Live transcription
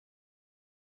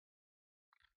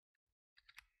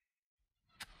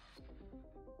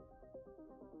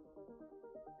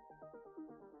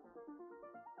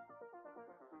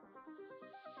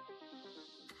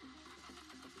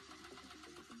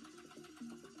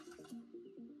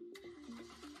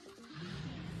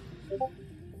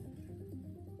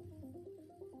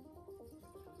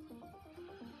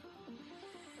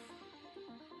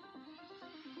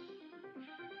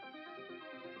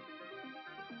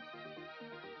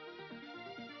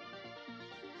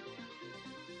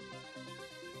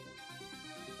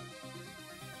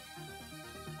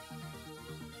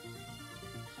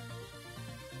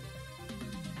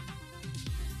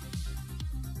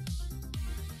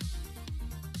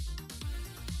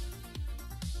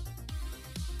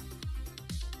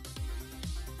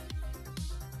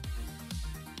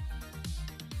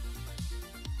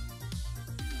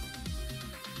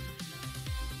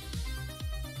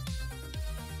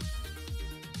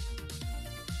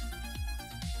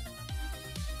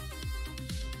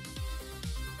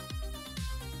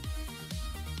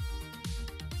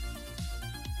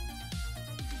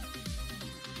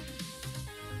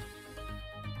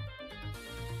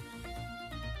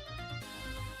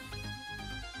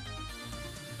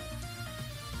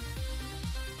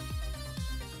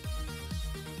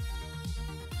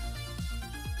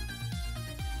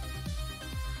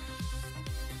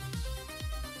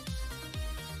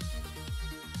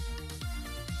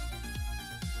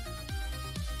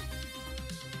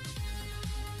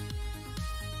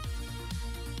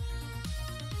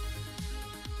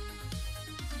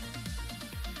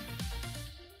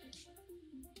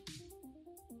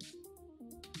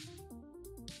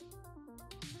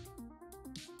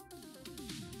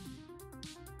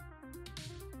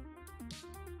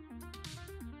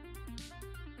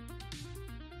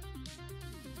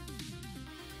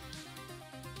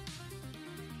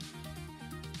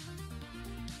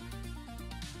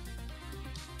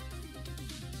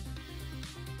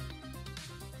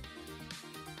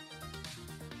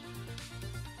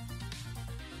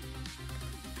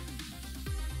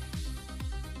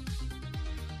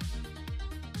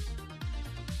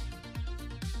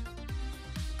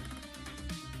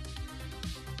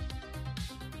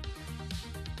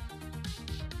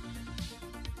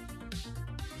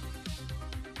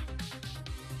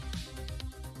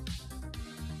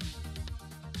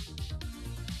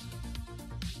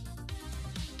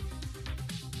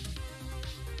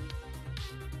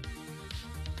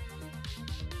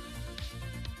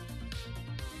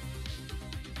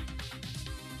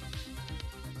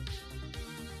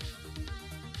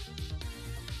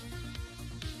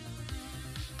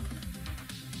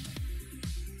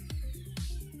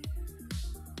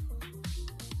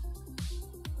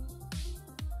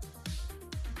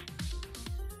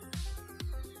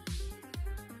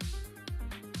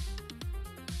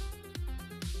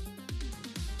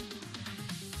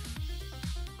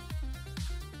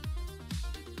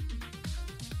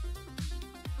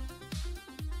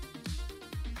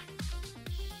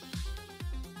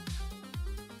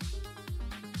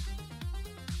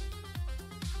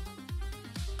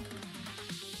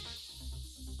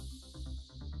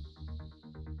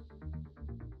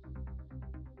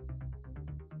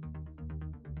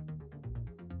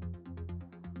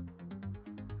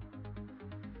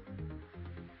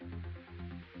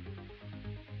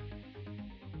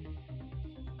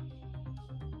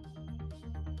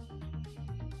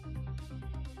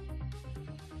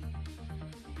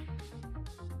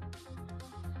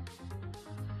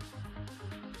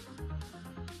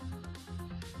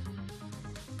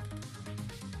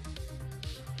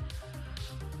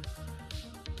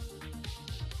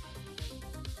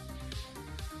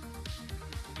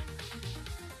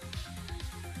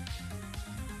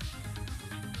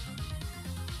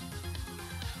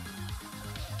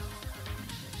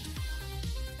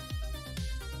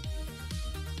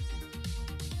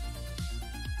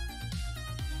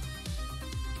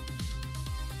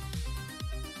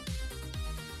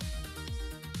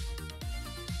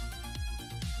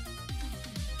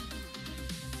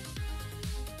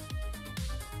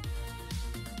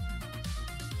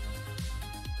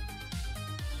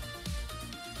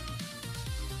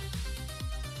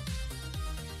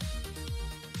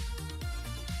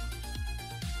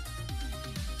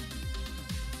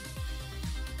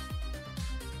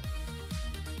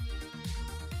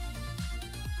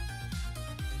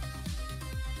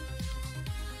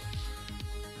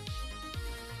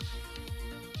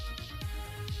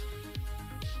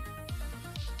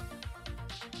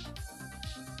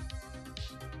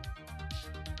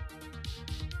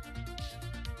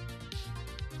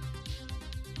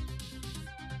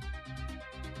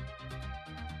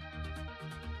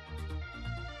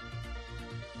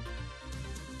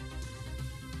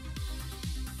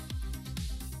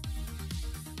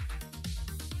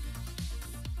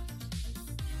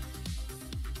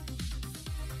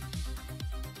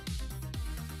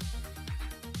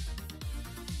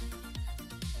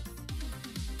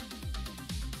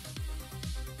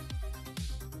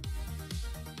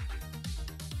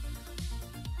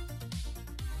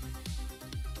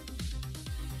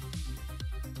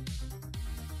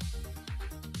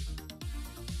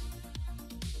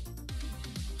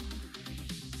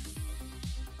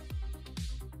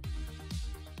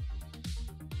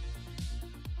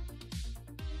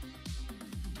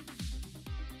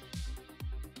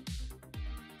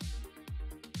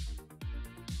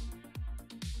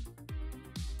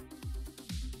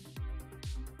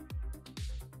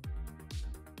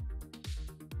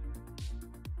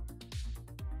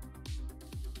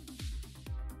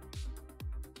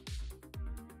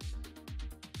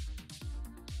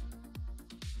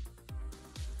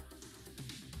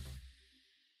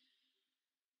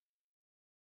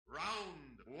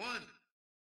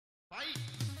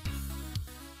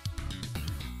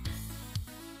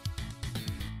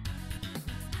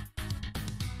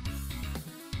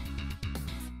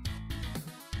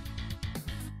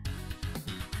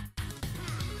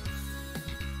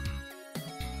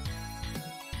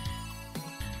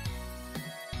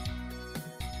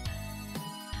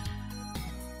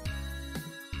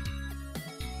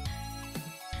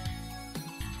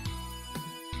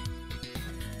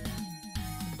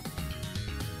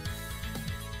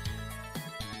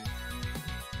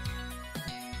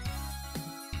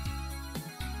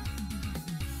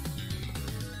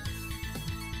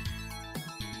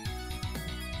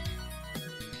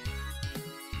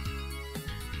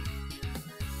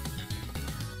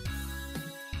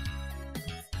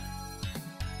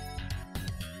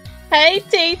Hey,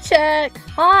 T-Check.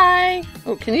 Hi.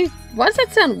 Oh, can you... Why does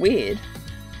that sound weird?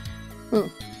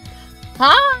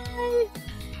 Hi.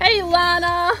 Hey,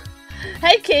 Lana.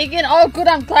 Hey, Kegan. Oh, good.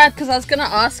 I'm glad because I was gonna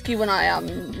ask you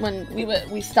when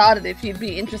we started if you'd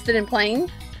be interested in playing.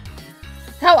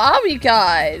 How are we,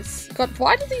 guys? God,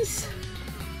 why do these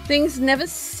things never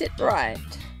sit right?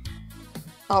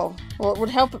 Oh, well, it would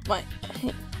help if my...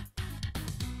 Yeah,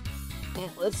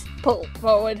 let's pull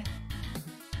forward.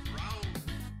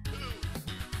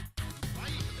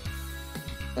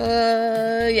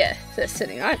 Yeah, they're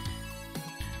sitting right.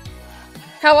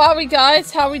 How are we,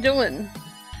 guys? How are we doing?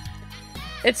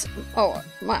 It's... Oh,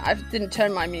 I didn't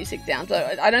turn my music down,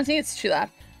 so I don't think it's too loud.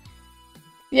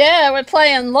 Yeah, we're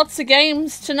playing lots of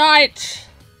games tonight.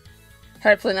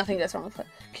 Hopefully nothing goes wrong with it.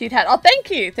 Cute hat. Oh, thank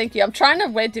you. Thank you. I'm trying to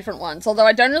wear different ones, although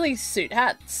I don't really suit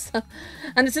hats.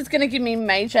 And this is going to give me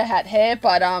major hat hair,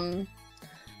 but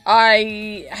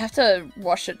I have to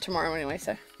wash it tomorrow anyway,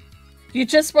 so... You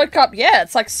just woke up? Yeah,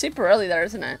 it's like super early there,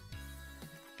 isn't it?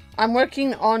 I'm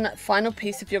working on final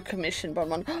piece of your commission, but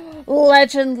one...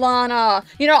 Legend, Lana!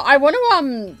 You know, I want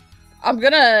to, I'm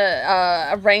gonna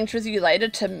arrange with you later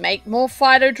to make more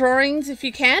Fido drawings if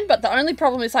you can, but the only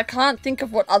problem is I can't think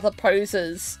of what other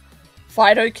poses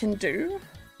Fido can do.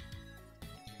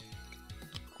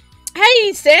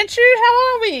 Hey, Sanchu, how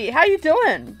are we? How you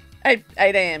doing? 8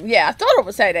 AM. Yeah, I thought it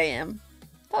was 8 AM.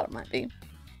 Thought it might be.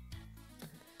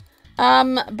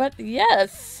 But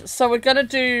yes, so we're gonna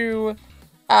do,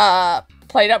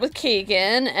 PlateUp with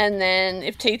Kegan, and then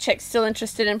if T-Check's still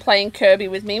interested in playing Kirby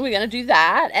with me, we're gonna do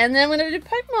that, and then we're gonna do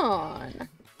Pokemon.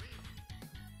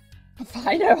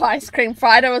 Fido ice cream.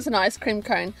 Fido is an ice cream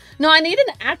cone. No, I need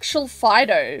an actual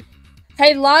Fido.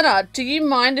 Hey, Lana, do you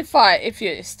mind if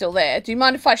you're still there, do you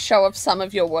mind if I show off some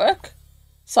of your work?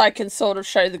 So I can sort of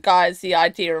show the guys the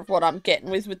idea of what I'm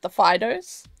getting with the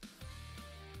Fidos?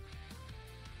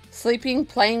 Sleeping,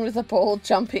 playing with a ball,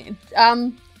 jumping.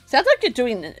 Sounds like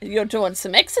you're doing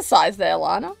some exercise there,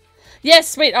 Lana. Yeah,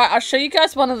 sweet. I'll show you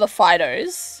guys one of the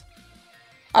Fidos.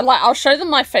 I'll show them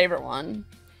my favorite one.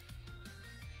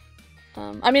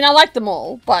 I mean, I like them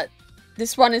all, but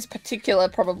this one is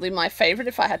probably my favorite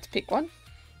if I had to pick one.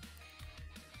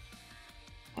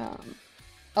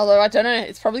 Although I don't know,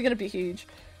 it's probably going to be huge.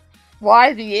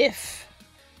 Why the if?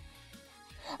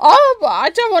 Oh, but I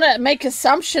don't want to make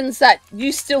assumptions that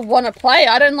you still want to play.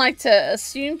 I don't like to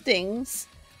assume things.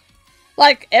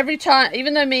 Like, every time,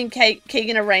 even though me and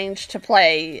Kegan arranged to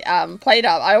play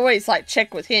PlateUp, I always, like,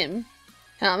 check with him.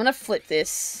 Now, I'm going to flip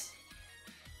this.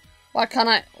 Can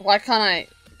I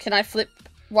flip?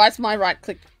 Why is my right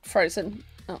click frozen?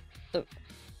 Oh. I'm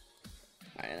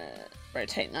going to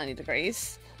rotate 90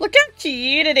 degrees. Look how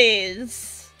cute it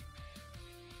is.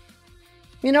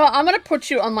 You know what? I'm going to put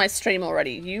you on my stream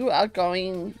already. You are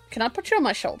going... Can I put you on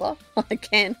my shoulder? I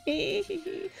can.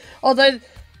 Although,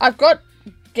 I've got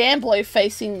Gamblo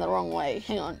facing the wrong way.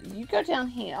 Hang on. You go down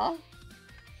here.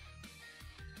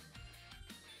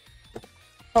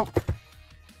 Oh.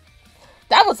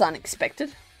 That was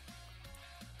unexpected.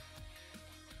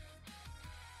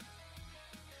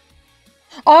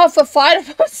 Oh, for Fido.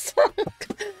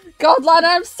 God, Lana,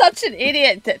 I'm such an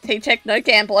idiot. T-Check, no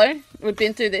Gamblo. We've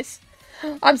been through this.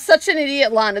 I'm such an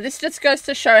idiot, Lana. This just goes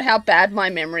to show how bad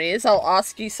my memory is. I'll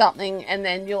ask you something and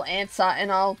then you'll answer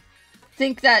and I'll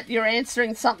think that you're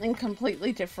answering something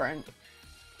completely different.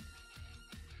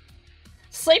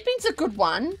 Sleeping's a good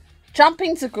one.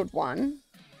 Jumping's a good one.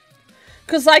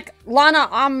 Because, like,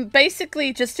 Lana,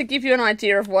 basically, just to give you an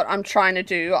idea of what I'm trying to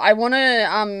do, I want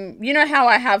to, you know how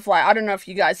I have, like, I don't know if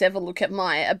you guys ever look at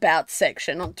my About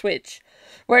section on Twitch,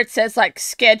 where it says, like,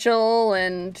 schedule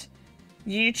and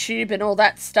YouTube and all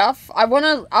that stuff. I want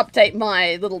to update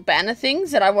my little banner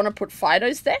things and I want to put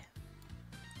Fidos there.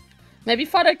 Maybe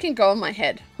Fido can go on my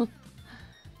head.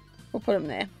 We'll put him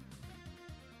there.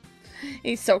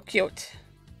 He's so cute.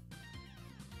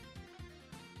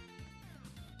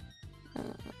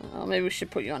 Maybe we should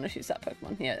put you on if you use that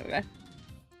Pokemon. Yeah, there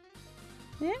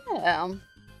we go.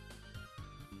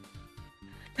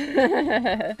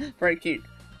 Yeah. Very cute.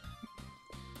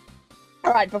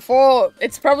 Alright,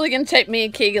 it's probably going to take me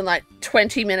and Kegan like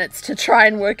 20 minutes to try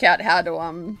and work out how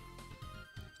to,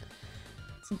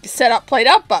 set up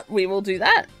PlateUp, but we will do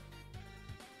that.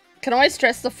 Can always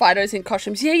dress the Fidos in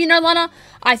costumes. Yeah, you know, Lana,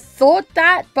 I thought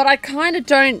that, but I kind of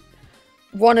don't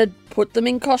want to put them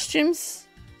in costumes.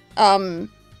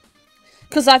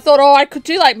 Because I thought, oh, I could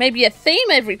do like maybe a theme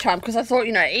every time, because I thought,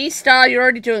 you know, Easter, you're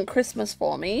already doing Christmas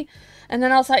for me. And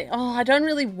then I was like, oh, I don't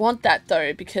really want that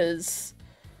though, because...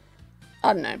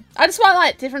 I don't know. I just want,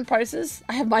 like, different poses.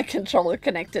 I have my controller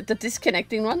connected. The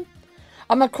disconnecting one.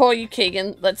 I'm gonna call you,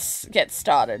 Kegan. Let's get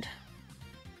started.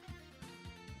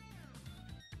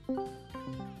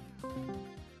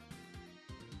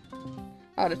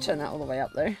 I had to turn that all the way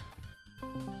up though.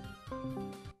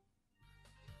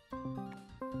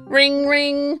 Ring,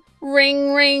 ring,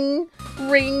 ring, ring,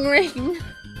 ring, ring.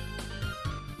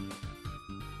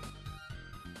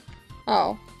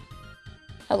 Oh.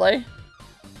 Hello?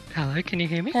 Hello, can you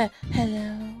hear me?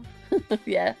 Hello.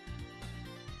 Yeah.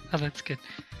 Oh, that's good.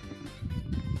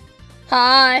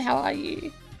 Hi, how are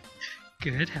you?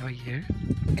 Good, how are you?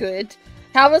 Good.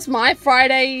 How was my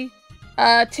Friday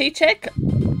tea-check?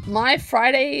 My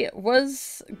Friday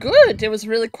was good. It was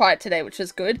really quiet today, which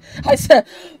was good. I said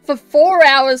for 4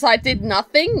 hours I did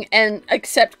nothing and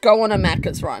except go on a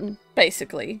Macca's run,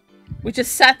 basically. We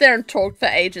just sat there and talked for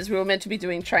ages. We were meant to be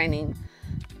doing training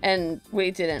and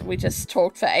we didn't. We just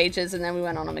talked for ages and then we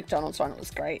went on a McDonald's run. It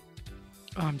was great.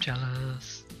 Oh, I'm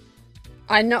jealous.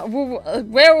 I know,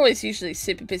 we're always usually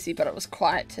super busy, but it was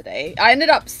quiet today. I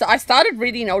started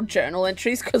reading old journal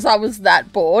entries because I was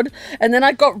that bored, and then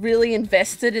I got really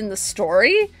invested in the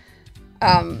story,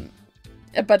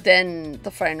 but then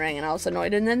the phone rang and I was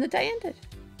annoyed, and then the day ended.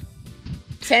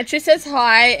 Santry says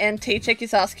hi, and T-Check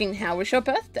is asking, how was your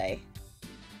birthday?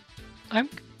 Oh,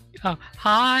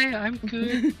 hi, I'm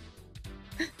good.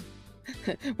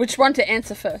 Which one to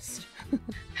answer first?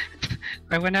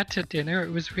 I went out to dinner. It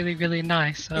was really, really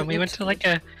nice. We went to like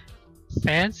a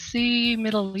fancy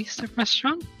Middle Eastern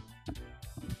restaurant.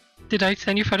 Did I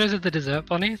send you photos of the dessert,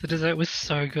 Bonnie? The dessert was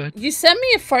so good. You sent me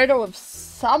a photo of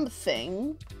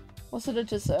something. Was it a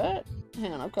dessert?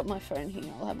 Hang on, I've got my phone here.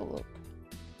 I'll have a look.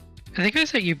 I think I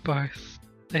sent you both.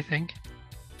 I think.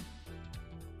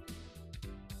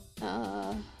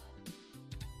 Where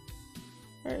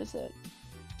is it?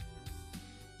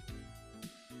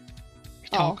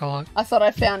 Talk a lot. I thought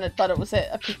I found it, but it was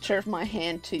a picture of my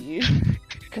hand to you.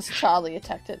 Because Charlie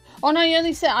attacked it. Oh no, you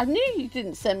only said... I knew you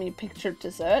didn't send me a picture of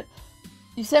dessert.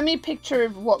 You sent me a picture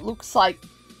of what looks like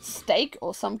steak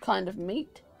or some kind of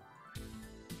meat.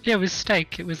 Yeah, it was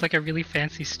steak. It was like a really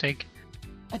fancy steak.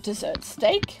 A dessert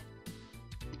steak?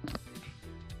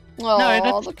 Oh,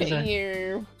 no, look at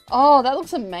you. Oh, that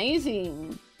looks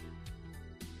amazing.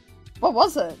 What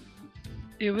was it?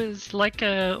 It was like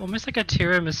almost like a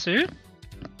tiramisu.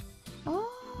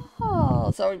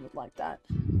 Oh, Zoe would like that.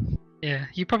 Yeah,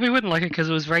 you probably wouldn't like it because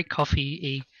it was very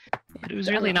coffee-y, but it was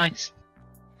really nice.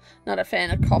 Not a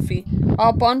fan of coffee.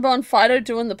 Oh, Bon Fido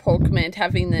doing the pork command,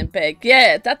 having their beg.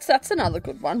 Yeah, that's another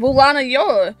good one. Well, Lana, you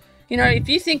know, if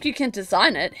you think you can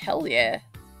design it, hell yeah.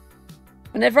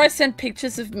 Whenever I send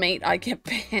pictures of meat, I get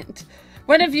banned.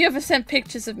 When have you ever sent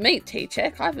pictures of meat,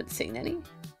 T-Check? I haven't seen any.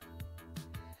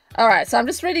 Alright, so I'm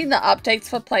just reading the updates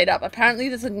for PlateUp. Apparently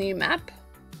there's a new map.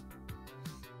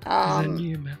 There's a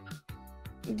new map.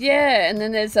 Yeah, and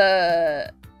then there's I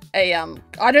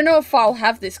don't know if I'll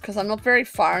have this because I'm not very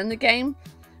far in the game.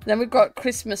 Then we've got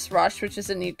Christmas Rush, which is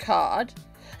a new card.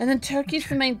 And then Turkey's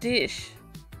the main dish.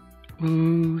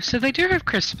 Ooh, so they do have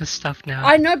Christmas stuff now.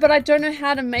 I know, but I don't know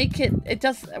how to make it. It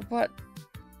does, what?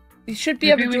 You should be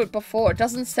able to do it before. It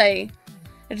doesn't say,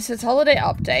 it just says holiday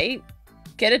update.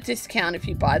 Get a discount if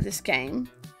you buy this game.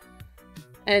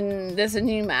 And there's a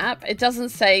new map. It doesn't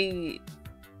say...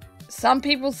 Some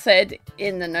people said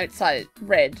in the notes I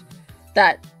read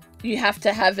that you have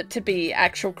to have it to be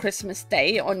actual Christmas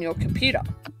Day on your computer.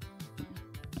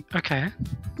 Okay.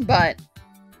 But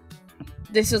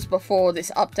this was before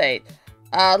this update.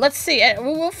 Let's see.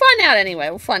 We'll find out anyway.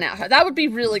 We'll find out. That would be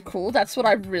really cool. That's what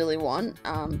I really want.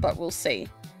 But we'll see.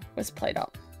 Where's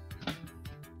PlateUp?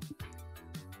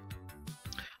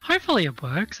 Hopefully it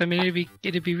works. I mean,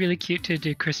 it'd be really cute to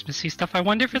do Christmassy stuff. I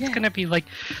wonder if it's gonna be like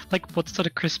what sort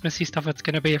of Christmassy stuff it's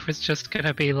gonna be. If it's just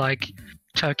gonna be like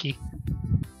turkey.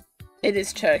 It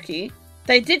is turkey.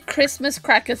 They did Christmas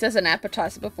crackers as an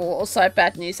appetizer before. Also,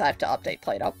 bad news. I have to update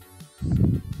PlateUp.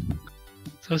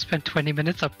 So I spent 20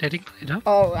 minutes updating PlateUp.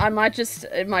 Oh, it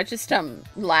might just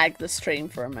lag the stream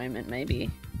for a moment, maybe.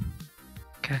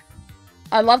 Okay.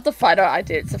 I love the Fido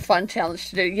idea. It's a fun challenge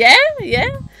to do. Yeah,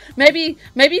 yeah. Maybe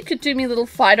you could do me little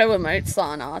Fido emotes,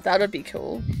 Lana. That would be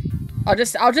cool. I'll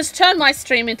just turn my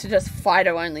stream into just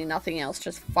Fido only, nothing else,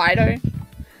 just Fido.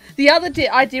 The other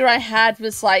idea I had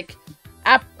was like,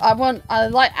 I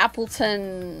like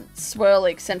Appleton,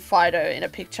 Swirlix, and Fido in a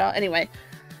picture. Anyway,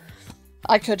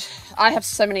 I have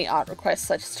so many art requests.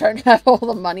 I just don't have all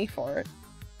the money for it.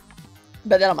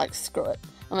 But then I'm like, screw it.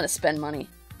 I'm gonna spend money.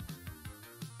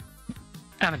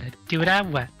 I'm gonna do what I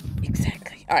want.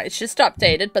 Exactly. Alright, it's just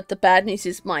updated, but the bad news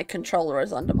is my controller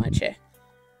is under my chair.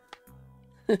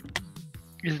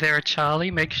 Is there a Charlie?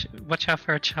 Watch out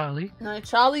for a Charlie. No,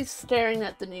 Charlie's staring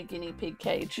at the new guinea pig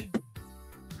cage.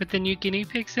 With the new guinea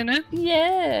pigs in it?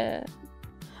 Yeah.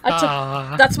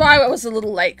 That's why I was a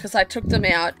little late, because I took them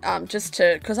out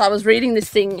because I was reading this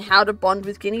thing, How to Bond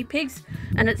with Guinea Pigs,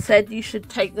 and it said you should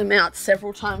take them out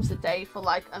several times a day for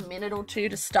like a minute or two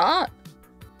to start.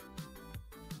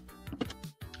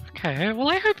 Okay, well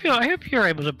I hope you're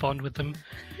able to bond with them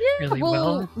really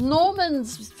well.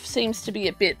 Norman's seems to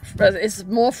be is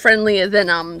more friendlier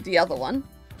than the other one.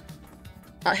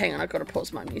 Hang on, I've got to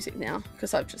pause my music now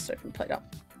because I've just opened PlateUp.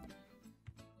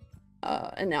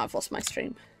 And now I've lost my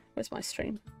stream. Where's my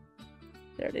stream?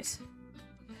 There it is.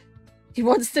 He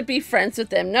wants to be friends with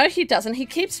them. No, he doesn't. He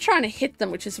keeps trying to hit them,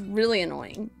 which is really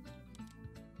annoying.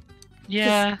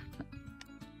 Yeah.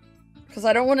 Because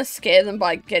I don't want to scare them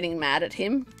by getting mad at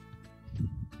him.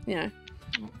 You know.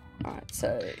 Alright,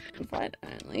 so invite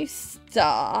only.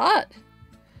 Start.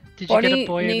 Did you get a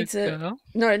boy and a girl?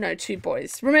 No, 2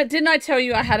 boys. Remember, didn't I tell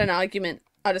you I had an argument?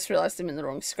 I just realised I'm in the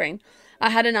wrong screen. I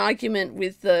had an argument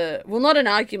with not an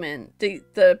argument.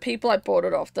 The people I bought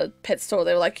it off, the pet store,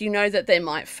 they were like, you know that they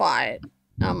might fight.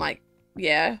 And I'm like,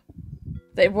 yeah,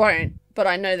 they won't, but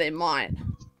I know they might.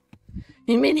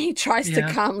 You mean he tries to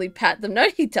calmly pat them? No,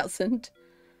 he doesn't.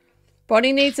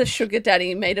 Bonnie needs a sugar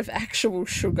daddy made of actual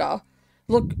sugar.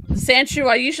 Look, Sanchu,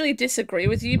 I usually disagree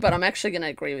with you, but I'm actually going to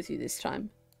agree with you this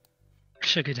time.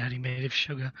 Sugar daddy made of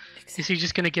sugar. Exactly. Is he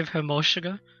just going to give her more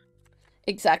sugar?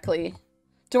 Exactly.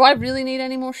 Do I really need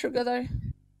any more sugar, though?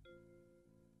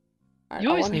 You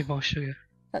always need more sugar.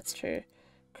 That's true.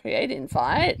 Create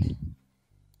invite.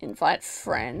 Invite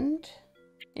friend.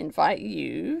 Invite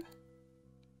you.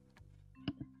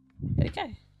 There you go.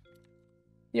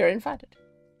 You're invited.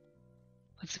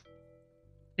 Let's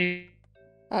see.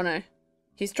 Oh no.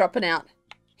 He's dropping out.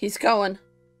 He's going.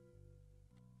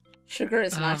 Sugar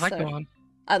is nice, though. Go on.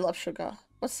 I love sugar.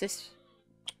 What's this?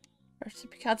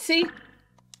 Recipe card. See?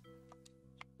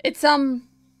 It's, I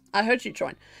heard you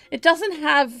join. It doesn't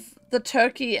have the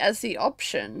turkey as the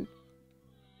option.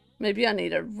 Maybe I need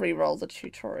to re-roll the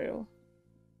tutorial.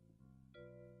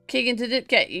 Kegan, did it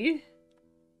get you?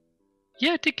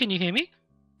 Yeah, it did. Can you hear me?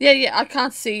 Yeah, I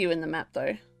can't see you in the map,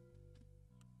 though.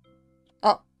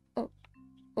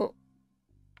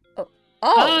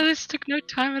 Oh, this took no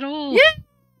time at all. Yeah,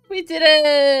 we did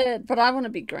it. But I want to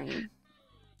be green.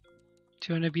 Do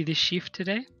you want to be the chef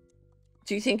today?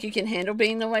 Do you think you can handle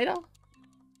being the waiter?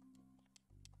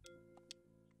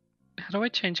 How do I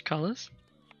change colors?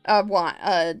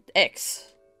 X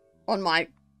on my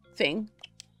thing.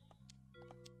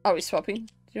 Are we swapping?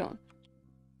 Do you want?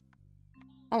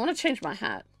 I want to change my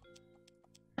hat.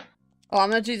 Oh,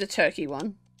 I'm gonna do the turkey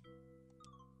one.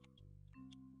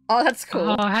 Oh, that's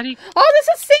cool. Oh, how do you... Oh, there's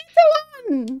a Santa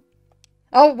one!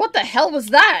 Oh, what the hell was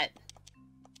that?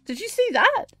 Did you see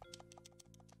that?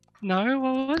 No,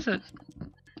 what was it?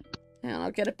 Hang on,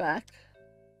 I'll get it back.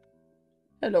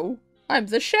 Hello, I'm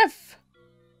the chef.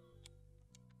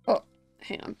 Oh,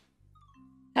 hang on.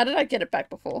 How did I get it back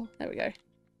before? There we go.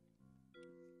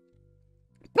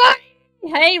 Bye!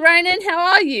 Hey, Ronan, how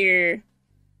are you?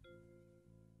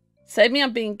 Save me,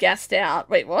 I'm being gassed out.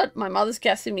 Wait, what? My mother's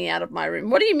gassing me out of my room.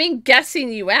 What do you mean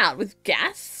gassing you out? With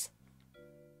gas?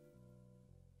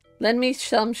 Lend me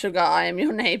some sugar, I am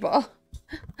your neighbor.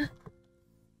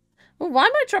 Well, why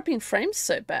am I dropping frames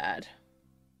so bad?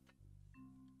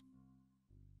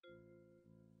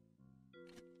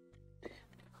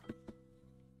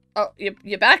 Oh,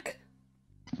 you're back?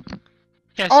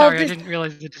 Yeah, sorry, I didn't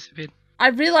realize it disappeared. I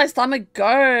realized I'm a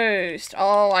ghost.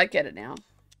 Oh, I get it now.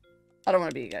 I don't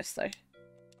want to be a ghost, though.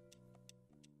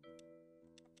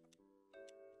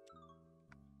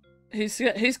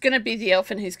 Who's gonna be the elf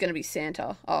and who's gonna be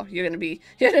Santa? Oh, you're gonna be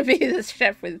the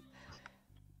chef with.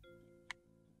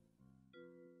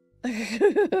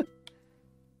 Is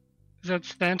that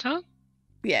Santa?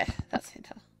 Yeah, that's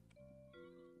Santa.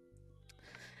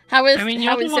 How is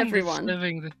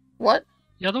everyone? What?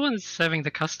 The other one is serving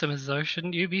the customers, though.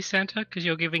 Shouldn't you be Santa? Because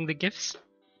you're giving the gifts?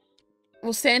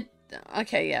 Well, Santa...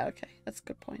 Okay, yeah, okay. That's a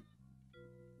good point.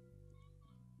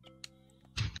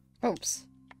 Oops.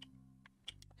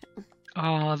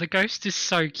 Oh, the ghost is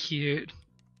so cute.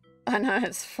 I know,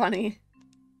 it's funny.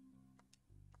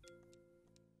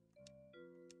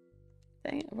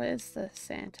 Dang it, where's the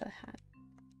Santa hat?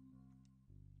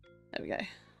 There we go.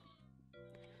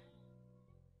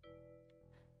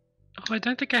 Oh, I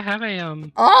don't think I have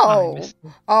a,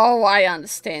 Oh, I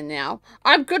understand now.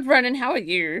 I'm good, Ronan. How are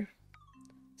you?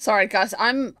 Sorry, guys.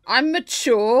 I'm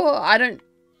mature. I don't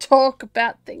talk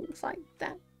about things like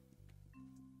that.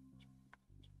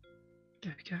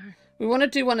 There we go. We want to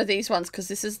do one of these ones because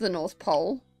this is the North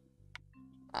Pole.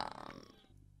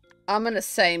 I'm going to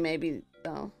say maybe...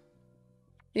 Oh.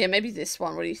 Yeah, maybe this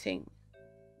one. What do you think?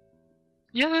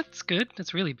 Yeah, that's good.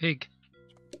 That's really big.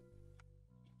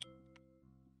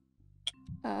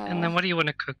 And then what do you want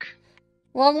to cook?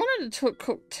 Well, I wanted to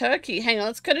cook turkey. Hang on,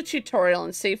 let's go to tutorial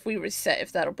and see if we reset,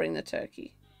 if that'll bring the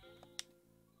turkey.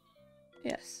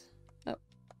 Yes. Oh.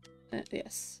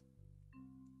 Yes.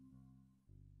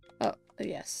 Oh,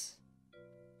 yes.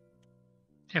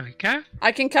 There we go.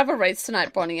 I can cover raids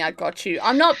tonight, Bonnie. I got you.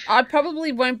 I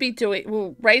probably won't be doing...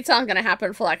 Well, raids aren't going to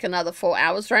happen for like another 4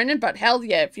 hours, Ronan. But hell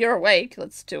yeah, if you're awake,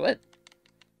 let's do it.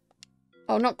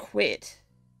 Oh, not quit.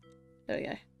 There we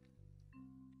go.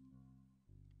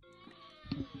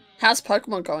 How's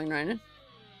Pokemon going, Ronan?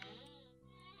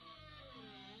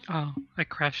 Oh, I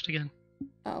crashed again.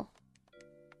 Oh.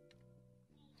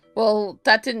 Well,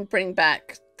 that didn't bring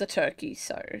back the turkey,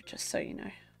 so just so you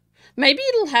know. Maybe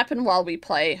it'll happen while we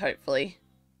play, hopefully.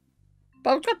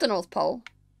 But we've got the North Pole,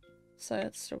 so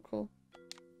that's still cool.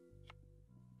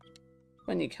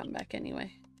 When you come back,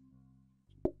 anyway.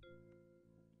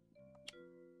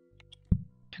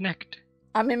 Connect.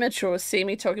 I'm immature. See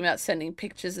me talking about sending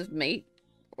pictures of meat?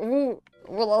 Ooh,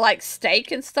 well, like steak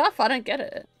and stuff? I don't get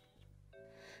it.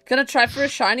 Gonna try for a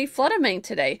shiny Fluttermane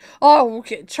today. Oh,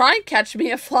 okay. Try and catch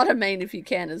me a Fluttermane if you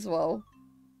can as well.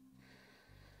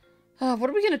 Oh, what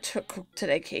are we gonna cook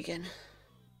today, Kegan?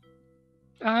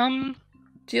 Do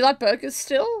you like burgers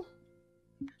still?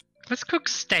 Let's cook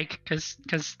steak, because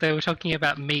they were talking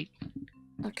about meat.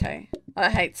 Okay. I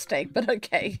hate steak, but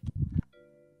okay.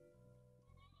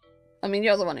 I mean,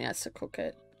 you're the one who has to cook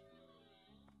it.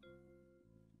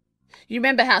 You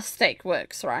remember how steak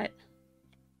works, right?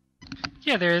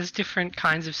 Yeah, there's different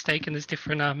kinds of steak, and there's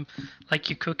different, like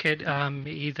you cook it,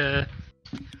 either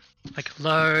like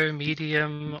low,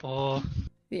 medium, or...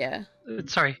 Yeah.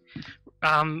 Sorry.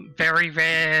 Very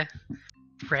rare,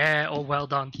 or well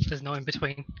done. There's no in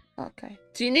between. Okay.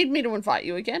 Do you need me to invite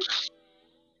you again?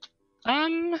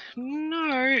 No,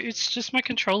 it's just my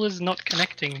controller's not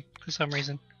connecting for some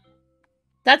reason.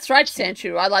 That's right,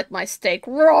 Sanchu. I like my steak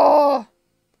raw.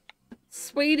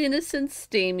 Sweet, innocent,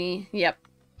 steamy. Yep,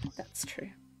 that's true.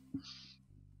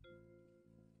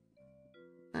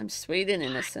 I'm sweet and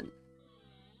innocent.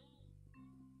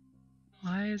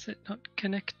 Why is it not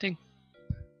connecting?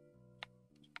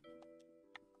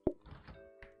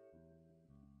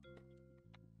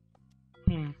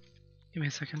 Give me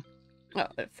a second. Oh,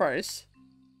 it froze.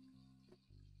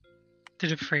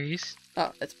 Did it freeze?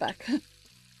 Oh, it's back.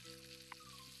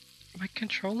 My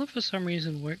controller for some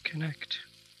reason won't connect.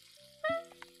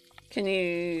 Can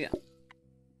you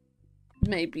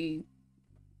maybe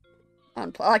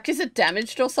unplug? Like, is it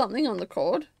damaged or something on the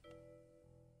cord?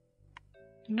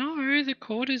 No, the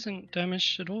cord isn't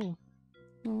damaged at all.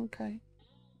 Oh, okay.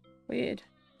 Weird.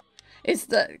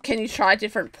 Can you try a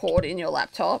different port in your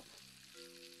laptop?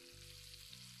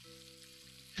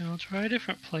 Yeah, I'll try a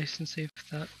different place and see if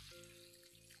that...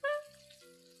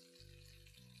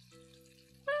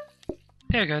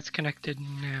 There we go, it's connected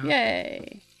now.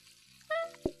 Yay!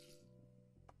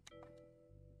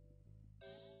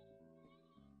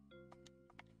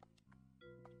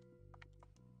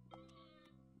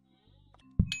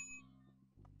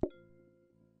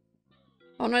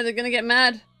 Oh no, they're gonna get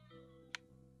mad.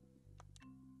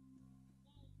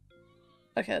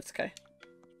 Okay, let's go.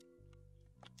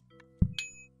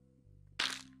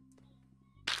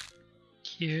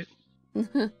 Cute.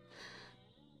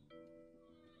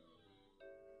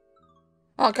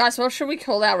 Oh, guys, what should we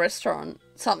call our restaurant?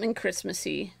 Something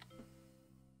Christmassy.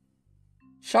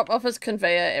 Shop offers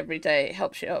conveyor every day.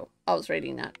 Helps you. Oh, I was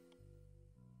reading that.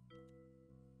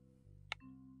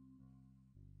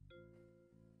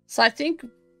 So I think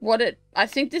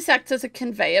this acts as a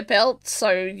conveyor belt.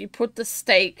 So you put the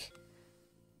steak.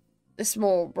 This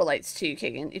more relates to you,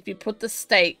 Kegan. If you put the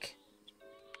steak,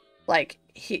 like,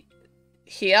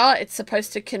 here, it's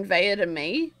supposed to convey it to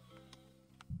me.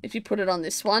 If you put it on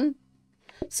this one.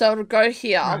 So it'll go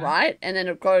here, right? And then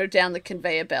it'll go down the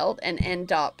conveyor belt and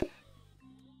end up,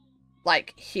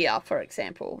 like, here, for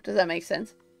example. Does that make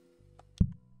sense?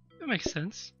 That makes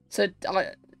sense. So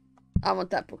I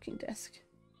want that booking desk.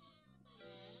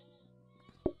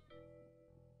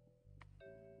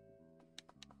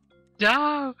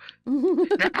 No!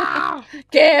 No!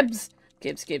 Gibbs!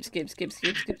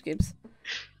 Gibbs.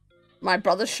 My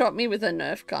brother shot me with a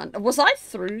Nerf gun. Was I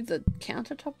through the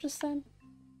countertop just then?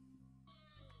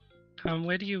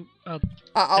 Where do you...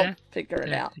 I'll figure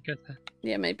it out. You got that.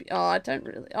 Yeah, maybe. Oh, I don't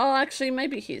really... Oh, actually,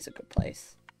 maybe here's a good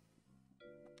place.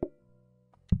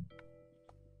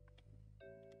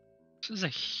 This is a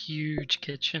huge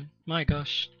kitchen. My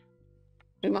gosh.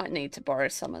 We might need to borrow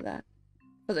some of that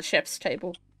for the chef's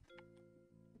table.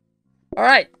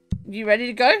 Alright, you ready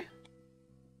to go?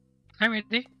 I'm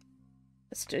ready.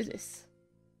 Let's do this.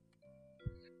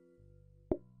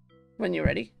 When you're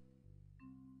ready.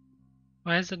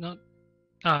 Why is it not?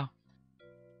 Oh.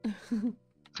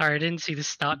 Sorry, I didn't see the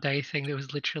start day thing that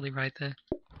was literally right there.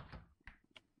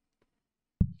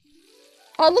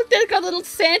 Oh, look, they've got a little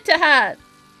Santa hat.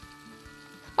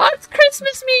 Oh, it's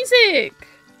Christmas music.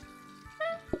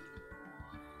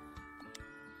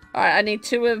 Alright, I need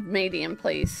 2 of medium,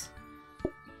 please.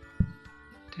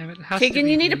 Damn it, it has Kegan, to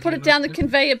be you need to put it down the medium,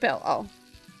 conveyor belt. Oh,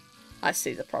 I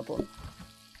see the problem.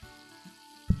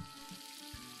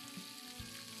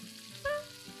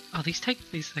 Oh, these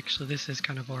actually, this is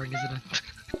kind of boring, isn't it?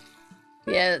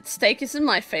 Yeah, steak isn't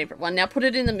my favourite one. Now put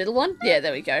it in the middle one. Yeah,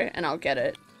 there we go. And I'll get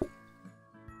it.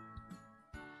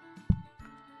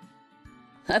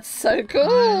 That's so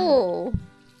cool.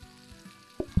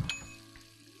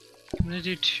 I'm gonna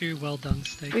do 2 well done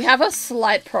steaks. We have a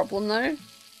slight problem though.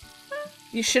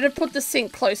 You should have put the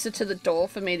sink closer to the door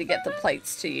for me to get the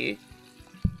plates to you.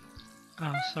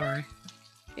 Oh, sorry.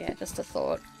 Yeah, just a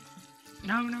thought.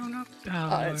 No, no, no. Oh,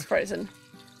 Oh, it's frozen.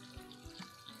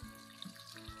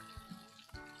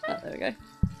 Oh, there we go.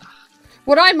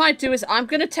 What I might do is I'm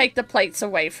going to take the plates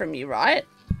away from you, right?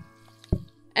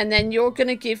 And then you're going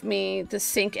to give me the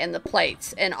sink and the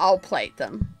plates, and I'll plate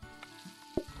them.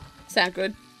 Sound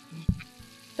good?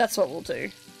 That's what we'll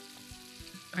do.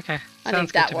 Okay. I Sounds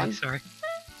need that good to one. Me, sorry.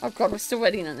 Oh god, we're still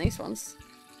waiting on these ones.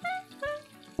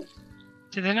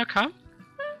 Did they not come?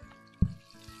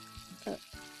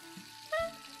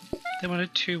 They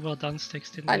wanted 2 well done steaks,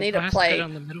 didn't they? I need a has plate. To put it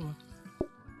on the middle one.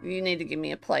 You need to give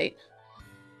me a plate.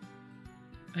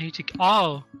 I need to.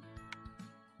 Oh!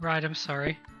 Right, I'm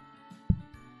sorry.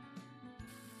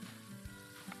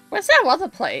 Where's our other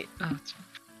plate? Oh, it's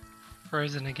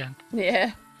frozen again.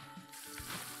 Yeah.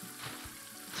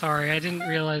 Sorry, I didn't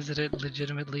realize that it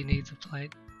legitimately needs a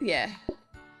plate. Yeah.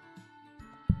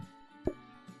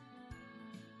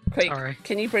 Quick, Sorry.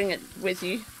 Can you bring it with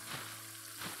you?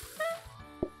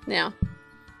 Now.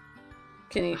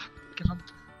 Can you...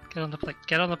 Get on the plate.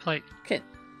 Get on the plate. Can...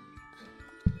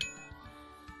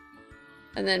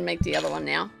 And then make the other one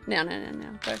now. Now.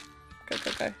 Go.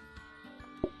 Go.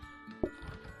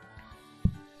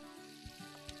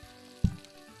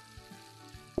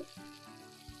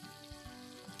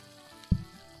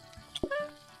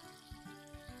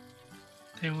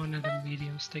 They wanted a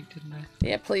medium steak, didn't they?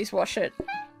 Yeah, please wash it.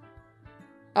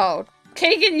 Oh,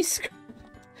 Kegan, you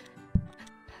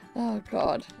Oh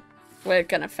god. We're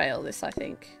gonna fail this, I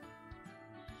think.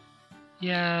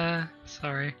 Yeah,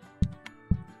 sorry.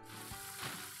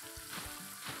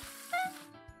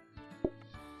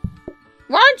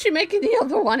 Why aren't you making the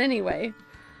other one anyway?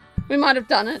 We might have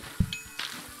done it.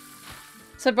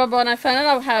 So, Bob, when I found out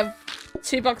I'll have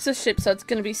 2 boxes shipped, so it's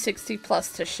gonna be 60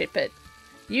 plus to ship it.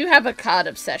 You have a card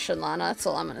obsession, Lana. That's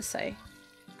all I'm gonna say.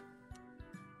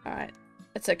 Alright.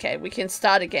 It's okay. We can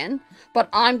start again. But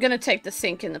I'm gonna take the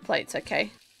sink and the plates,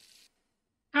 okay?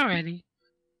 Alrighty.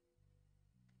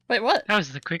 Wait, what? That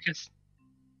was the quickest.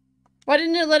 Why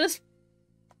didn't it let us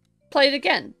play it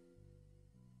again?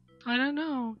 I don't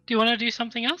know. Do you want to do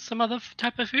something else? Some other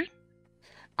type of food?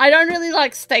 I don't really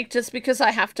like steak just because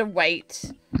I have to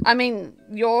wait. I mean,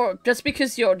 just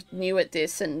because you're new at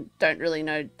this and don't really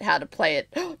know how to play it.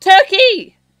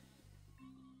 Turkey!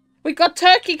 We got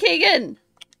turkey, Kegan!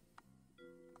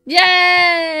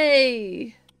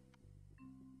 Yay!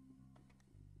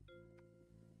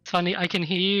 It's funny, I can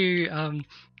hear you,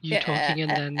 you talking,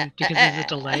 and then because there's a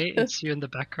delay, it's you in the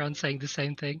background saying the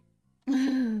same thing.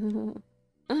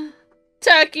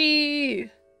 Turkey!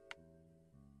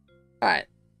 Alright.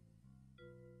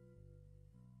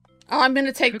 I'm going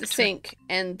to take the sink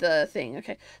and the thing.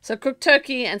 Okay. So cook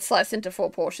turkey and slice into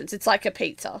 4 portions. It's like a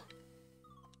pizza.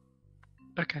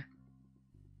 Okay.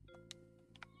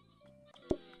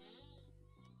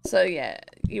 So yeah,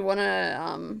 you want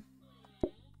to,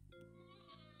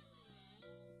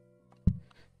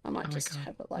 I might just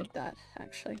have it like that,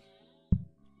 actually.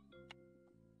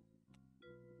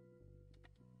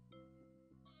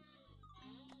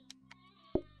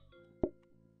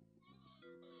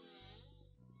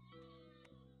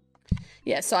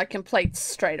 Yeah, so I can plate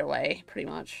straight away, pretty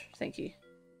much. Thank you.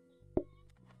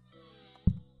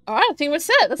 Alright, I think we're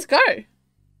set. Let's go.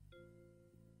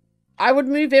 I would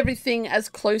move everything as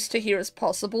close to here as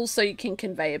possible so you can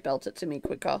conveyor belt it to me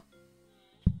quicker.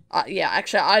 Yeah,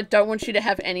 actually, I don't want you to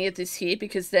have any of this here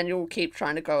because then you'll keep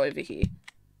trying to go over here.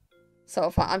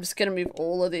 So I'm just going to move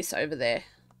all of this over there.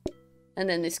 And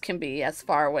then this can be as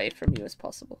far away from you as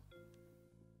possible.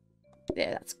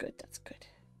 Yeah, that's good. That's good.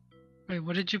 Wait,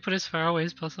 what did you put as far away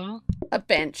as possible? A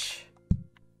bench.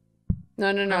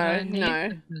 No.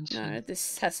 No,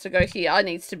 this has to go here. I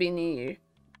needs to be near you.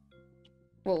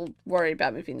 We'll worry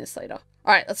about moving this later.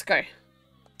 Alright, let's go.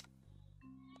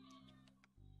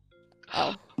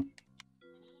 Oh.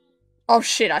 Oh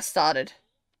shit, I started.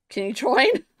 Can you join?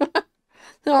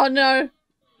 Oh no.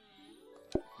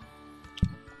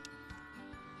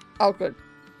 Oh good.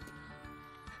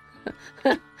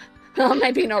 Oh,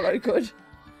 maybe not oh good.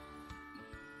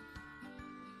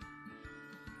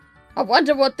 I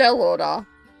wonder what they'll order.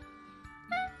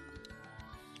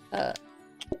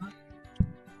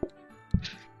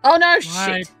 Oh no, Why?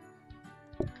 shit.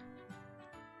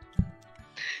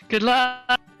 Good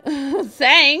luck.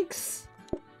 Thanks.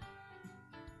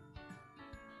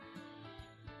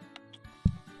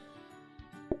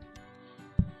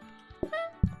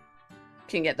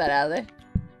 Can you get that out of there?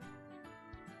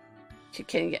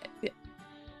 Can you get... Yeah.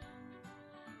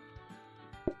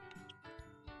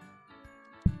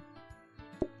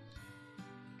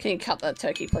 Can you cut that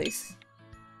turkey, please?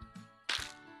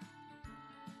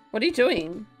 What are you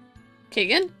doing?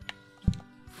 Kegan?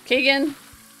 Kegan?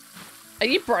 Are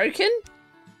you broken?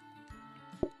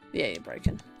 Yeah, you're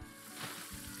broken.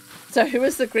 So who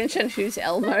is the Grinch and who's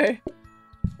Elmo?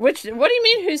 What do you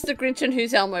mean who's the Grinch and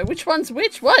who's Elmo? Which one's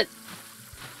which? What?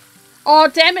 Oh,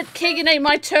 damn it. Kegan ate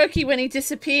my turkey when he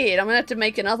disappeared. I'm gonna have to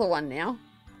make another one now.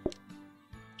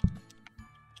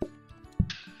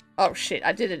 Oh, shit.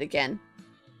 I did it again.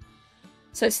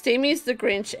 So Steamy's the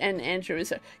Grinch and Andrew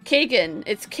is... Kegan.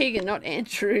 It's Kegan, not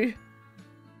Andrew.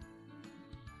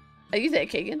 Are you there,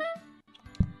 Kegan?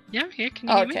 Yeah, I'm here. Can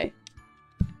you hear me? Okay.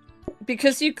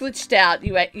 Because you glitched out,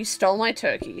 you stole my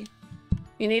turkey.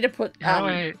 You need to put...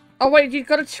 Wait. Oh, wait. You've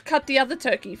got to cut the other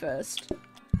turkey first.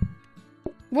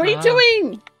 What are you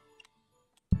doing?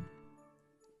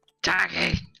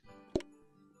 Turkey!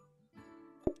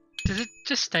 Does it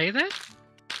just stay there?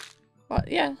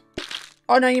 What? Yeah.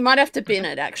 Oh, no, you might have to bin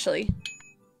it, actually.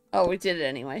 Oh, we did it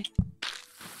anyway.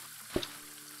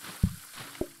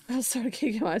 Oh, sorry,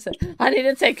 Kegan. I need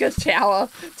to take a shower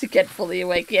to get fully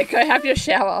awake. Yeah, go have your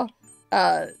shower,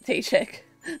 T-check.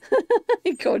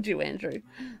 He called you Andrew.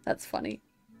 That's funny.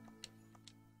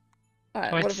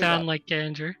 Alright, Do I sound like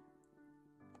Andrew?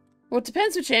 Well, it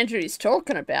depends which Andrew he's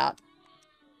talking about.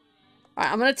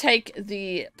 Alright, I'm gonna take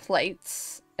the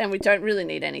plates, and we don't really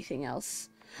need anything else.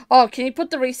 Oh, can you put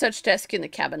the research desk in the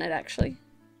cabinet, actually?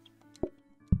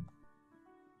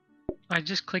 I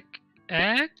just click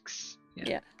X?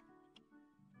 Yeah.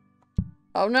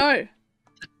 Oh, no.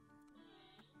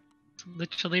 It's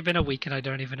literally been a week and I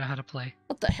don't even know how to play.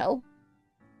 What the hell?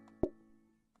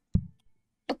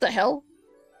 What the hell?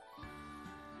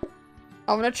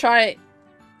 I'm gonna try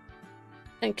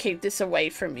and keep this away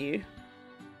from you.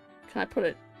 Can I put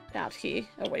it out here,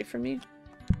 away from you?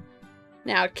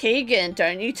 Now, Kegan,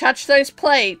 don't you touch those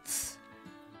plates.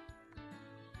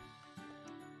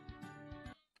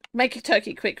 Make a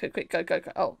turkey, quick, quick, quick, go, go,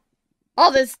 go. Oh.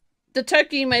 Oh, there's... The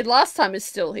turkey you made last time is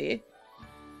still here.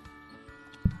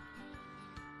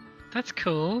 That's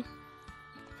cool.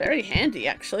 Very handy,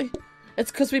 actually.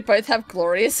 It's because we both have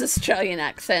glorious Australian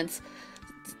accents.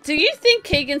 Do you think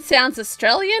Kegan sounds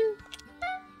Australian?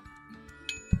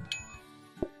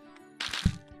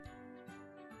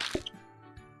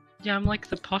 Yeah, I'm like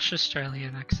the posh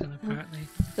Australian accent, apparently.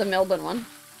 The Melbourne one.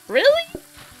 Really?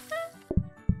 Oh,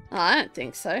 I don't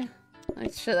think so.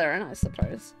 I'm sure they're in, I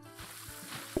suppose.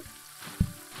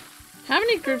 How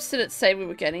many groups did it say we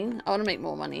were getting? I want to make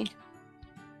more money.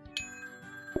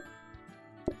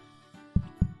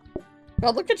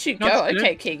 Well, look at you go.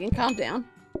 Okay, Kegan, calm down.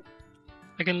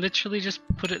 I can literally just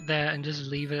put it there and just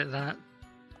leave it at that.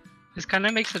 This kind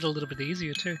of makes it a little bit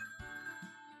easier too.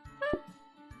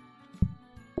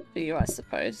 For you, I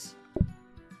suppose.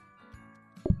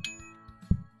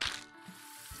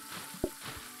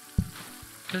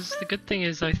 Because the good thing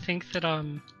is I think that I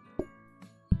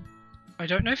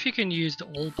don't know if you can use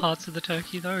all parts of the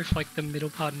turkey though, if like the middle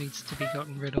part needs to be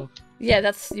gotten rid of. Yeah,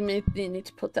 that's... You need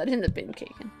to put that in the bin,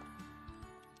 Kegan.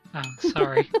 Oh,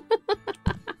 sorry.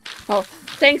 Oh,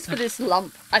 thanks for this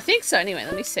lump. I think so anyway,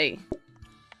 let me see.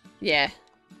 Yeah.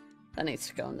 That needs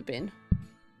to go in the bin.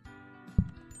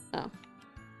 Oh.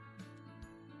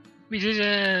 We did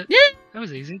it! Yeah! That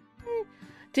was easy.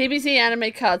 DBZ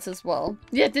anime cards as well.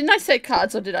 Yeah, didn't I say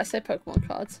cards or did I say Pokemon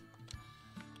cards?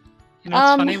 You know,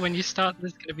 it's funny, when you start,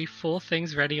 there's going to be 4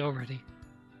 things ready already.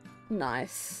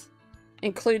 Nice.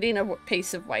 Including a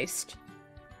piece of waste.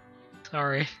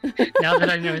 Sorry. Now that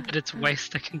I know that it's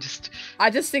waste, I can just... I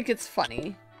just think it's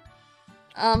funny.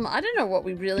 I don't know what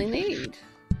we really need.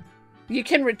 You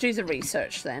can do the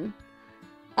research then.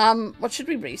 What should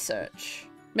we research?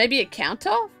 Maybe a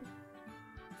counter?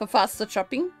 For faster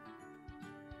chopping?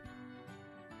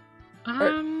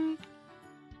 Yeah,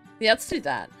 let's do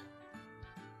that.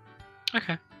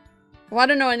 Okay. Well, I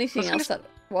don't know anything else that...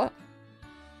 What?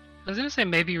 I was gonna say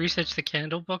maybe research the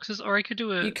candle boxes, or I could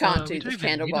do a. You can't We do don't the even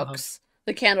candle need a hub. box.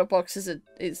 The candle box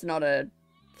is not a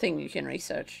thing you can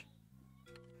research.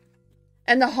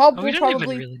 And the hob Oh, we will don't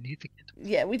probably... even really need the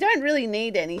candle. Yeah, we don't really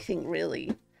need anything,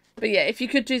 really. But yeah, if you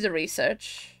could do the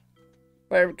research...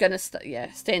 We're gonna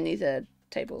stand near the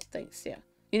table. Thanks, yeah.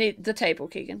 You need the table,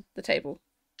 Kegan. The table.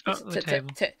 Oh, the table.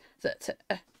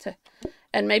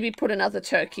 And maybe put another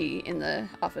turkey in the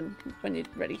oven when you're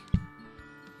ready.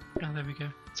 Oh, there we go.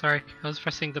 Sorry, I was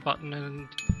pressing the button and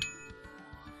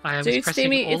I was Dude, pressing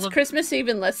Steamy, all it's of... Christmas Eve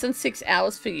in less than 6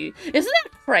 hours for you. Isn't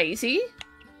that crazy?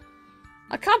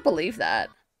 I can't believe that.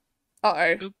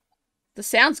 Uh-oh. Oop. The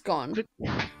sound's gone.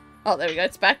 Oh, there we go.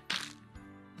 It's back.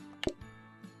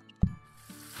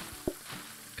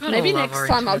 Gotta Maybe love next our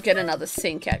time I'll internet. get another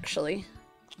sink, actually.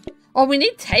 Oh, we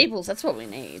need tables. That's what we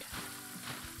need.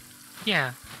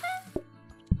 Yeah.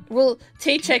 Well,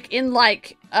 T-check in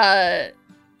like 18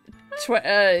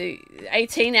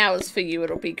 hours for you,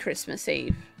 it'll be Christmas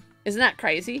Eve. Isn't that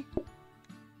crazy?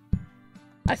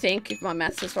 I think, if my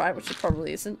maths is right, which it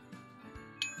probably isn't.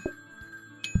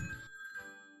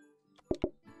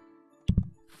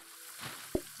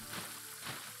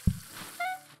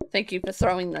 Thank you for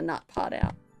throwing the nut part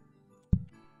out.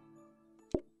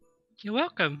 You're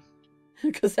welcome.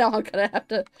 Because now I'm gonna have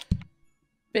to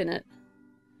bin it.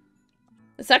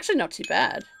 It's actually not too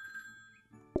bad.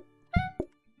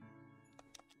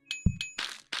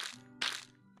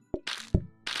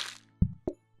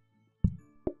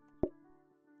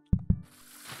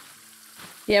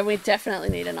 Yeah, we definitely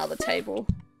need another table.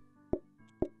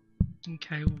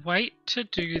 Okay, wait to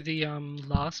do the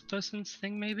last person's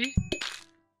thing maybe?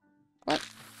 What?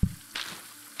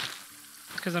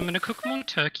 Because I'm gonna cook more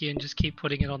turkey and just keep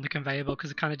putting it on the conveyor belt because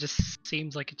it kind of just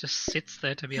seems like it just sits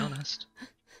there, to be honest.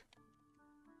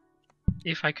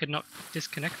 If I could not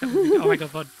disconnect them. Oh my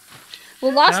god.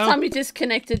 Well, last No. time you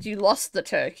disconnected, you lost the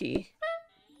turkey.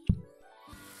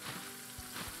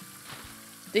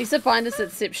 These are binders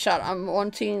that zip shut. I'm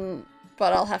wanting,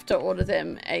 but I'll have to order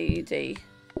them AUD.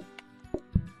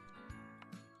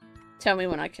 Tell me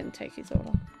when I can take his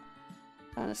order.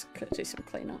 I'll just do some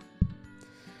cleanup.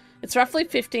 It's roughly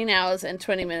 15 hours and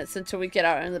 20 minutes until we get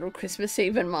our own little Christmas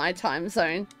Eve in my time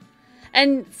zone.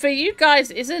 And for you guys,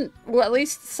 isn't... Well, at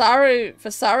least Saru... For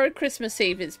Saru, Christmas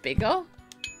Eve is bigger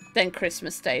than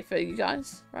Christmas Day for you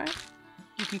guys, right?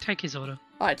 You can take his order.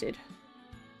 I did.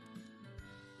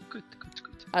 Good, good,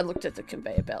 good. I looked at the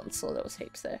conveyor belt and saw there was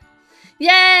heaps there.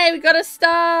 Yay! We got a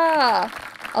star!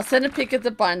 I'll send a pic of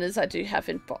the binders I do have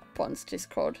in Bond's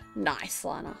Discord. Nice,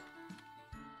 Lana.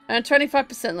 Earn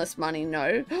 25% less money,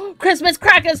 no. Christmas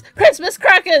crackers! Christmas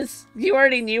crackers! You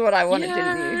already knew what I wanted,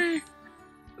 didn't you?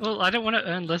 Well, I don't want to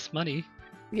earn less money.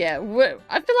 Yeah,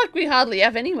 I feel like we hardly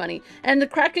have any money. And the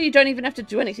cracker, you don't even have to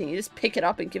do anything. You just pick it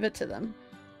up and give it to them.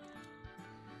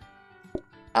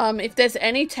 If there's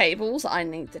any tables, I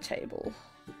need the table.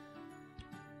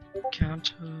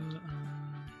 Counter,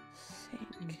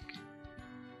 Sink.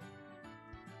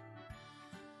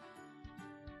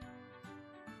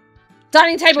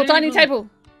 Dining table, dining table!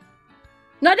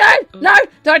 No, no! No!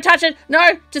 Don't touch it!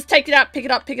 No! Just take it up, pick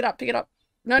it up, pick it up, pick it up.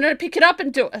 No, no, pick it up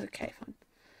and do it. Okay, fine.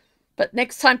 But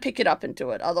next time, pick it up and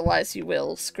do it. Otherwise, you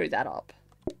will screw that up.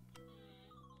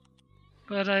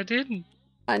 But I didn't.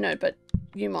 I know, but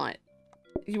you might.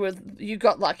 You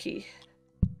got lucky.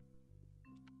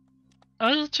 I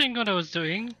was watching what I was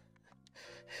doing.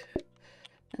 And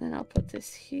then I'll put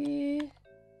this here.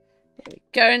 There we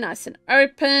go, nice and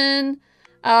open.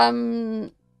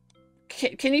 Can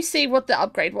you see what the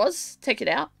upgrade was? Take it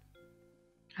out.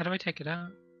 How do I take it out?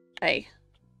 A.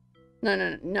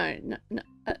 No. Yeah.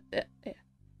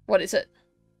 What is it?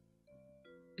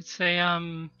 It's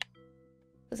a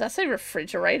Does that say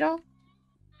refrigerator?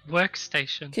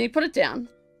 workstation. Can you put it down?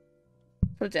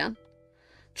 Put it down.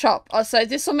 Chop. Oh, so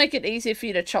this will make it easier for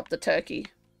you to chop the turkey.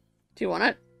 Do you want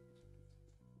it?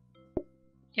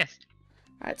 Yes.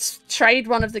 Alright, trade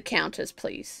one of the counters,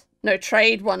 please. No,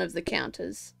 trade one of the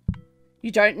counters.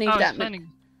 You don't need that many.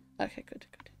 Okay, good.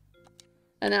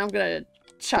 And then I'm going to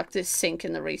chuck this sink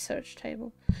in the research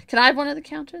table. Can I have one of the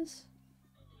counters?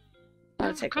 I'm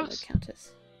going to take one of the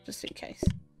counters, just in case.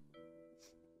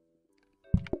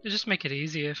 It'll just make it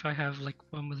easier if I have like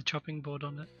one with a chopping board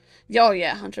on it. Oh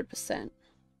yeah, 100%.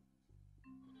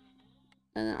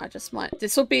 And then I just might...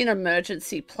 This will be an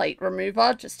emergency plate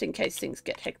remover, just in case things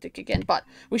get hectic again. But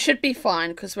we should be fine,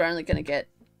 because we're only going to get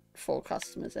 4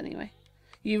 customers anyway.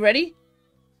 You ready?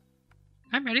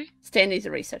 I'm ready. Stand near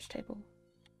the research table.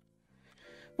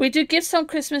 We do gifts on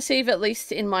Christmas Eve, at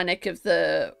least in my neck of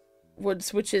the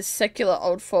woods, which is secular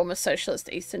old former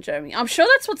socialist Eastern Germany. I'm sure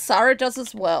that's what Sarah does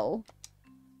as well.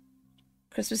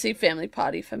 Christmas Eve family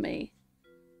party for me.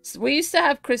 So we used to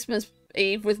have Christmas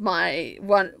Eve with my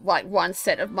one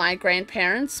set of my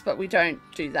grandparents, but we don't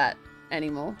do that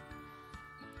anymore.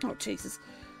 Oh, Jesus.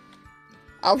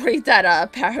 I'll read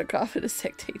that paragraph in a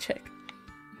sec, TJ.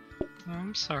 Oh,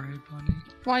 I'm sorry, Bonnie.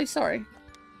 Why are you sorry?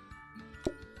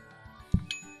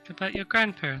 About your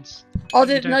grandparents. Oh,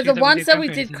 no, the ones that we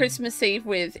did Christmas Eve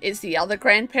with is the other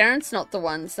grandparents, not the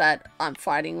ones that I'm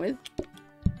fighting with.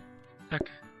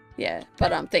 Okay. Yeah,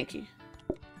 but thank you.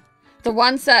 The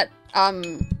ones that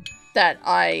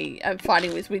I am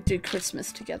fighting with, we do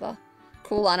Christmas together.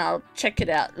 Cool, and I'll check it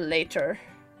out later.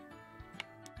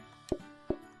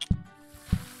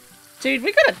 Dude,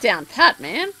 we got it down pat,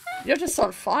 man. You're just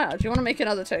on fire. Do you want to make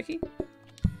another turkey?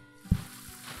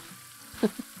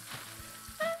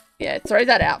 Yeah, throw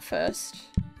that out first.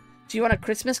 Do you want a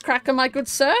Christmas cracker, my good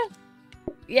sir?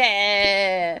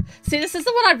 Yeah! See, this is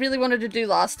the one I really wanted to do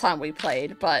last time we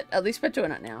played, but at least we're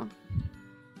doing it now.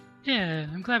 Yeah,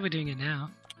 I'm glad we're doing it now.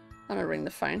 I'm gonna ring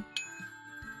the phone.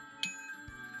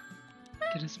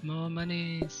 Get us more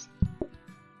monies.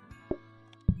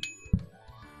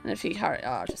 And if he hurry...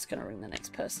 Oh, I'm just gonna ring the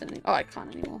next person. Oh, I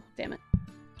can't anymore. Damn it.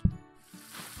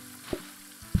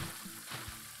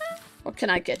 What can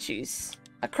I get you?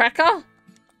 A cracker?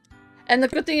 And the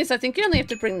good thing is I think you only have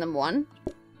to bring them one.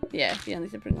 Yeah, you only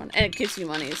have to bring one. And it gives you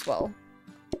money as well.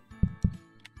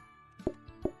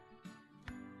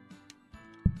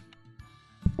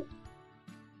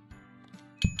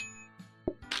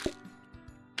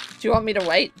 Do you want me to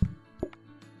wait?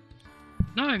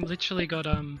 No, I'm literally got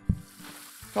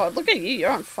God, look at you.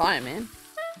 You're on fire, man.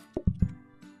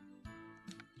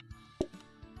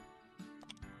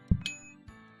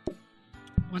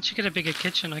 Once you get a bigger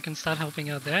kitchen, I can start helping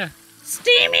out there.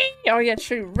 Steamy! Oh yeah,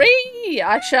 true. Ree!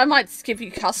 Actually, I might give you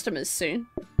customers soon.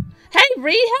 Hey,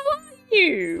 Ree, how are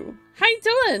you? How you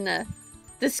doing?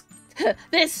 This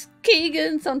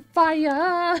Kegan's on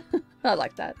fire. I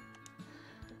like that.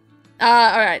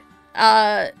 Alright.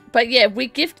 But yeah, we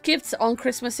gift gifts on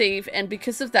Christmas Eve, and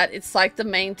because of that, it's like the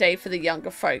main day for the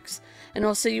younger folks. And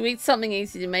also, you eat something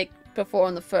easy to make before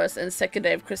on the first and second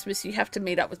day of Christmas. You have to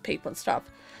meet up with people and stuff.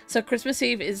 So Christmas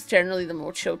Eve is generally the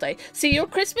more chill day. See, your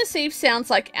Christmas Eve sounds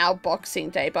like our Boxing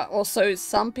Day, but also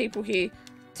some people here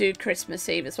do Christmas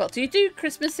Eve as well. Do you do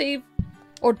Christmas Eve?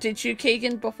 Or did you,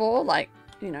 Kegan, before? Like,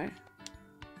 you know.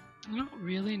 Not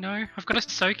really, no. I've got a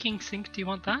soaking sink. Do you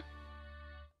want that?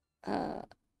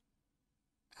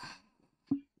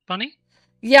 Bunny?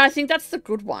 Yeah, I think that's the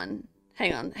good one.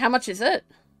 Hang on. How much is it?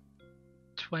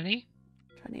 20.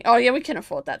 20. Oh, yeah, we can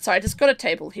afford that. So I just got a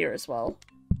table here as well.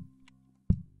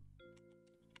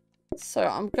 So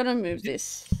I'm going to move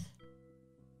this.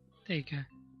 There you go.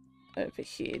 Over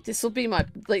here. This will be my...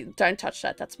 Don't touch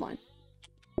that. That's mine.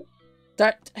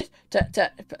 Don't...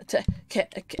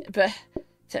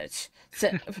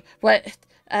 What?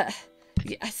 I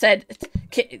said...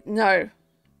 No.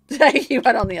 He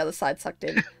went on the other side, sucked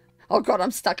in. Oh god,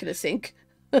 I'm stuck in a sink.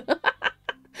 Help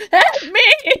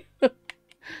me!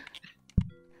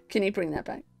 Can you bring that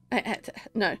back?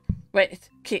 No. Wait.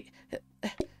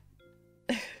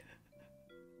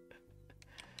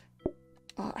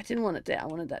 Oh, I didn't want it there. I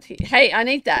wanted that here. Hey, I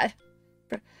need that.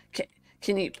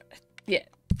 Can you... Yeah.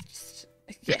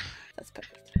 Yeah, that's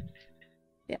perfect.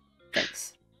 Yeah,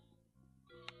 thanks.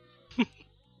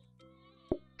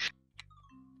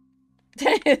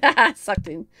 Sucked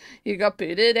in. You got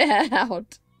booted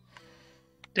out.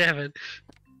 Damn it.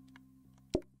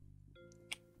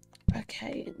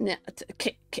 Okay, now,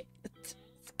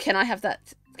 can I have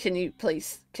that? Can you,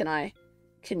 please? Can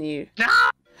you?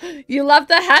 You love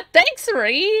the hat? Thanks,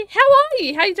 Ree. How are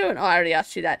you? How you doing? Oh, I already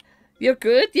asked you that. You're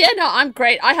good? Yeah, no, I'm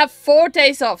great. I have 4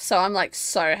 days off, so I'm, like,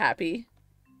 so happy.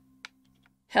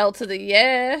 Hell to the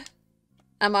yeah.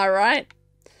 Am I right?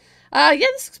 Yeah,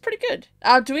 this looks pretty good.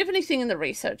 Do we have anything in the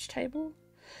research table?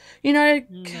 You know,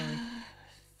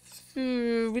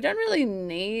 we don't really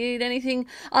need anything.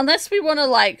 Unless we want to,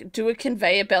 like, do a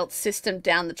conveyor belt system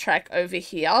down the track over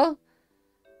here.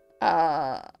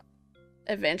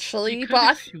 Eventually. You could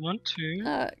but if you want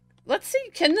to. Let's see.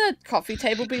 Can the coffee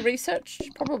table be researched?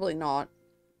 Probably not.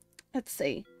 Let's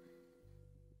see.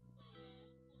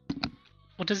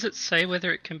 What does it say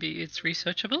whether it can be, it's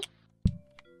researchable?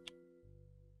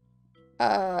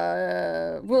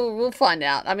 We'll find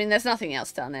out. I mean, there's nothing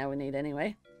else down there we need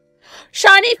anyway.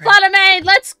 Shiny Fluttermane!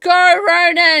 Let's go,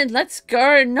 Ronan! Let's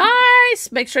go!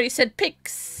 Nice! Make sure you said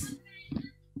pics.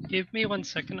 Give me 1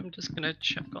 second, I'm just gonna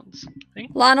check on something.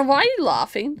 Lana, why are you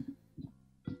laughing?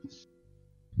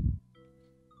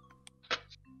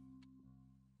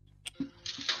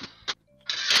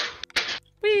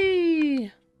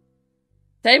 Whee!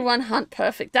 Day 1 hunt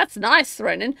perfect. That's nice,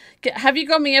 Ronan. Have you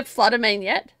got me a flutter main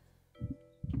yet?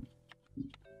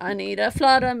 I need a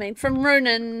flutter main from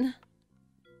Ronan.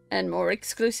 And more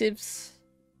exclusives.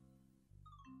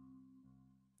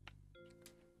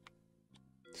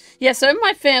 Yeah, so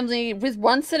my family, with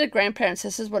one set of grandparents,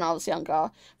 this is when I was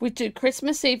younger, we'd do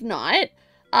Christmas Eve night.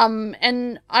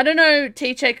 And I don't know,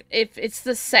 T-Check, if it's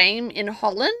the same in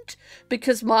Holland,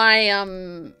 because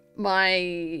my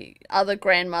my other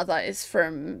grandmother is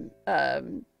from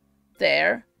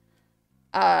there.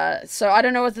 So I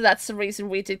don't know whether that's the reason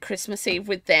we did Christmas Eve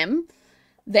with them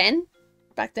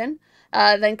back then.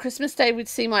 Then Christmas Day we'd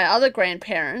see my other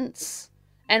grandparents,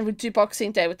 and we'd do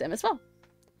Boxing Day with them as well.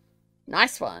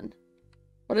 Nice one.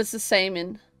 What is the same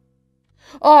in...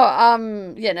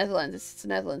 Oh, yeah, Netherlands. It's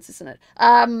Netherlands, isn't it?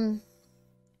 I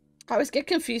always get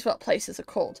confused what places are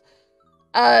called.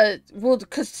 Well,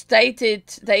 because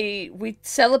we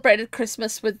celebrated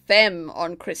Christmas with them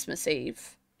on Christmas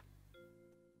Eve.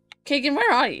 Kegan,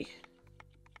 where are you?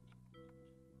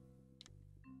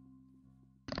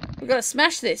 We've got to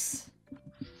smash this.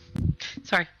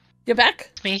 Sorry. You're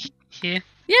back? It's me here.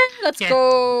 Yeah, let's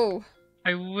go.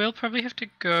 I will probably have to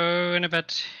go in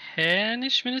about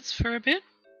 10-ish minutes for a bit.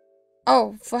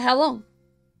 Oh, for how long?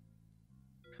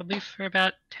 Probably for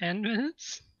about 10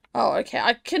 minutes. Oh, okay.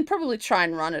 I can probably try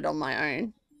and run it on my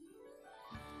own.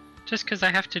 Just because I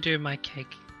have to do my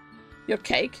cake. Your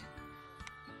cake?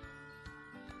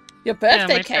 Your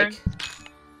birthday cake?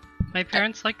 My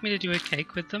parents like me to do a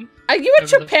cake with them. Are you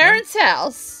at your parents'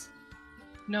 house?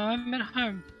 No, I'm at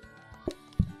home.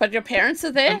 But your parents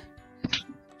are there?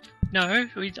 No,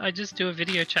 I just do a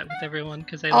video chat with everyone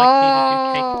because they like me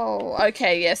to do cake. Oh,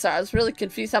 okay, yeah, sorry, I was really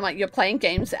confused. I'm like, you're playing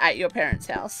games at your parents'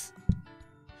 house.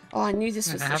 Oh, I knew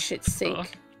this was the shit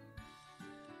sink.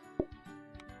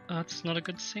 Oh, it's not a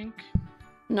good sink?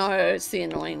 No, it's the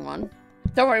annoying one.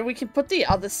 Don't worry, we can put the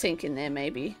other sink in there,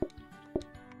 maybe.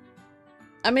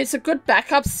 I mean, it's a good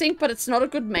backup sink, but it's not a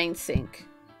good main sink.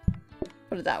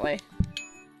 Put it that way.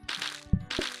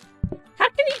 How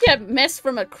can you get mess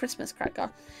from a Christmas cracker?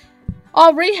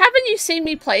 Oh, Ree, haven't you seen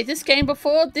me play this game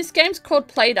before? This game's called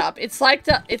PlateUp. It's like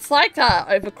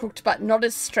Overcooked, but not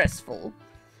as stressful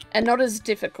and not as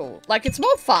difficult. Like, it's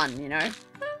more fun, you know.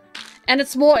 And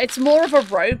it's more of a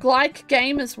roguelike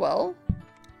game as well.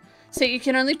 So you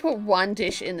can only put one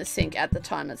dish in the sink at the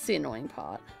time. That's the annoying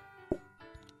part.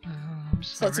 I'm sorry.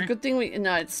 So it's a good thing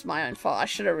no, it's my own fault. I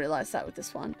should have realized that with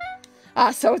this one.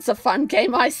 So it's a fun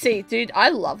game, I see. Dude, I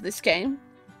love this game.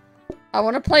 I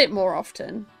want to play it more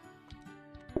often.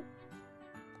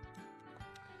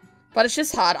 But it's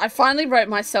just hard. I finally wrote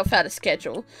myself out a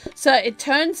schedule. So it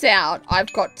turns out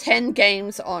I've got 10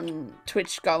 games on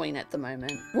Twitch going at the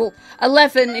moment. Well,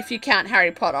 11 if you count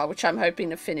Harry Potter, which I'm hoping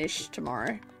to finish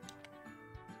tomorrow.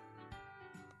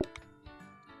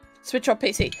 Switch or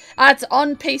PC? It's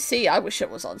on PC. I wish it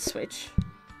was on Switch.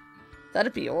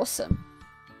 That'd be awesome.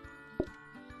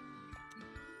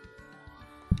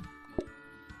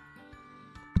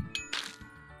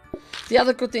 The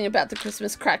other good thing about the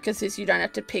Christmas crackers is you don't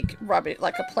have to pick rubbish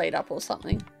like a PlateUp or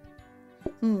something.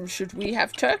 Should we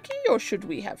have turkey or should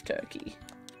we have turkey?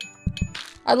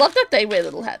 I love that they wear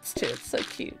little hats too. It's so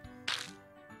cute.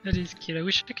 That is cute. I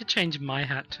wish I could change my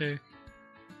hat too.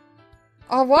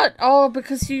 Oh, what? Oh,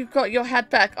 because you got your hat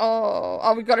back.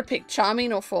 Oh, we got to pick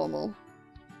charming or formal.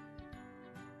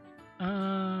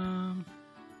 I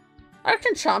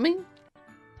reckon charming. Do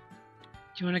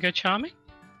you want to go charming?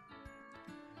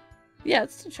 Yeah,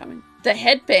 it's charming. The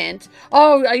headband.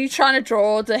 Oh, are you trying to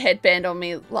draw the headband on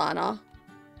me, Lana?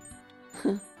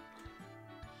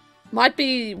 Might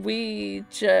be we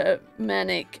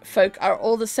Germanic folk are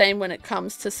all the same when it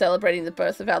comes to celebrating the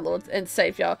birth of our Lord and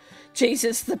Savior,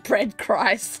 Jesus the bread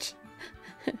Christ.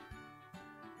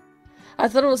 I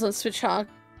thought it was on Switch, huh?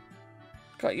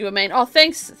 Got you a main. Oh,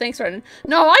 thanks, Ronan.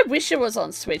 No, I wish it was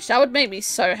on Switch. That would make me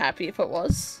so happy if it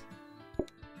was.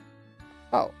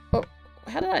 Oh.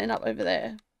 How did I end up over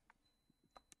there?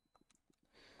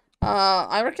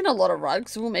 I reckon a lot of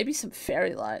rugs. Well, maybe some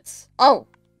fairy lights. Oh!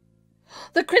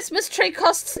 The Christmas tree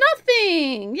costs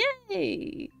nothing!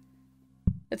 Yay!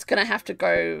 It's gonna have to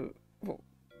go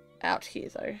out here,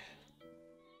 though.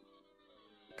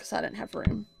 Because I don't have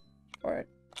room for it.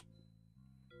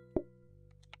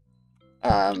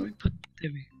 But,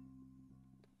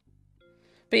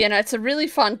 you know, it's a really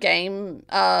fun game,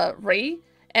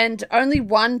 and only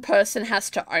one person has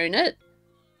to own it.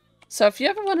 So if you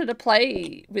ever wanted to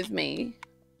play with me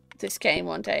this game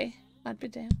one day, I'd be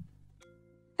down.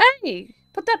 Hey,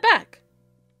 put that back.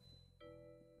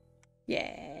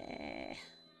 Yeah.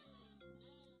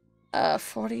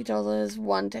 $40,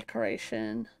 one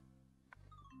decoration.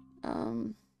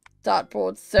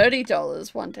 Dartboard,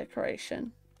 $30, one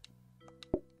decoration.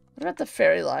 What about the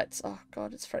fairy lights? Oh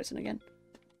god, it's frozen again.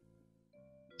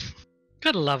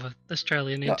 Gotta love it,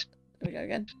 Australian int. There we go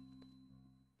again.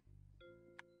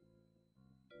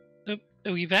 Oh,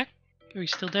 are we back? Are we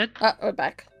still dead? We're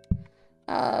back.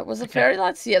 Was the fairy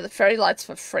lights? Yeah, the fairy lights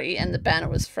were free and the banner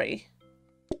was free.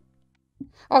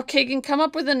 Oh, Kegan, come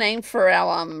up with a name for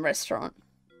our restaurant.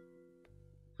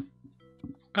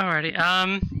 Alrighty,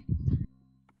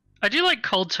 I do like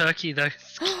cold turkey though.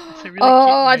 It's a really cute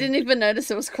I name. didn't even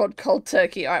notice it was called cold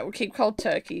turkey. Alright, we'll keep cold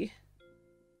turkey.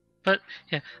 But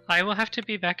yeah, I will have to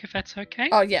be back if that's okay.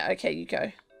 Oh yeah, okay, you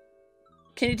go.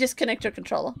 Can you disconnect your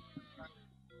controller?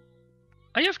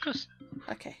 Oh yeah, of course.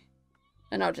 Okay.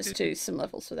 And I'll just do some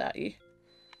levels without you.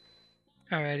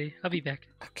 Alrighty, I'll be back.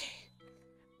 Okay.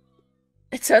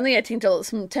 It's only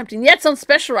 $18. Tempting. Yeah, it's on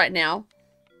special right now.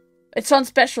 It's on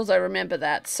specials, I remember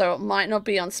that. So it might not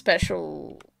be on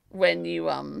special when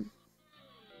you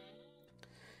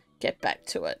get back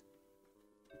to it.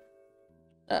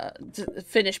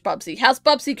 Finish Bubsy. How's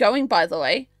Bubsy going, by the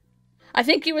way? I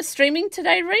think you were streaming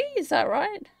today, Ree? Is that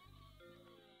right?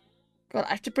 God,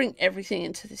 I have to bring everything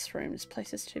into this room. This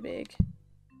place is too big.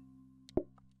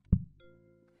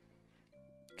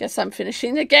 Guess I'm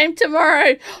finishing the game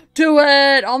tomorrow. Do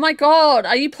it! Oh my god.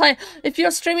 Are you playing? If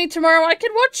you're streaming tomorrow, I could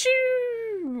watch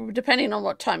you. Depending on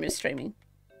what time you're streaming.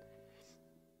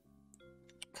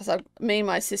 Because me and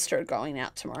my sister are going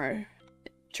out tomorrow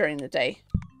during the day.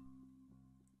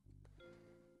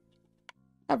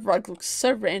 That rug looks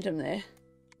so random there.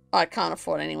 Oh, I can't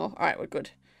afford it anymore. Alright, we're good.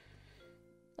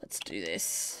 Let's do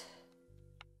this.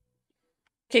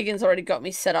 Keegan's already got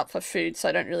me set up for food, so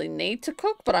I don't really need to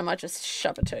cook, but I might just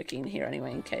shove a turkey in here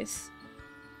anyway in case.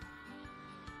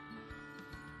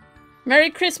 Merry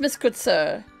Christmas, good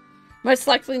sir. Most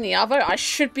likely in the Arvo. I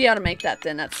should be able to make that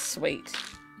then. That's sweet.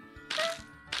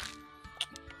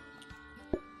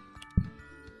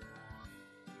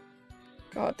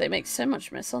 God, they make so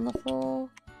much mess on the floor.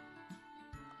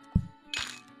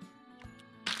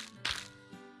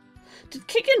 Did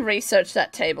Kegan research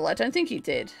that table? I don't think he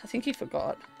did. I think he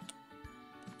forgot.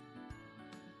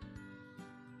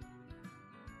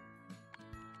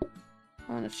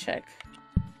 I want to check.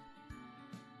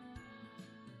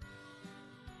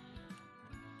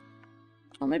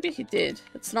 Well, maybe he did.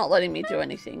 It's not letting me do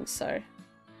anything, so...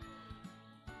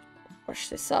 Wash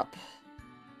this up.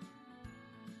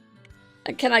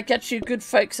 And can I get you good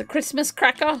folks a Christmas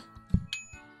cracker?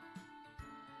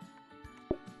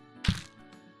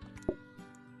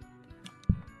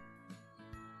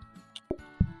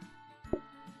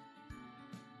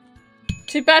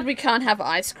 Too bad we can't have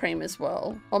ice cream as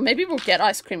well. Or maybe we'll get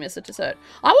ice cream as a dessert.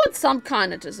 I want some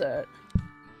kind of dessert.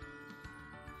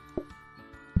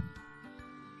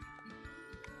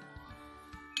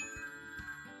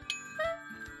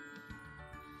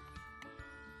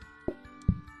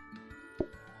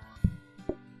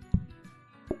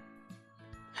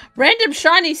 Random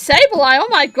shiny Sableye. Oh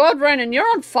my god, Ronan, you're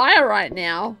on fire right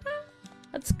now.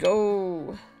 Let's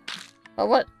go. Oh,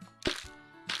 what?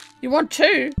 You want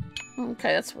two?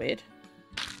 Okay, that's weird.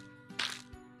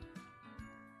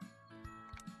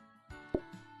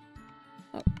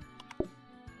 Oh.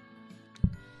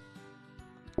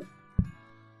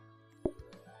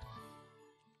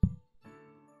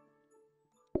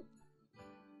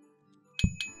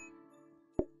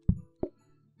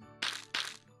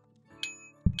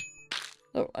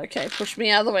 Oh, okay, push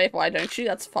me out of the way. Why don't you?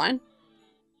 That's fine.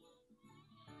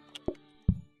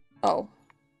 Oh.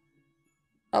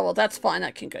 Oh, well, that's fine.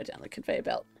 That can go down the conveyor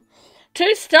belt.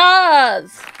 2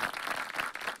 stars!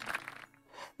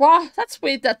 Wow, that's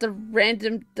weird that the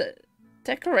random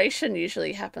decoration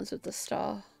usually happens with the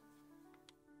star.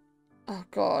 Oh,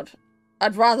 God.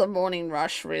 I'd rather Morning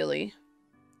Rush, really.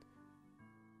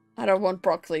 I don't want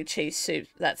broccoli cheese soup.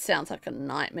 That sounds like a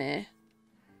nightmare.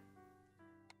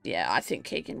 Yeah, I think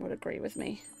Kegan would agree with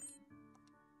me.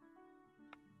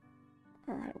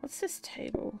 Alright, what's this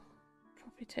table?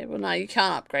 Coffee table. No, you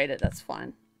can't upgrade it. That's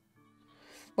fine.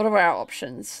 What are our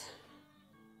options?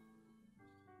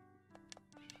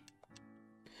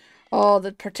 Oh,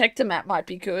 the protector mat might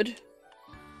be good.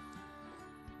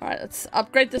 Alright, let's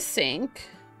upgrade the sink.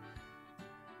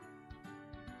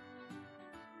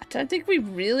 I don't think we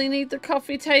really need the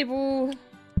coffee table.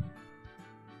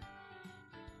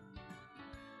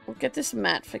 We'll get this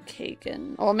mat for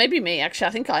Kegan. Or maybe me, actually.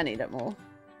 I think I need it more.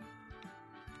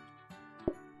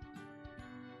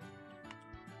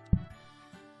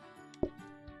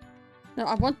 No,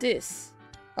 I want this.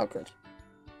 Oh, good.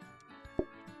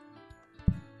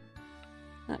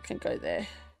 That can go there.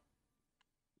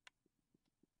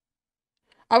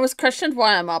 I was questioned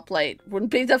why I'm up late. Wouldn't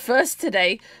be the first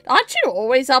today. Aren't you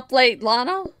always up late,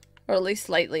 Lana? Or at least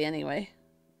lately, anyway.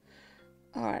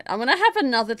 Alright, I'm gonna have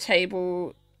another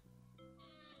table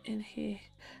in here.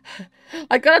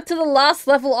 I got up to the last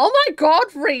level. Oh my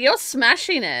god, Ree, you're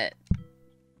smashing it.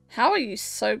 How are you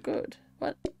so good?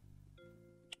 What?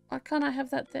 Why can't I have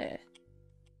that there?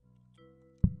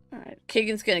 Alright,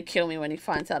 Keegan's gonna kill me when he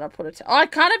finds out I put a oh, I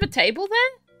can't have a table there?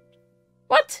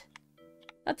 What?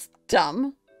 That's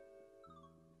dumb.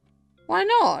 Why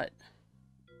not?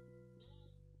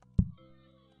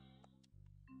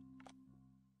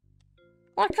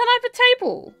 Why can't I have a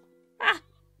table? Ah!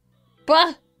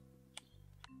 Bah!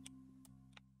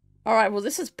 Alright, well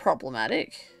this is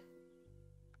problematic.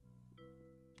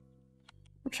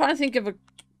 I'm trying to think of a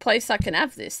place I can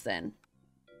have this then.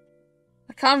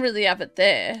 I can't really have it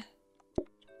there.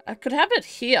 I could have it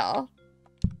here.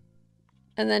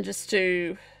 And then just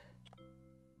do...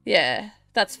 Yeah,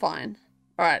 that's fine.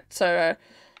 Alright, so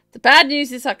the bad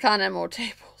news is I can't have more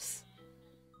tables.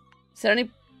 Is there any...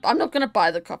 I'm not going to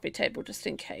buy the coffee table just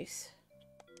in case.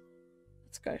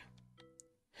 Let's go.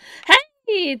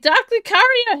 Hey, Dark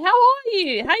Lucario, how are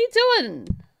you? How you doing?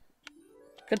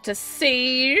 Good to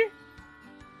see you.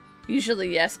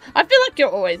 Usually, yes. I feel like you're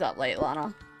always up late,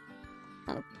 Lana.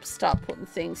 I'm going to start putting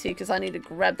things here because I need to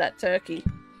grab that turkey.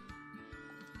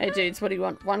 Hey, dudes, what do you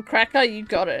want? One cracker? You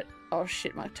got it. Oh,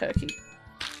 shit, my turkey.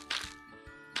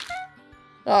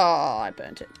 Oh, I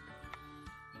burnt it.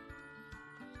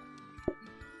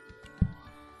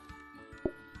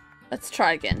 Let's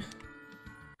try again.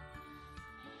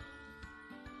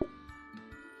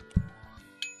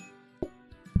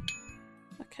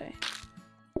 Okay.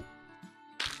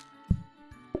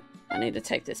 I need to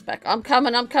take this back. I'm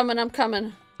coming, I'm coming, I'm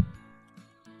coming.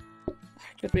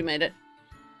 Good, we made it.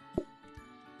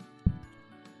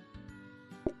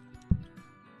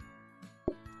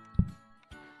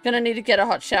 Gonna need to get a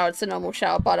hot shower. It's a normal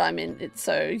shower, but I'm in it,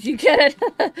 so you get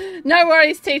it. No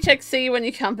worries, T-Check. See you when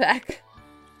you come back.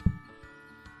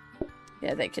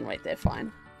 Yeah, they can wait. They're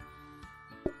fine.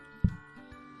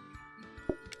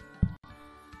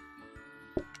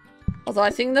 Although I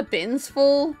think the bin's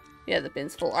full. Yeah, the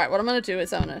bin's full. Alright, what I'm gonna do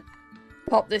is I'm gonna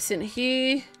pop this in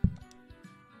here.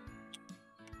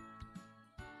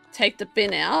 Take the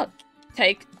bin out.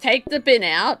 Take the bin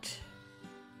out.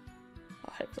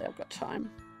 Oh, hopefully I've got time.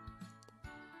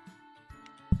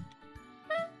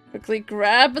 Quickly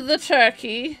grab the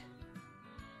turkey.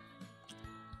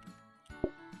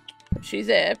 Put you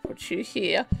there. Put you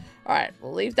here. Alright,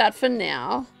 we'll leave that for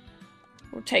now.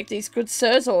 We'll take these good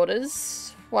sir's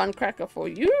orders. One cracker for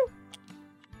you.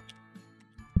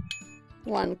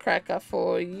 One cracker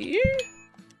for you.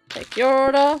 Take your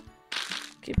order.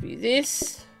 Give you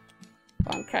this.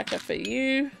 One cracker for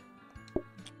you.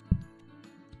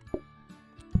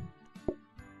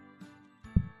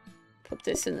 Put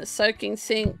this in the soaking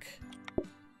sink.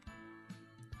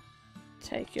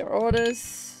 Take your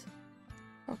orders.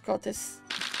 Oh god, this...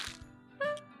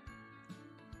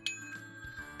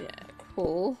 Yeah,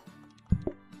 cool.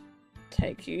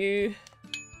 Take you.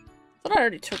 I thought I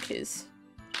already took his.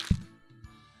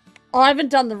 Oh, I haven't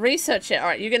done the research yet.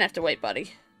 Alright, you're gonna have to wait,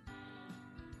 buddy.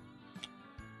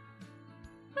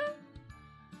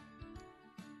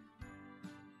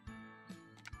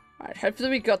 Alright, hopefully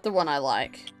we got the one I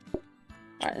like.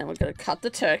 Alright, then we're gonna cut the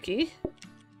turkey.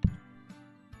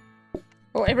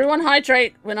 Oh, everyone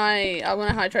hydrate when I'm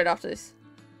gonna hydrate after this.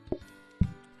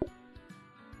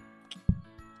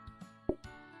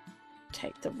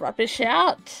 Take the rubbish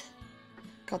out.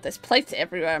 God, there's plates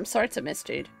everywhere. I'm sorry to miss,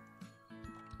 dude.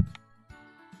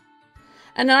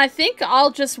 And then I think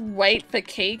I'll just wait for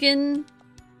Kegan.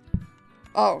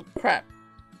 Oh, crap.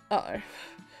 Uh-oh.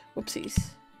 Whoopsies.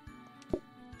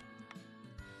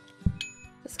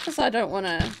 Just because I don't want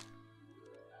to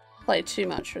play too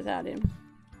much without him.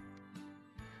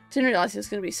 Didn't realize it was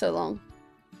going to be so long.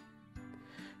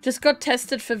 Just got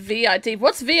tested for VID.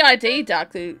 What's VID,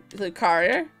 Dark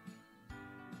Lucario?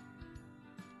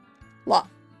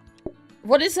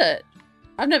 What is it?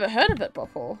 I've never heard of it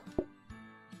before.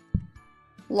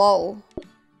 Lol.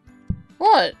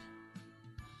 What?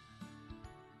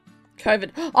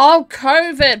 COVID. Oh,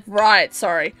 COVID. Right,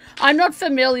 sorry. I'm not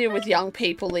familiar with young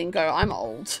people lingo. I'm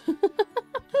old.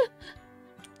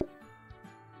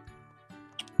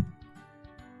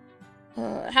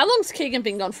 How long's Kegan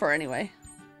been gone for anyway?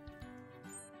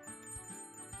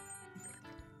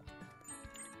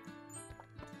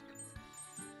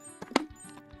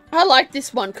 I like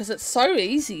this one because it's so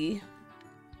easy.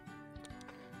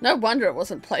 No wonder it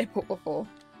wasn't playable before.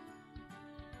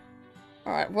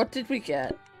 Alright, what did we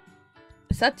get?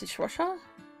 Is that dishwasher?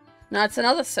 No, it's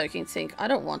another soaking sink. I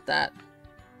don't want that.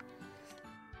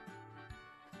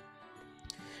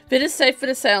 Bit is safer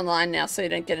to say online now so you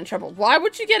don't get in trouble. Why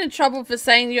would you get in trouble for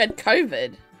saying you had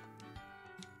COVID?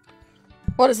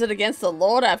 What, is it against the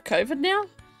law to have COVID now?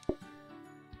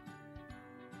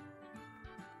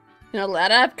 You're not allowed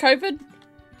to have COVID?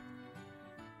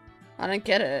 I don't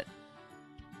get it.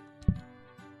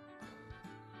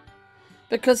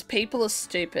 Because people are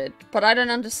stupid, but I don't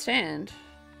understand.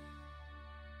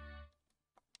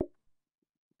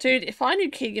 Dude, if I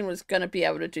knew Kegan was going to be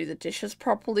able to do the dishes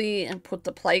properly and put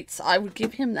the plates, I would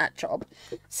give him that job.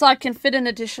 So I can fit an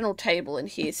additional table in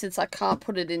here since I can't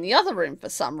put it in the other room for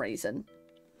some reason.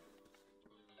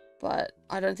 But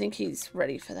I don't think he's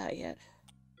ready for that yet.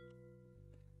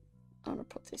 I'm going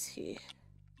to put this here.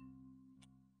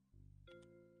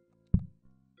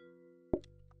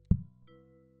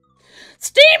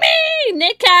 Steamy!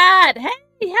 Nickad! Hey,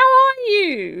 how are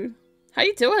you? How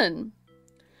you doing?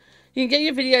 You can get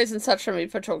your videos and such from me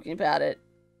for talking about it.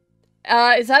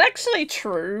 Is that actually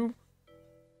true?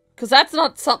 Because that's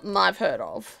not something I've heard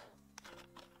of.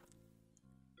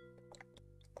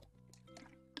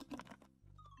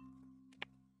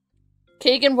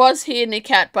 Kegan was here,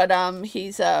 Nickhat, but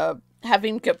he's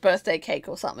having a birthday cake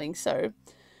or something, so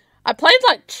I played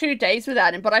like 2 days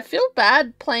without him, but I feel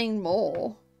bad playing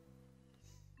more.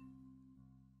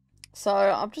 So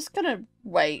I'm just gonna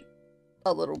wait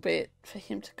a little bit for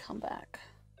him to come back.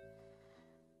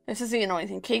 This is the annoying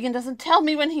thing. Kegan doesn't tell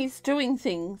me when he's doing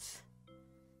things.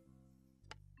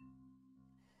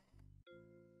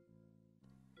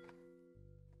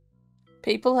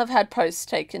 People have had posts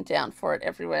taken down for it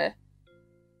everywhere.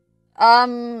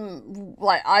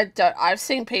 Like I've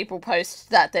seen people post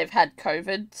that they've had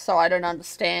COVID, so I don't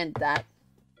understand that.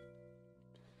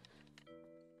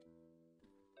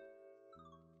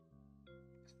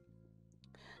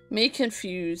 Me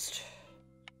confused.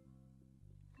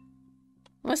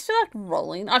 I almost feel like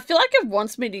rolling. I feel like it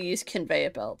wants me to use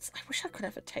conveyor belts. I wish I could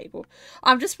have a table.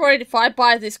 I'm just worried if I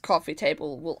buy this coffee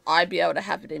table, will I be able to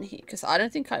have it in here? Because I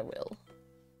don't think I will.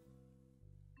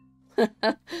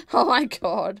 Oh my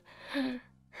god.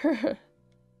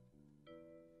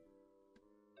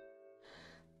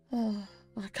 Oh,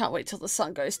 I can't wait till the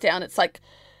sun goes down. It's like,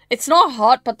 it's not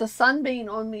hot, but the sun being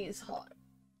on me is hot.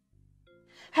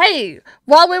 Hey,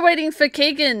 while we're waiting for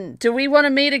Kegan, do we want to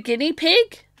meet a guinea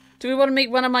pig? Do we want to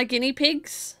meet one of my guinea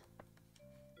pigs?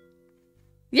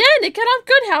 Yeah, Nick, I'm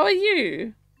good. How are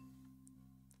you?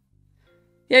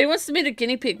 Yeah, he wants to meet a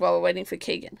guinea pig while we're waiting for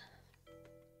Kegan.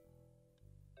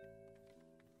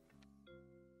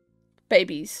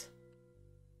 Babies.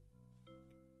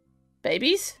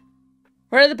 Babies?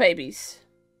 Where are the babies?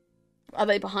 Are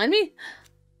they behind me?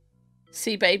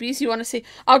 See babies? You want to see?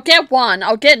 I'll get one.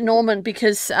 I'll get Norman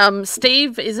because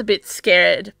Steve is a bit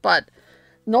scared, but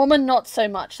Norman not so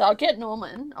much. So I'll get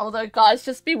Norman. Although, guys,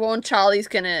 just be warned, Charlie's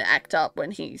going to act up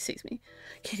when he sees me.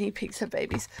 Guinea pigs are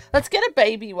babies. Let's get a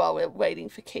baby while we're waiting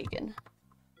for Kegan.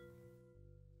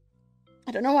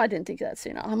 I don't know why I didn't think of that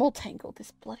sooner. I'm all tangled.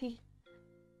 This bloody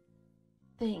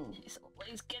thing is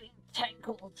always getting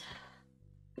tangled.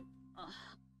 Ugh.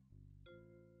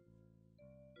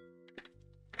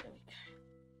 There we go.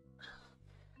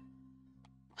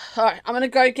 Alright, I'm gonna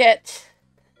go get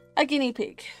a guinea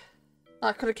pig.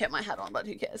 I could have kept my hat on, but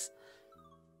who cares?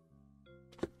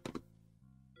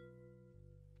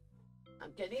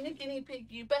 I'm getting a guinea pig,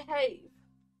 you behave.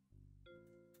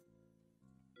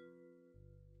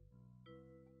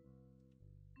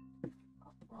 Oh,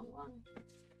 wrong one.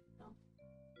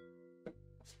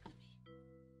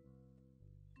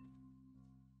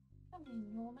 Come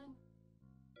in, Norman.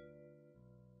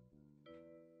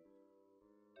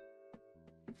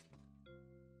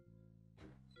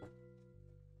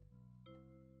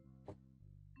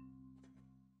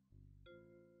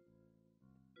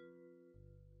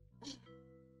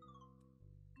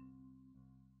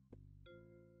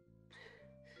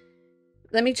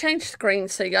 Let me change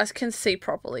screens so you guys can see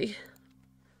properly.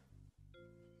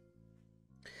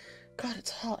 God,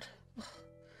 it's hot.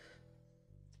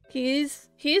 Here's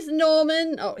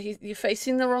Norman. Oh, you're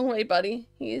facing the wrong way, buddy.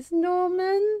 Here's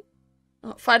Norman.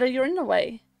 Oh, Fido, you're in the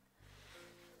way.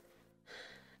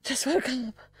 Just woke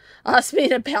up. Asked me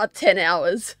in about 10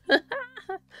 hours.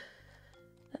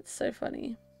 That's so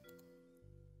funny.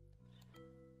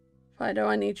 Fido,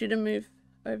 I need you to move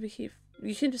over here.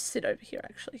 You can just sit over here,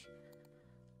 actually.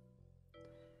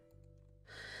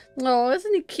 Oh,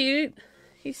 isn't he cute?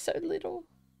 He's so little.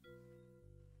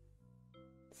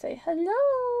 Say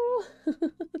hello.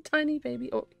 Tiny baby.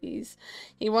 Oh, he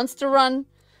wants to run.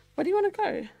 Where do you want to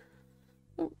go?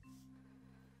 Oh.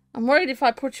 I'm worried if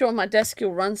I put you on my desk,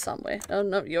 you'll run somewhere. Oh,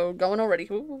 no, you're going already.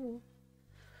 Ooh.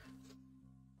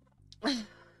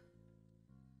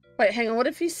 Wait, hang on. What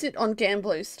if you sit on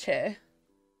Gambler's chair?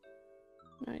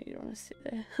 No, you don't want to sit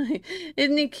there.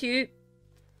 Isn't he cute?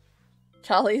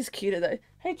 Charlie is cuter, though.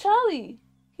 Hey, Charlie!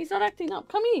 He's not acting up.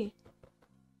 Come here.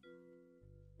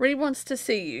 Ree wants to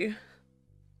see you.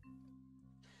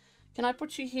 Can I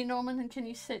put you here, Norman? And can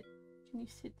you sit? Can you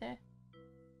sit there?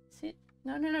 Sit.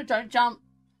 No, no, no. Don't jump.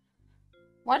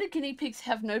 Why do guinea pigs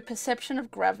have no perception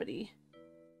of gravity?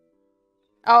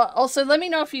 Oh, also, let me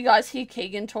know if you guys hear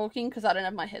Kegan talking, because I don't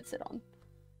have my headset on.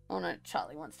 Oh, no.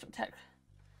 Charlie wants to attack.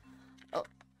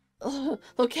 Oh,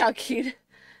 look how cute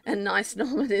and nice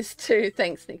Norman is, too.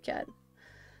 Thanks, Nick Cat.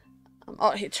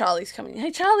 Oh, here, Charlie's coming. Hey,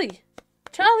 Charlie!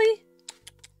 Charlie!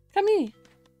 Come here.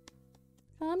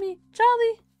 Come here.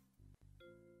 Charlie!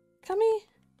 Come here.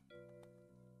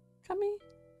 Come here.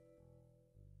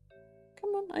 Come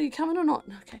on. Are you coming or not?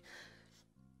 Okay.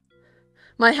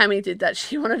 My Hammy did that.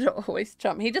 She wanted to always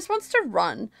jump. He just wants to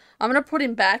run. I'm going to put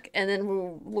him back and then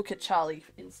we'll look at Charlie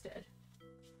instead.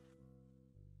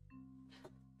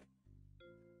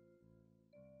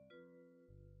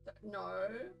 No.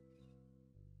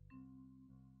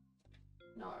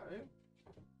 No.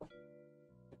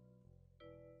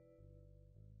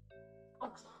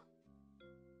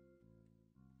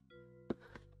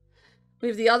 We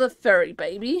have the other furry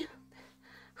baby.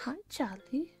 Hi,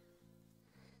 Charlie.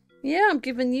 Yeah, I'm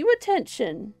giving you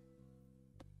attention.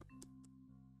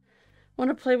 Want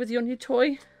to play with your new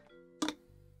toy?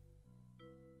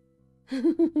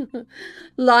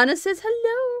 Lana says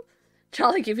hello.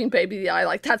 Charlie giving baby the eye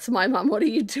like, that's my mum, what are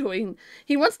you doing?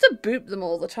 He wants to boop them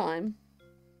all the time.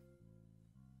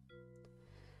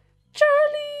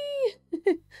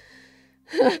 Charlie!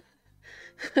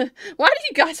 Why do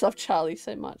you guys love Charlie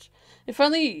so much? If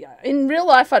only, in real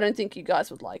life, I don't think you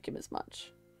guys would like him as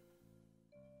much.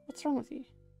 What's wrong with you?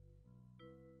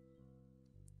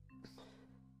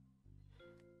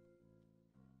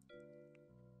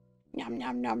 Nom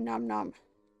nom nom nom nom.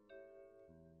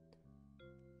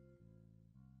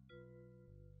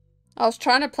 I was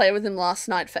trying to play with him last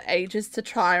night for ages to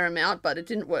tire him out, but it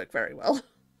didn't work very well.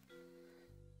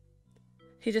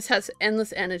 He just has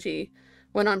endless energy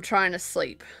when I'm trying to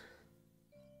sleep.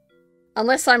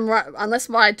 Unless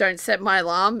I don't set my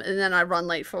alarm and then I run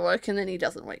late for work and then he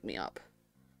doesn't wake me up.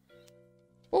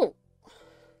 Oh.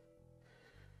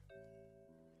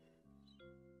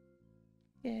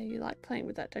 Yeah, you like playing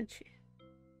with that, don't you?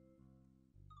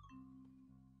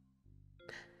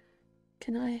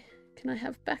 Can I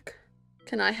have back?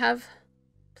 Can I have,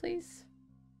 please?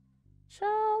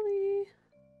 Charlie.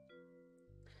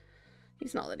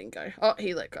 He's not letting go. Oh,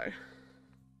 he let go.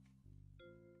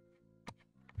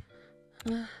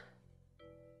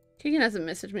 Kegan hasn't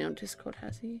messaged me on Discord,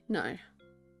 has he? No.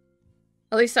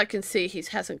 At least I can see he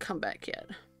hasn't come back yet.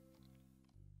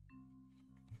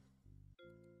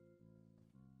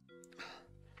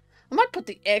 I might put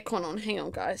the aircon on. Hang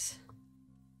on, guys.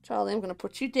 Charlie, I'm going to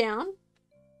put you down.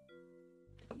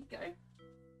 There you go.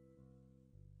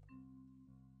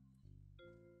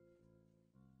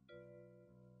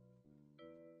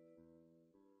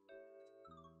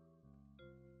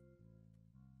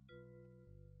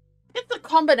 It's the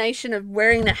combination of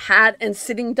wearing a hat and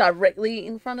sitting directly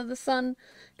in front of the sun.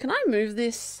 Can I move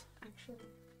this?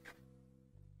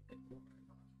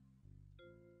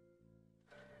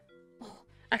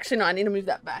 Actually, no, I need to move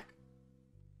that back.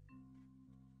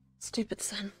 Stupid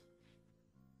sun.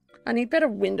 I need better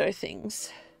window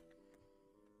things.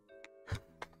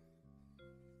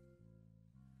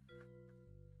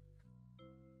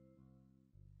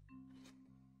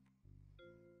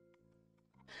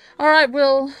 Alright,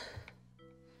 well,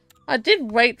 I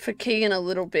did wait for Kegan a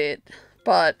little bit,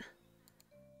 but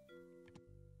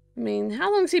I mean,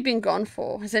 how long's he been gone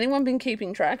for? Has anyone been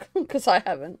keeping track? Because I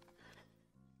haven't.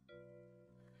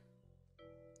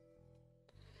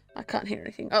 I can't hear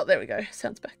anything. Oh, there we go.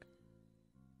 Sounds back.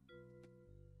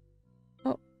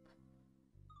 Oh.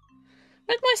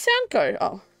 Where'd my sound go?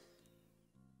 Oh.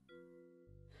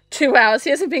 2 hours. He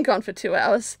hasn't been gone for 2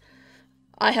 hours.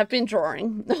 I have been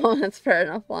drawing. Oh, that's fair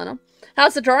enough, Lana.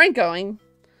 How's the drawing going?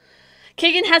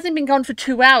 Kegan hasn't been gone for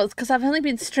 2 hours because I've only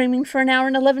been streaming for 1 hour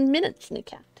and 11 minutes,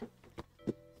 Nick.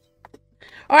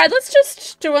 Alright, let's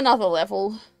just do another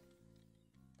level.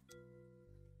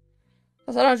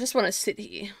 Because I don't just want to sit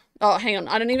here. Oh, hang on.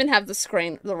 I don't even have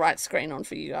the right screen on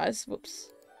for you guys. Whoops.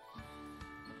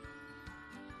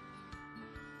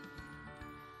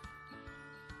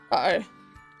 Uh-oh.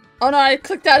 Oh no, I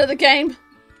clicked out of the game.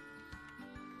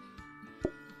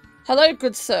 Hello,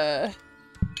 good sir.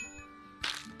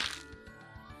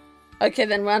 Okay,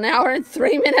 then 1 hour and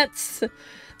 3 minutes.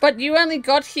 But you only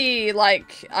got here,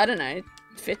 like, I don't know,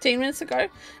 15 minutes ago?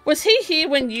 Was he here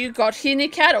when you got here,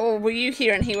 Nikat, or were you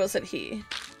here and he wasn't here?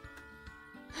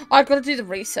 Oh, I've got to do the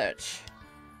research.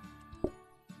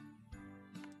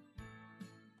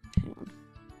 Hang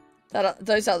on.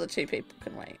 Those other two people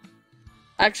can wait.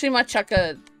 I actually might chuck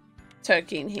a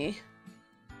turkey in here.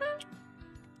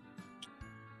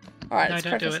 Alright, no, let's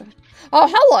don't do press it. Oh,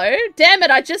 hello! Damn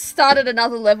it, I just started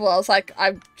another level. I was like,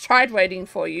 I tried waiting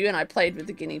for you and I played with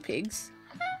the guinea pigs.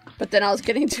 But then I was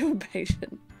getting too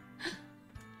impatient.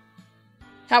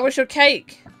 How was your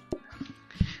cake?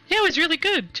 Yeah, it was really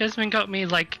good. Jasmine got me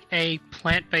like a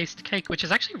plant-based cake, which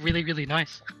is actually really, really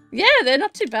nice. Yeah, they're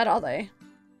not too bad, are they?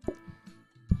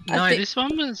 No, this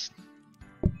one was...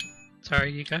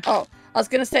 Sorry, you go. Oh, I was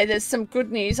going to say there's some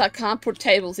good news. I can't put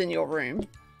tables in your room.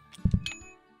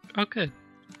 Oh, good.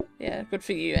 Yeah, good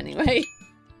for you anyway.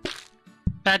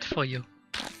 Bad for you.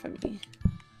 Bad for me.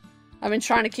 I've been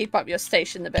trying to keep up your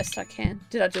station the best I can.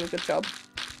 Did I do a good job?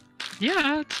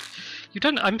 Yeah, you've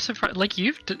done... I'm surprised. Like,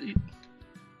 you've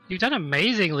done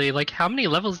amazingly. Like, how many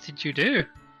levels did you do?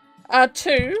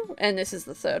 2, and this is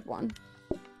the 3rd one.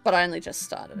 But I only just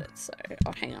started it, so...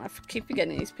 Oh, hang on. I keep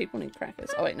forgetting these people need crackers.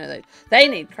 Oh, wait, no, they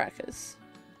need crackers.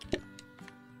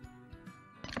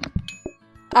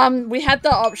 We had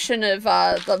the option of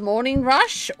the morning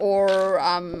rush or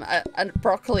a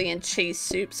broccoli and cheese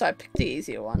soup, so I picked the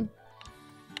easier one.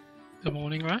 The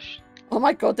morning rush? Oh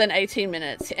my god, then 18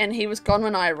 minutes. And he was gone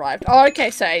when I arrived. Oh,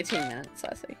 okay, so 18 minutes,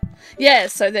 I see. Yeah,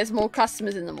 so there's more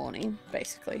customers in the morning,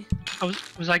 basically.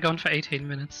 Was I gone for 18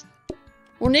 minutes?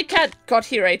 Well, Nick had got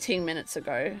here 18 minutes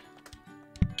ago.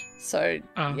 So,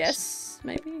 Oh, yes,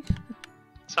 maybe?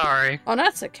 Sorry. Oh, no,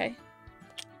 that's okay.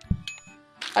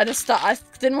 I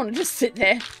didn't want to just sit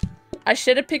there. I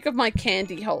shared a pic of my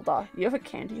candy holder. You have a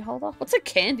candy holder? What's a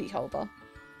candy holder?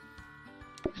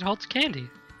 It holds candy.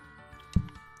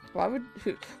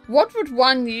 What would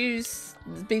one be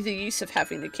the use of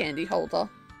having a candy holder?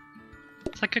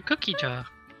 It's like a cookie jar.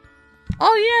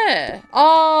 Oh, yeah.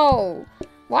 Oh.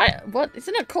 Why? What?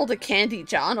 Isn't it called a candy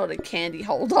jar, not a candy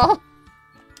holder? I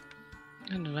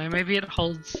don't know, maybe it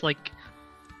holds, like...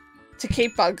 To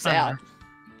keep bugs out.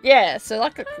 Yeah, so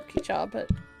like a cookie jar, but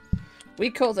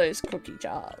we call those cookie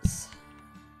jars.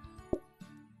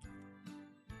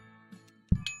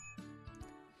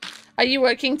 Are you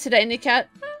working today, Nikat?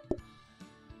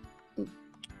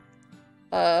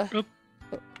 Oop.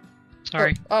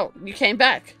 Sorry. Oh, you came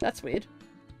back. That's weird.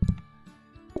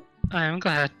 I am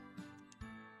glad.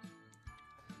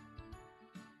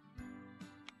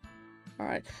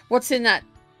 Alright. What's in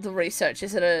the research?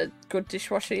 Is it a good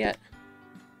dishwasher yet?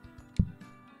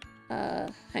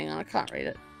 Hang on, I can't read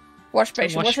it. Wash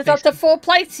basin. Was it up to 4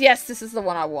 plates? Yes, this is the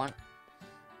one I want.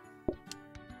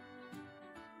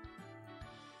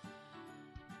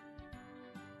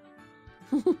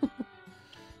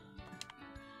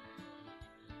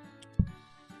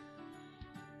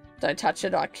 Don't touch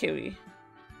it, I'll kill you.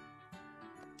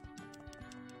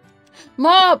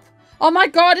 Mop! Oh my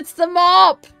god, it's the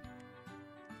mop!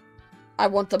 I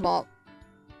want the mop.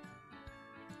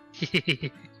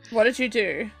 What did you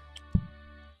do?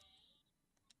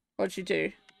 What'd you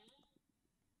do?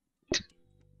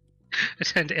 I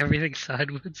turned everything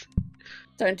sideways.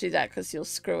 Don't do that because you'll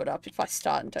screw it up if I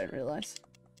start and don't realise.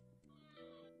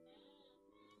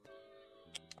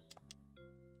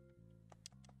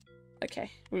 Okay,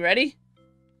 we ready?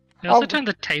 I also turned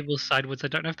the table sideways. I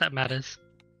don't know if that matters.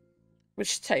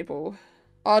 Which table?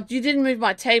 Oh, you didn't move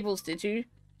my tables, did you?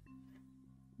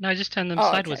 No, I just turned them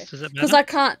sideways. Okay. Does it matter? Because I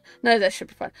can't... No, that should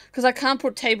be fine. Because I can't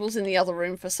put tables in the other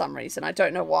room for some reason. I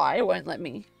don't know why. It won't let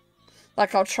me.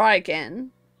 Like, I'll try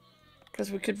again.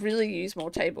 Because we could really use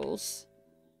more tables.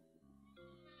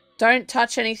 Don't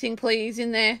touch anything, please,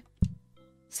 in there.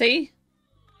 See?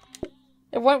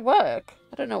 It won't work.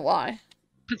 I don't know why.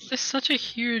 But there's such a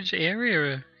huge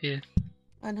area here.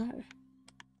 I know.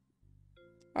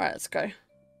 Alright, let's go.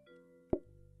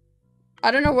 I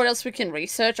don't know what else we can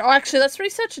research. Oh, actually, let's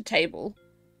research a table.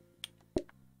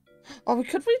 Oh, we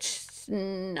could reach...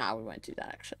 No, we won't do that,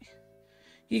 actually.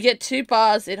 You get 2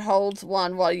 bars. It holds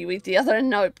 1 while you eat the other.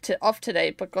 Nope, off today,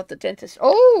 but got the dentist.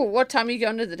 Oh, what time are you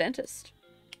going to the dentist?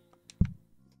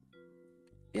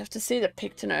 You have to see the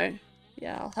pic to know.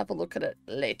 Yeah, I'll have a look at it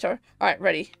later. Alright,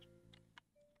 ready.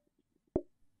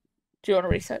 Do you want to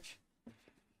research?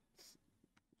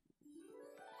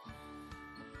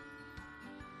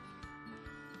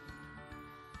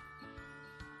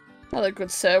 Hello,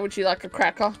 good sir. Would you like a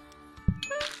cracker?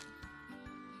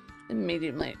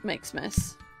 Immediately makes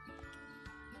mess.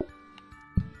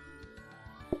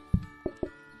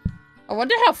 I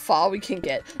wonder how far we can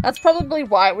get. That's probably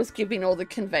why it was giving all the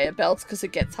conveyor belts, because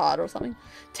it gets hard or something.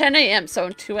 10 AM, so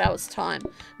in 2 hours time.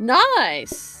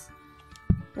 Nice!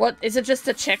 What, is it just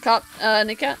a checkup,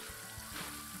 Nikat?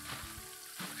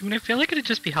 I mean, I feel like it'd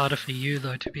just be harder for you,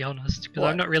 though, to be honest, because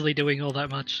I'm not really doing all that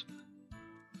much.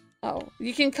 Oh,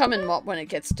 you can come and mop when it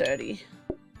gets dirty.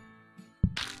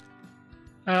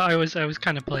 I was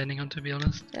kind of planning on, to be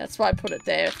honest. Yeah, that's why I put it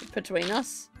there between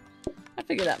us. I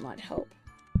figure that might help.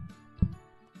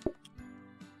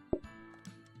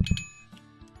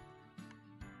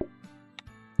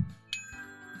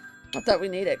 Not that we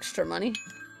need extra money.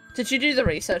 Did you do the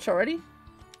research already?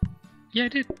 Yeah, I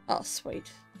did. Oh, sweet.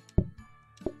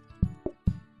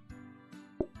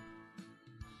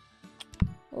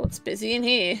 Oh, it's busy in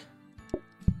here.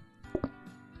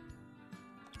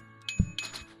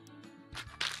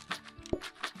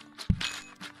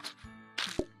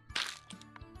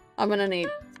 I'm gonna need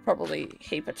probably a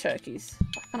heap of turkeys.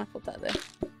 Why can't I put that there?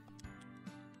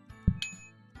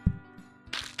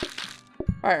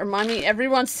 Alright, remind me,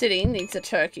 everyone sitting needs a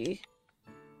turkey.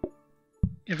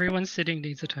 Everyone sitting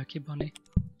needs a turkey, Bonnie.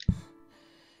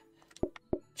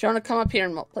 Do you want to come up here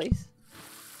and mop, please?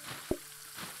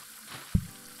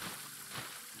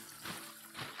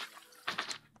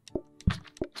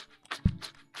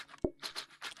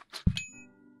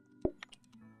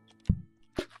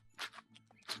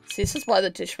 See, this is why the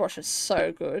dishwasher's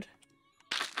so good.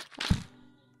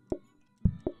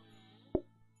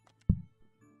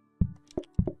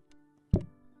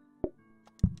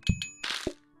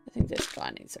 I think this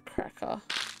guy needs a cracker.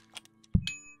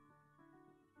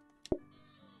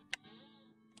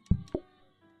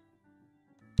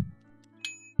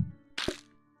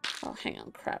 Oh, hang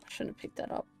on, crap. I shouldn't have picked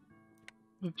that up.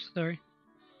 Oops, sorry.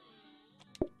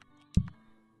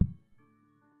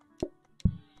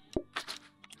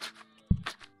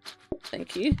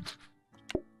 Thank you.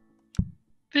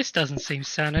 This doesn't seem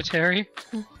sanitary.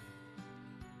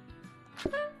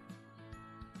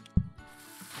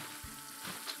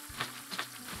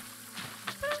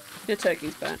 Your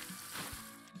turkey's burnt.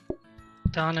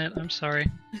 Darn it, I'm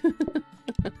sorry.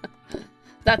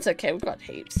 That's okay, we've got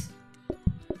heaps.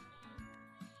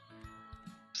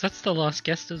 So that's the last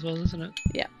guest as well, isn't it?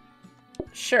 Yeah.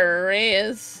 Sure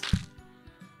is.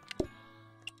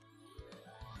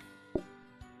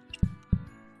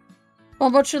 Oh,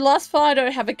 but your last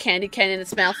photo have a candy cane in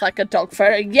its mouth like a dog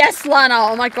photo. Yes, Lana!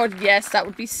 Oh my god, yes, that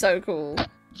would be so cool.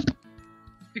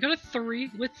 We got a 3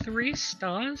 with 3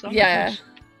 stars? Oh yeah.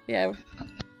 Yeah.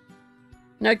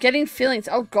 No, getting feelings.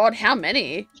 Oh god, how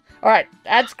many? Alright,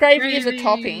 adds gravy as a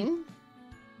topping.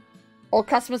 All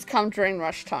customers come during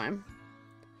rush time.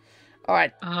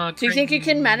 Alright, do you think you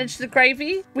can manage the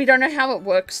gravy? We don't know how it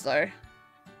works though.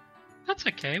 That's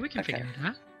okay, we can figure it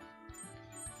out.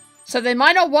 So they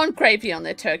might not want gravy on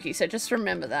their turkey, so just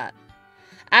remember that.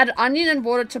 Add onion and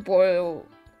water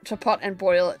to pot and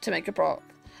boil it to make a broth.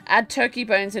 Add turkey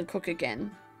bones and cook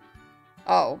again.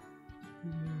 Oh.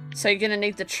 So you're gonna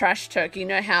need the trash turkey. You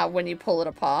know how when you pull it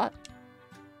apart?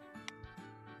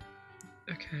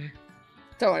 Okay.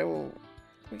 Don't worry,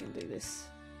 we can do this.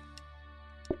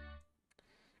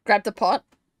 Grab the pot.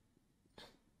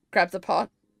 Grab the pot.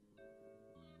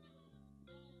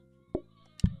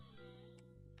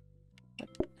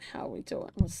 How are we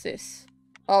doing? What's this?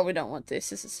 Oh, we don't want this.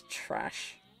 This is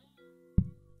trash.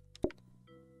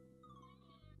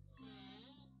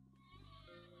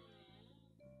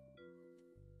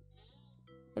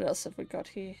 What else have we got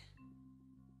here?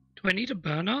 Do I need a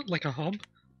burner? Like a hob?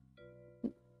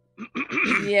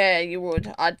 Yeah, you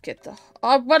would. I'd get the...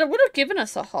 Oh, but it would have given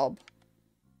us a hob.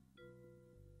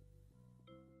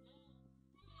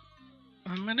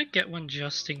 I'm gonna get one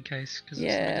just in case, because it's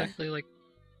Yeah. exactly like...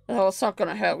 Oh, it's not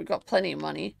gonna hurt. We've got plenty of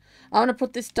money. I'm gonna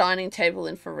put this dining table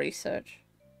in for research.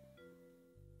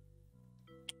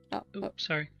 Oh, Oops,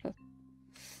 sorry.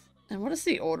 And what does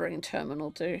the ordering terminal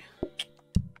do?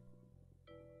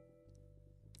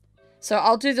 So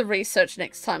I'll do the research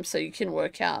next time so you can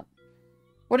work out.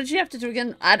 What did you have to do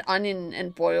again? Add onion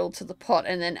and boil to the pot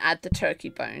and then add the turkey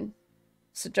bone.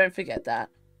 So don't forget that.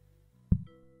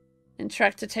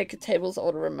 Interact to take a table's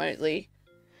order remotely.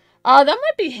 That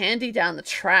might be handy down the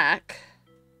track.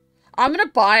 I'm going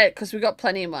to buy it because we got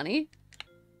plenty of money.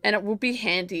 And it will be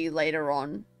handy later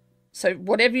on. So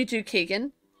whatever you do,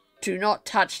 Kegan, do not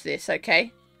touch this,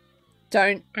 okay?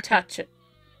 Don't touch it.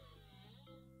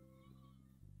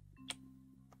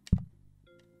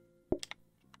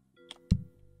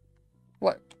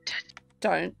 What?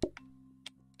 Don't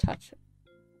touch it.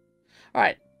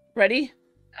 Alright, ready?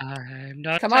 I'm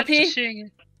not Come up here.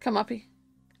 touching. Come up here.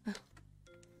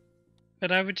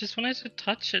 But I would just wanted to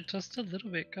touch it just a little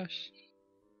bit, gosh.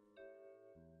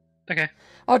 Okay.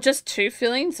 Oh, just 2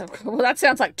 fillings? Well, that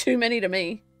sounds like too many to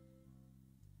me.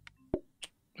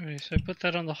 Okay, so I put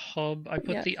that on the hob. I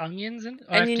put Yep. the onions in.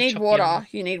 And you need water.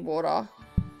 You need water.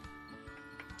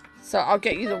 So I'll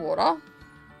get you the water.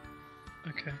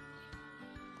 Okay.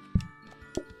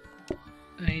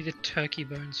 I need the turkey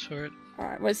bones for it.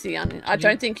 Alright, where's the onion? I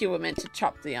don't think you were meant to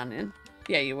chop the onion.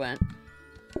 Yeah, you weren't.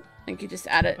 I think you just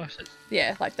add it. Oh, so...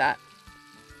 Yeah, like that.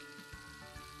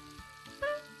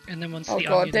 And then once oh the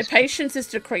god, their patience is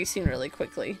decreasing really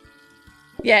quickly.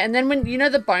 Yeah, and then when you know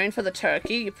the bone for the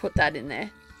turkey, you put that in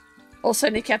there. Also,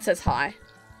 Nikat says hi.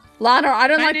 Lana, I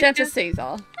don't like dentists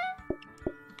either.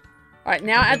 Alright,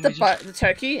 now add the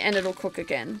turkey and it'll cook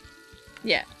again.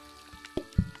 Yeah.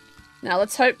 Now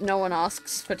let's hope no one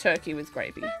asks for turkey with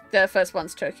gravy. The first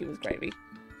one's turkey with gravy.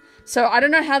 So I don't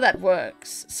know how that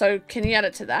works. So can you add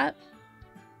it to that?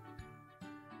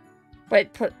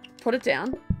 Wait, put it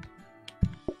down.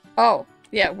 Oh,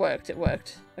 yeah, it worked. It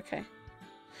worked. Okay.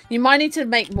 You might need to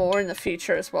make more in the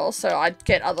future as well, so I'd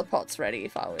get other pots ready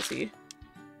if I was you.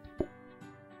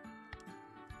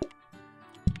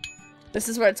 This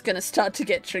is where it's going to start to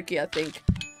get tricky, I think.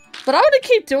 But I want to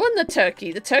keep doing the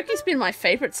turkey. The turkey's been my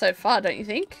favourite so far, don't you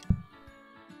think?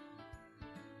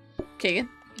 Kegan?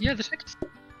 Yeah, the turkey's...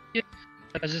 Yeah.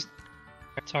 I just...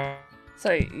 Sorry.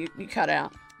 Sorry, you cut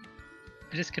out.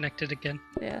 I disconnected again.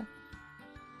 Yeah.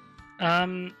 Oh,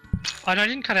 no, I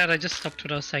didn't cut out. I just stopped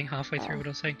what I was saying halfway through what I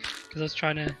was saying. Because I was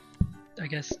trying to, I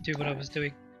guess, do what I was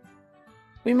doing.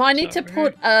 We might need to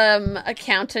put a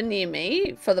counter near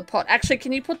me for the pot. Actually,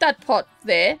 can you put that pot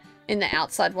there in the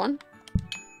outside one?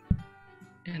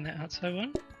 In the outside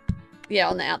one? Yeah,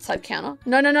 on the outside counter.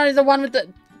 No, the one with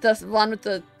the one with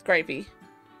the gravy.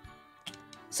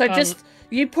 So just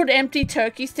you put empty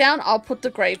turkeys down. I'll put the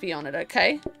gravy on it.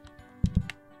 Okay.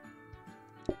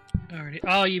 Alrighty.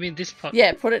 Oh, you mean this pot?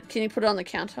 Yeah, put it. Can you put it on the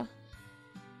counter?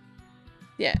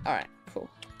 Yeah. All right. Cool.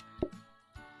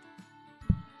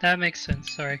 That makes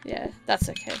sense. Sorry. Yeah, that's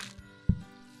okay.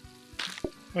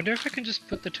 Wonder if I can just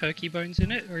put the turkey bones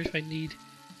in it, or if I need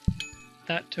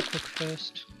that to cook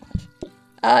first.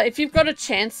 If you've got a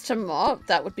chance to mop,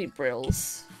 that would be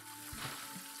brills.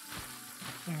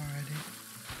 Alrighty.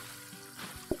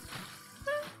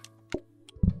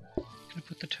 Gonna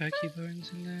put the turkey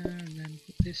bones in there, and then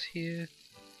put this here.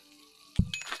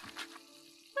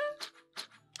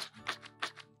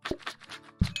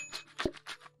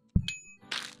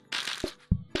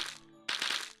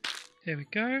 There we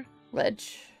go.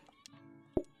 Ledge.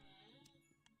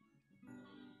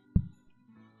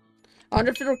 I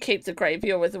wonder if it'll keep the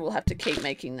gravy or whether we'll have to keep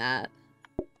making that.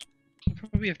 We'll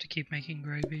probably have to keep making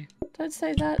gravy. Don't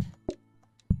say that.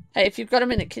 Hey, if you've got a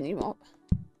minute, can you mop?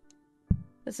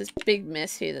 There's this big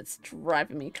mess here that's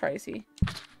driving me crazy.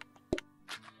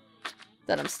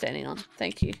 That I'm standing on.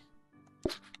 Thank you.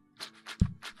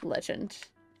 Legend.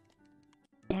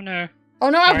 Oh no. Oh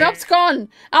no, our mop's gone!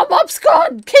 Our mop's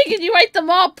gone! Kegan, you ate the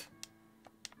mop!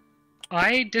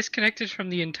 I disconnected from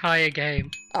the entire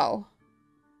game. Oh.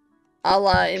 I'll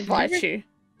invite you.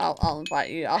 I'll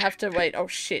invite you. I'll have to wait. Oh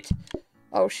shit.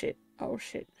 Oh shit. Oh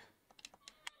shit.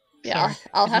 Yeah,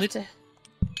 I'll have to...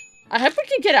 I hope we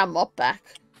can get our mop back.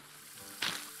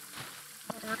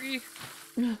 Sorry.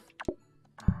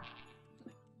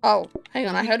 Oh, hang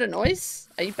on, I heard a noise.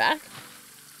 Are you back?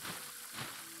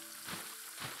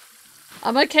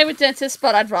 I'm okay with dentists,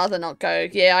 but I'd rather not go.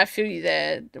 Yeah, I feel you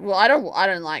there. Well, I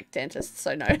don't like dentists,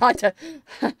 so no, I don't.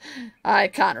 I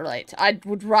can't relate. I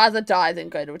would rather die than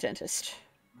go to a dentist.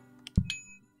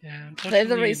 Yeah, they're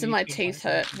the reason my teeth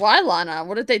hurt. Why, Lana?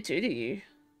 What did they do to you?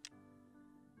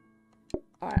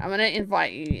 Alright, I'm gonna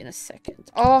invite you in a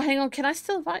second. Oh, hang on, can I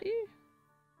still invite you?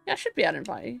 Yeah, I should be able to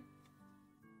invite you.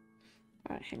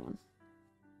 Alright, hang on.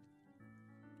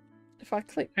 If I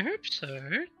click... I hope so.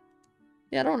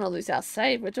 Yeah, I don't want to lose our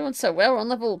save. We're doing so well. We're on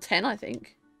level 10, I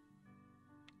think.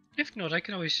 If not, I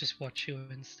can always just watch you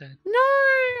instead. No,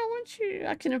 I want you.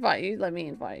 I can invite you. Let me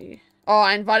invite you. Oh,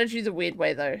 I invited you the weird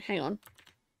way, though. Hang on.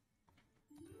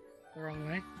 The wrong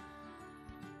way.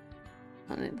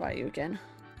 I'm going to invite you again.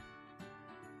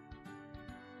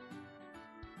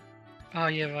 Oh,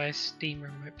 yeah, via Steam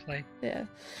Remote Play. Yeah.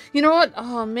 You know what?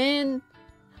 Oh, man.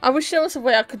 I wish there was a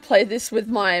way I could play this with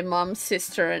my mum's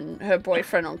sister and her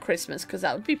boyfriend on Christmas, because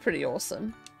that would be pretty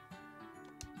awesome.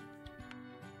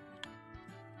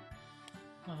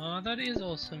 Oh, that is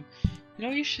awesome. You know,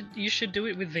 you should do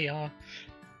it with VR,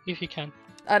 if you can.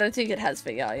 I don't think it has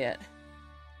VR yet.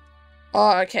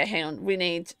 Oh, okay, hang on. We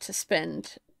need to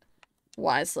spend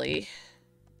wisely.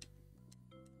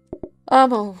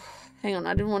 Oh, hang on.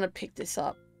 I didn't want to pick this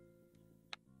up.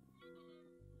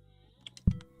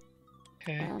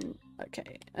 Okay.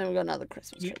 Okay, and we've got another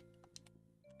Christmas tree.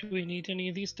 Do we need any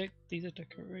of these? These are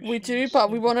decorations. We do,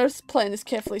 but we want to plan this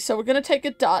carefully. So we're going to take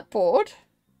a dartboard.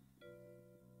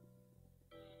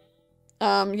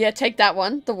 Yeah, take that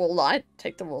one. The wall light.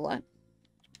 Take the wall light.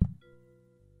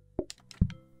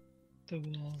 The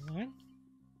wall light?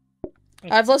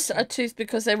 I've lost a tooth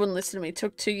because they wouldn't listen to me. It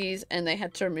took 2 years and they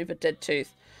had to remove a dead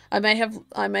tooth. I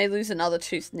may lose another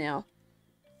tooth now.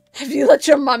 Have you let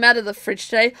your mum out of the fridge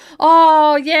today?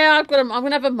 Oh, yeah, I'm going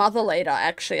to have a mother later,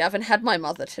 actually. I haven't had my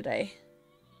mother today.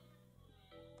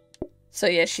 So,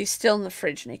 yeah, she's still in the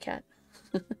fridge, Nikat.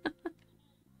 Your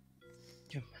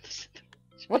mother's in the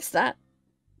fridge. What's that?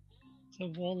 It's a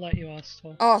wall light you asked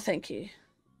for. Oh, thank you.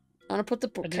 I'm going to put the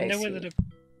bookcase I didn't know whether to...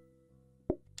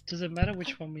 Does it matter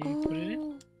which one we put it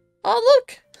in? Oh,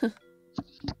 look!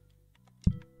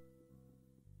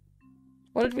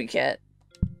 What did we get?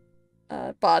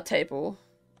 Bar table.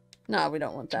 No, we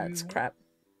don't want that. It's crap.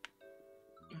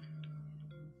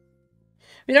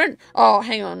 We don't... Oh,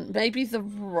 hang on. Maybe the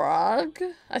rug?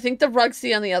 I think the rug's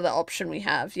the only other option we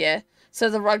have. Yeah. So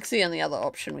the rug's the only other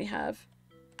option we have.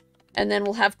 And then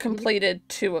we'll have completed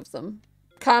 2 of them.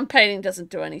 Calm painting doesn't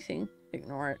do anything.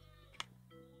 Ignore it.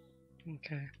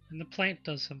 Okay. And the plant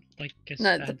does some, like...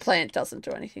 No, the plant doesn't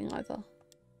do anything either.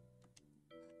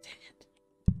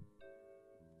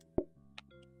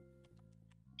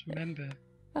 Remember,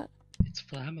 what? It's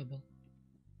flammable.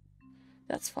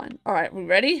 That's fine. Alright, we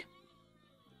ready?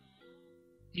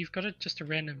 You've got just a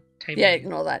random table. Yeah,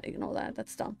 ignore that. Ignore that.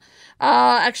 That's dumb.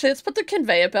 Actually, let's put the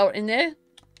conveyor belt in there.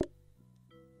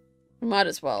 We might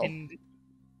as well. In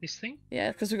this thing?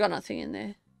 Yeah, because we've got nothing in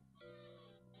there.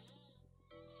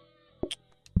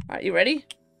 Alright, you ready?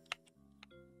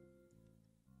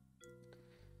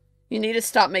 You need to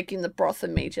start making the broth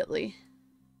immediately.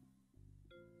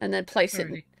 And then place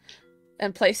it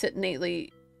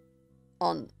neatly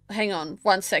on... Hang on,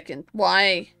 1 second.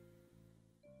 Why?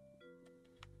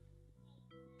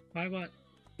 Why what?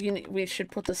 We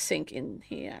should put the sink in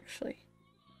here, actually.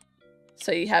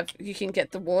 So you can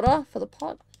get the water for the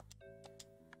pot.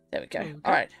 There we go. Okay.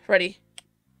 Alright, ready?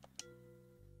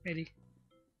 Ready.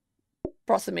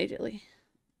 Broth immediately.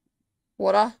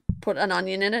 Water. Put an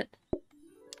onion in it.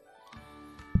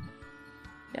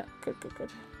 Yeah, good, good,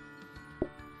 good.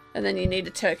 And then you need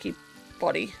a turkey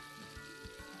body.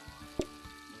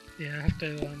 Yeah, I have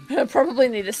to... I probably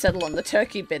need to settle on the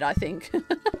turkey bit, I think.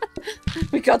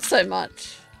 We got so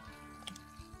much.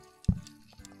 I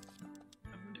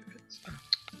wonder if it's... Oh,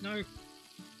 no.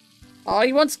 Oh,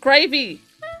 he wants gravy.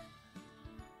 I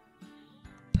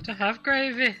don't have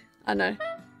gravy. I know.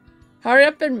 Hurry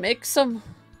up and make some...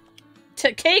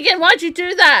 Kegan, why'd you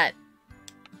do that?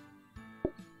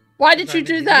 Why did you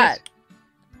do that?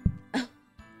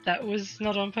 That was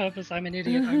not on purpose. I'm an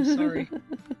idiot. I'm sorry.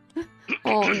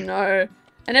 Oh no.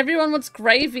 And everyone wants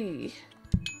gravy.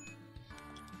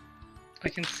 I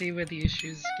can see where the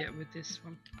issues get with this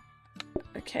one.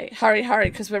 Okay, hurry,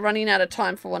 hurry, because we're running out of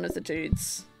time for one of the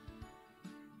dudes.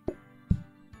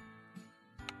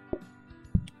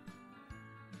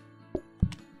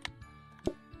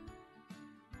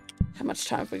 How much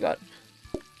time have we got?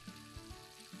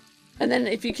 And then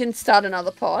if you can start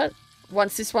another pot,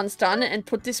 once this one's done, and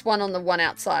put this one on the one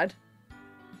outside.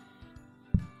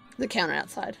 The counter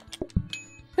outside.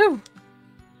 Whew.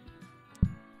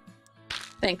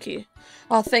 Thank you.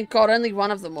 Oh, thank God, only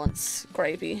one of them wants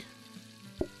gravy.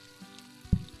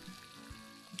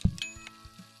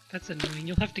 That's annoying.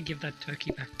 You'll have to give that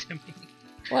turkey back to me.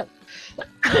 What?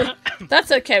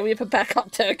 That's okay. We have a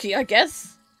backup turkey, I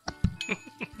guess.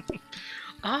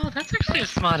 Oh, that's actually a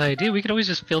smart idea. We could always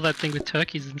just fill that thing with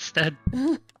turkeys instead.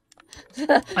 I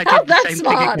did the same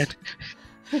smart?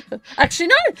 thing again. Actually,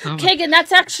 no! Kegan,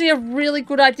 that's actually a really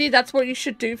good idea. That's what you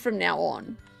should do from now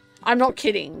on. I'm not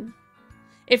kidding.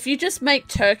 If you just make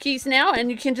turkeys now,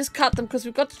 and you can just cut them, because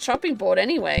we've got the chopping board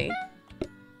anyway.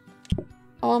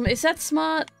 Is that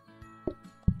smart?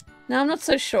 No, I'm not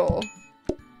so sure.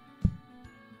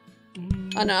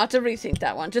 Oh no, I have to rethink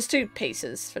that one. Just 2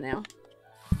 pieces for now.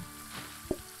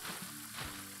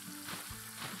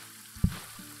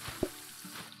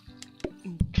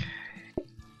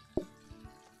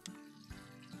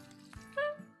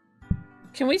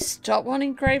 Can we stop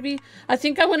wanting gravy? I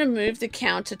think I want to move the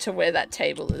counter to where that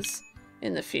table is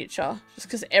in the future. Just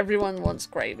because everyone wants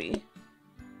gravy.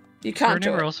 You can't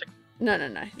do it. Also... No,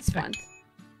 it's fine.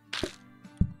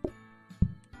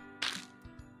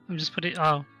 I'm just putting...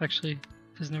 Oh, actually,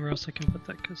 there's nowhere else I can put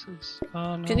that because it's...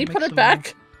 Oh, no, can you put it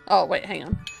back? More. Oh, wait, hang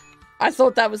on. I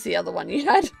thought that was the other one you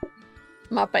had.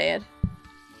 My bad.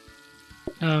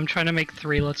 No, I'm trying to make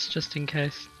 3 lots just in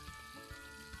case.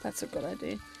 That's a good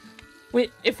idea.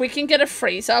 If we can get a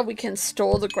freezer, we can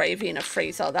store the gravy in a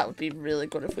freezer. That would be really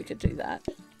good if we could do that.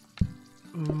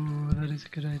 Ooh, that is a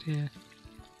good idea.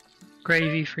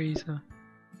 Gravy freezer.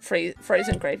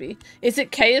 Frozen gravy. Is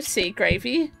it KFC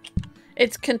gravy?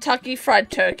 It's Kentucky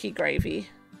Fried Turkey gravy.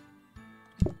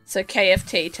 So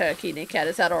KFT turkey, Nickhead.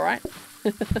 Is that alright?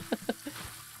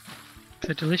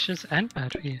 So delicious and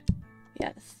bad for you.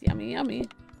 Yes. Yummy, yummy.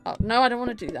 Oh, no, I don't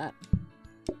want to do that.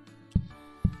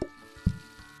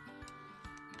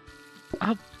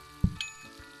 Oh.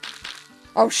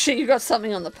 Oh shit, you got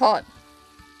something on the pot.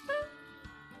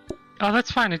 Oh,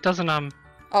 that's fine. It doesn't,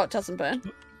 Oh, it doesn't burn?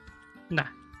 Nah.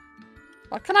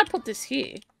 Why can't I put this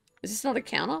here? Is this not a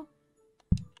counter?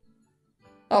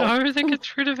 Oh. No, everything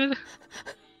gets rid of it.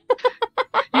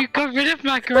 You got rid of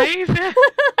my gravy!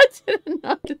 I didn't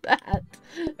know that.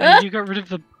 And you got rid of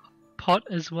the pot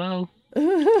as well.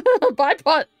 Bye,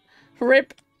 pot.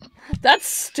 Rip. That's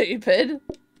stupid.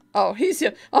 Oh, here's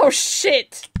your... Oh,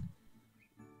 shit!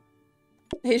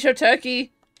 Here's your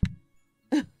turkey.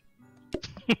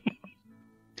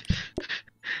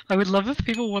 I would love if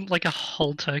people want, like, a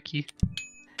whole turkey.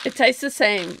 It tastes the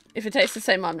same. If it tastes the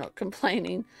same, I'm not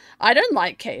complaining. I don't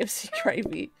like KFC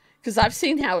gravy, because I've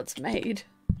seen how it's made.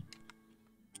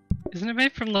 Isn't it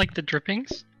made from, like, the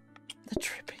drippings? The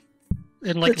drippings.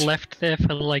 And, like, left there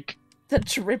for, like, the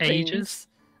drippings. Ages?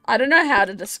 I don't know how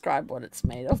to describe what it's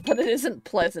made of, but it isn't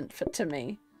pleasant to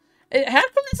me. How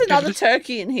come there's another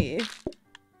turkey in here?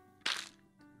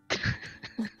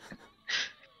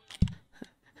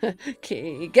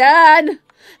 Kegan!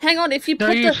 Hang on, if you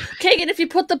put Kegan, if you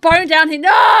put the bone down here... No!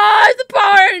 The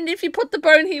bone! If you put the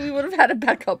bone here, we would have had a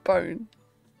backup bone.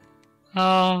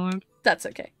 Oh. That's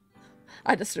okay.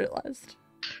 I just realised.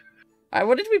 Alright,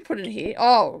 what did we put in here?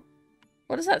 Oh.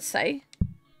 What does that say?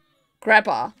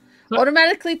 Grabber.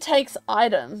 Automatically takes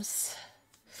items.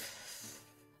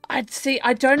 I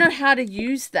don't know how to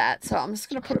use that, so I'm just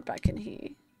going to put it back in here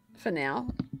for now.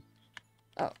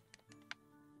 Oh.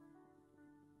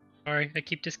 Sorry, I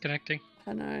keep disconnecting.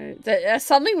 I know. There's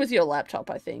something with your laptop,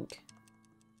 I think.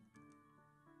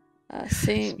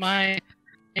 It's my...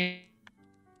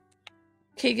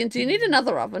 Kegan, do you need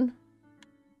another oven?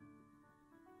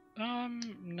 No,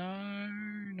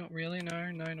 not really.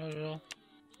 No, not at all.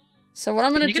 So what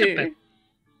I'm going to do...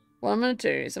 What I'm going to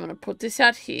do is I'm going to put this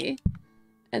out here.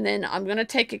 And then I'm going to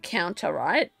take a counter,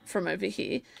 right? From over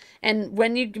here. And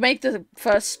when you make the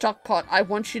first stock pot, I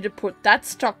want you to put that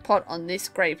stock pot on this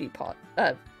gravy pot.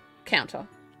 Counter.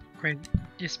 Great.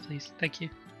 Yes, please. Thank you.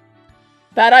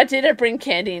 Bad idea to bring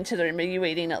candy into the room. Are you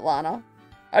eating it, Lana?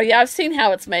 Oh yeah, I've seen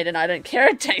how it's made and I don't care.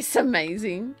 It tastes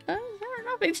amazing. Fair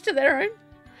enough. Each to their own.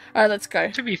 Alright, let's go.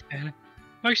 To be fair,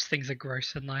 most things are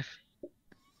gross in life.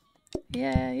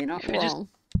 Yeah, you're not wrong.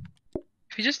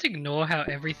 If you just ignore how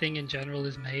everything in general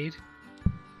is made.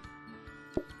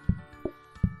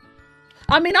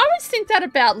 I mean, I always think that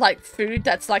about, like, food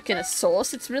that's, like, in a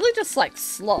sauce. It's really just, like,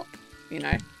 slop, you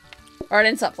know? Or it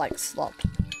ends up like slop.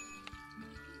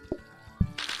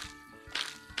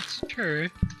 It's true.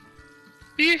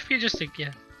 If you just,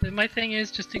 yeah. My thing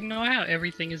is just ignore how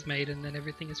everything is made and then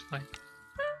everything is fine.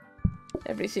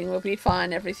 Everything will be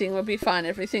fine, everything will be fine,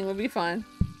 everything will be fine.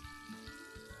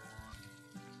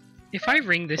 If I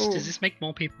ring this, does this make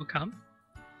more people come?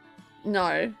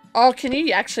 No. Oh, can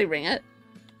you actually ring it?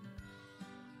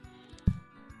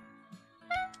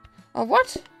 Oh,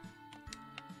 what?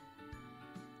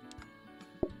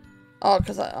 Oh,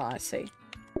 because I see.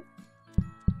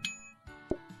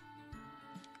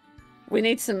 We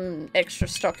need some extra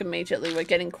stock immediately. We're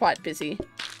getting quite busy.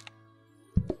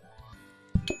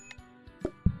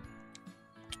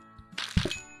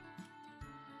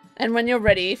 And when you're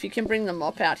ready, if you can bring the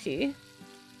mop out here.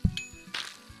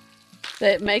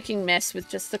 They're making mess with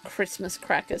just the Christmas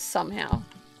crackers somehow.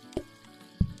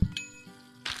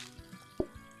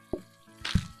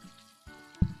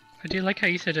 I do like how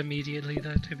you said immediately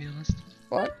though, to be honest.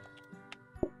 What?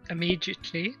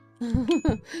 Immediately?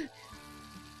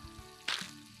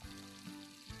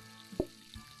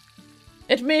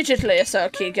 Immediately, Sir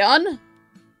Kegan.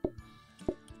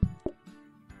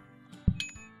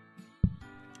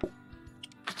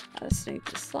 I just need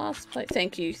this last plate.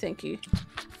 Thank you, thank you.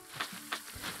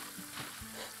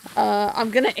 I'm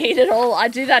gonna eat it all. I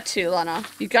do that too, Lana.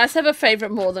 You guys have a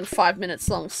favorite more than 5 minutes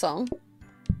long song?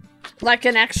 Like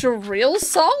an actual real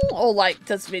song? Or like,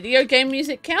 does video game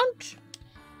music count?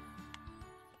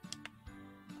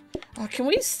 Oh, can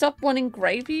we stop wanting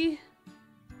gravy?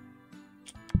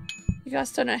 You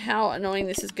guys don't know how annoying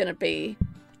this is gonna be.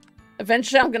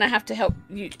 Eventually I'm gonna have to have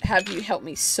you help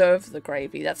me serve the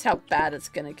gravy. That's how bad it's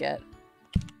gonna get.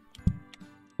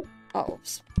 Oh,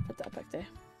 oops. Put that back there.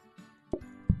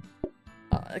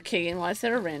 Kegan, why is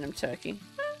there a random turkey?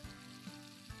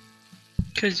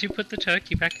 Because you put the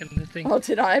turkey back in the thing. Oh,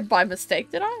 did I? By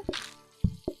mistake, did I?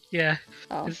 Yeah.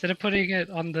 Oh. Instead of putting it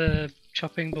on the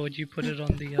chopping board, you put it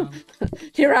on the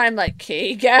Here I'm like,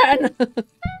 Kegan!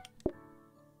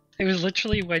 It was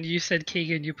literally when you said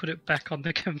Kegan, you put it back on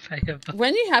the conveyor belt.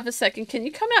 When you have a second, can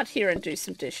you come out here and do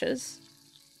some dishes?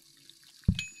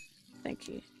 Thank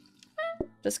you.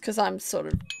 Just because I'm sort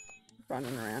of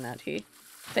running around out here.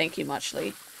 Thank you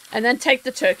muchly. And then take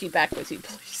the turkey back with you,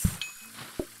 please.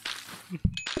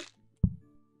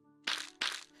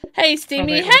 Hey,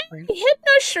 Steamy. Hey,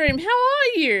 Hypnoshroom, how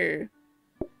are you?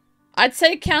 I'd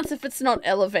say it counts if it's not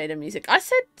elevator music. I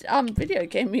said, video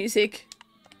game music.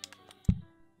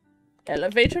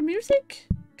 Elevator music?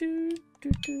 Do,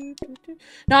 do, do, do, do.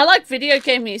 No, I like video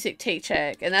game music,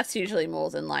 T-Check, and that's usually more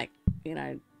than, like, you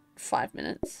know, 5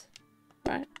 minutes.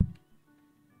 Right?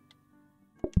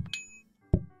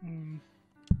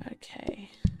 Okay.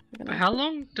 How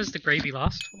long does the gravy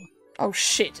last for? Oh,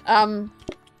 shit.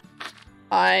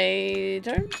 I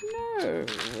don't know.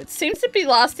 It seems to be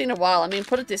lasting a while. I mean,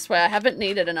 put it this way, I haven't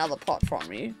needed another pot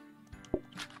from you.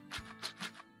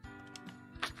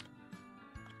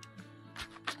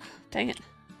 Dang it.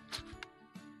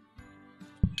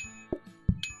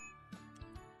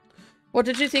 What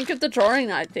did you think of the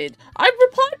drawing I did? I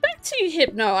replied back to you,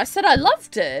 Hypno. I said I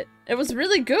loved it. It was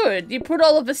really good. You put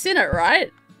all of us in it,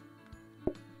 right?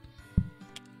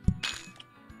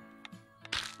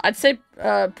 I'd say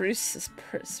Bruce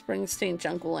Springsteen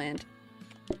Jungle Land.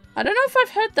 I don't know if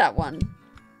I've heard that one.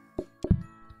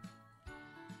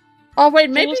 Oh wait,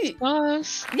 maybe. Yay!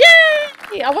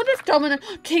 I wonder if Domino.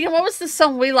 Kegan, what was the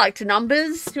song we liked?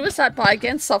 Numbers. Who was that by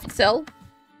again? Soft Cell.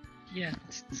 Yeah,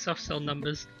 Soft Cell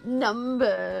Numbers.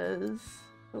 Numbers.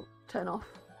 Oh, turn off.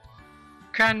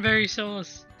 Cranberry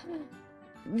sauce.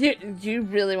 You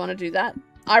really want to do that?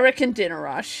 I reckon Dinner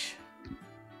Rush.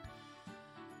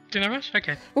 Dinner Rush?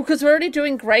 Okay. Well, because we're already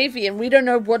doing gravy and we don't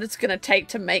know what it's going to take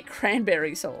to make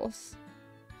cranberry sauce.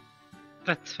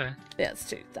 That's fair. Yeah, let's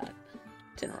do that.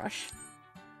 Dinner Rush.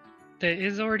 There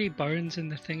is already bones in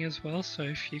the thing as well, so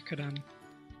if you could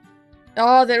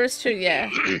Oh, there is too, yeah.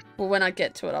 Well, when I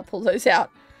get to it, I'll pull those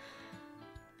out.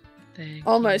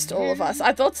 Almost all of us.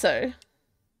 I thought so.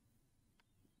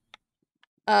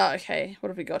 Okay. What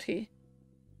have we got here?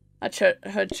 I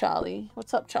heard Charlie.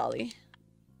 What's up, Charlie?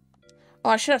 Oh,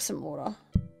 I should have some water.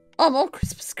 Oh, more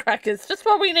Christmas crackers. Just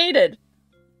what we needed.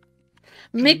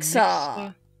 Mixer.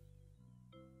 Got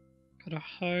a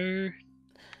hoe.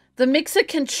 The mixer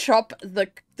can chop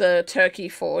the turkey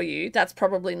for you. That's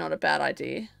probably not a bad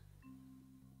idea.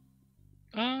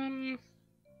 I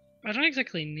don't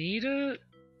exactly need it.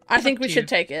 I think we should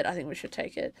take it. I think we should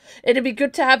take it. It'd be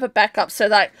good to have a backup so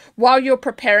that while you're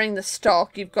preparing the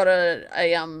stock, you've got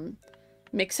a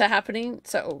mixer happening.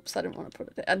 So, oops, I didn't want to put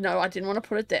it there. No, I didn't want to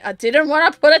put it there. I didn't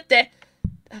want to put it there.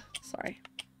 Oh, sorry.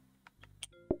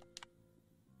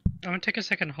 I want to take a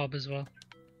second hob as well.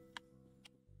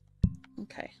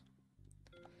 Okay.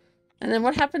 And then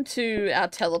what happened to our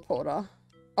teleporter?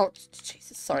 Oh,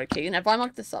 Jesus. Sorry, Kegan. Have I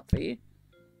marked this up for you?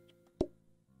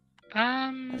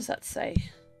 What does that say?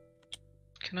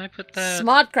 Can I put the...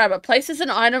 Smart grabber. Places an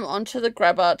item onto the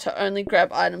grabber to only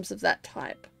grab items of that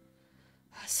type.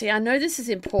 See, I know this is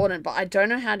important, but I don't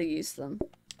know how to use them.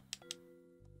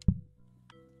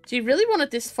 Do you really want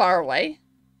it this far away?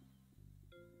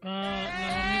 No, I'll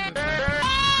move it back.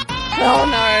 Oh,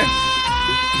 no.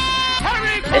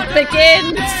 It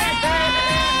begins!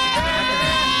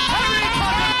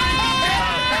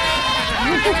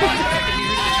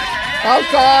 Oh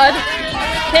god!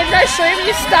 Hypnoshroom,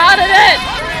 you started it!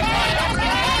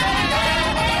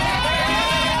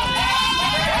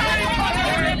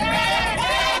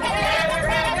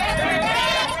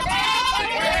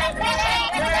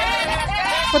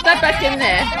 Put that back in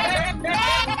there.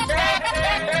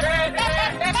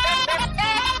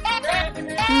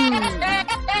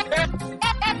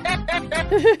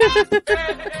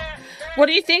 What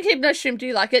do you think, Hypnoshroom? Do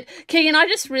you like it? Kegan, I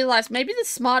just realised maybe the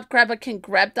smart grabber can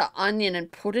grab the onion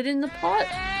and put it in the pot.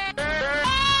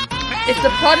 If the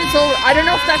pot is all... I don't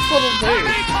know if that's what it'll do.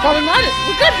 But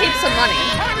we've got heaps of money.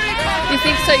 You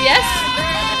think so, yes?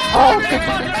 Oh,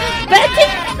 Becky!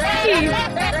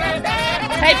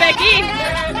 Hey, Becky!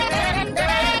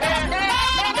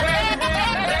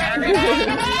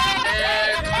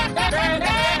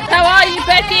 How are you,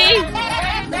 Becky?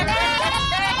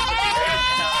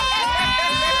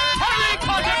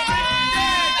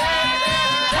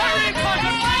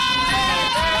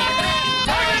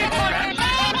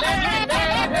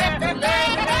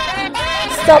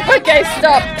 Stop, okay,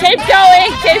 stop. Keep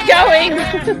going, keep going.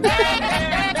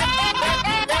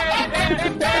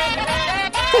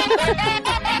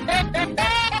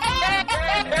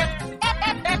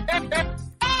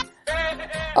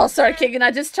 Oh, sorry, Kegan,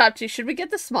 I just typed you. Should we get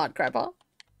the smart grabber?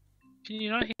 Can you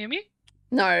not hear me?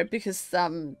 No, because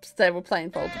they were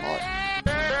playing Voldemort.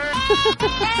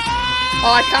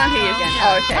 Oh, I can't hear you again.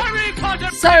 Oh,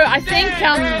 okay. So I think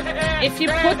if you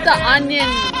put the onion,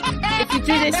 if you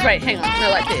do this, wait, hang on, no,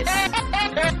 like this.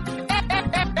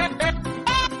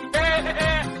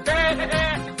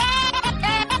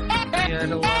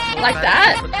 Like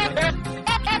that.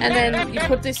 And then you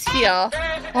put this here.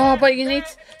 Oh, but you need.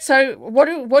 So what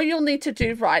you'll need to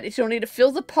do, right, is you'll need to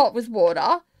fill the pot with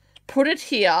water, put it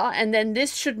here, and then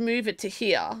this should move it to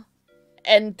here,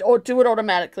 or do it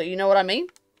automatically. You know what I mean?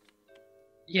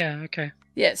 Yeah. Okay.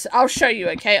 Yes, I'll show you.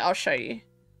 Okay, I'll show you.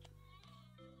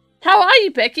 How are you,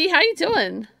 Becky? How you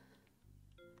doing?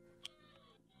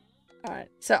 All right.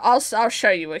 So I'll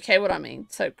show you. Okay, what I mean.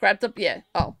 So grab the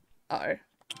Oh. Uh-oh.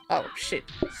 Oh shit.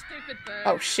 Stupid bird.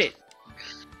 Oh shit.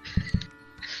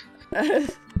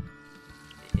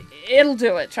 It'll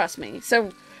do it, trust me.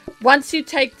 So once you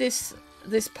take this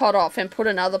pot off and put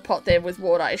another pot there with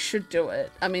water, it should do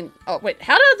it. I mean, oh wait,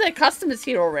 how are their customers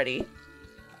here already?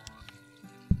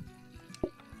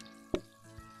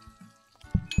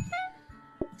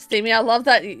 Steamy, I love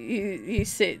that you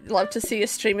love to see your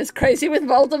streamers crazy with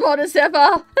Voldemort as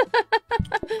ever.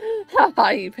 How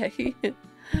are you, Becky?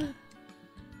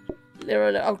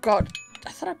 Oh god,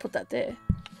 I thought I put that there.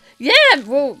 Yeah,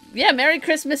 well, yeah, Merry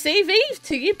Christmas Eve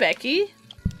to you, Becky.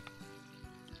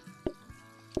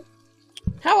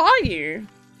 How are you?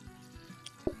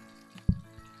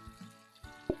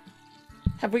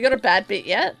 Have we got a bad bit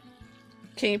yet?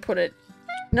 Can you put it?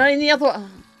 No, in the other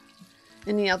one.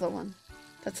 In the other one.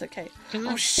 That's okay.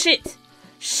 Oh, shit.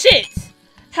 Shit.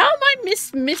 How am I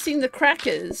missing the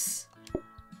crackers?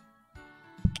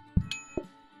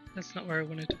 That's not where I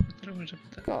wanted to put that. I wanted to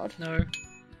put that. God. No.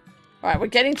 Alright, we're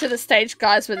getting to the stage,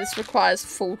 guys, where this requires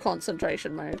full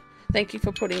concentration mode. Thank you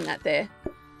for putting that there.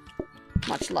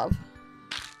 Much love.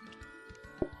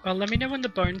 Well, let me know when the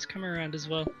bones come around as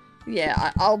well.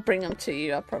 Yeah, I'll bring them to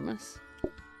you, I promise.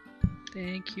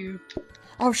 Thank you.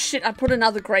 Oh shit, I put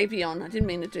another gravy on. I didn't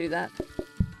mean to do that.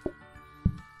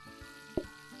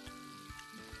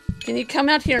 Can you come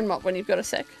out here and mop when you've got a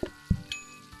sec?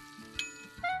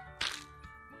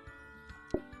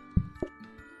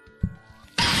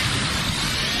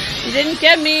 You didn't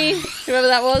get me, whoever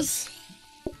that was.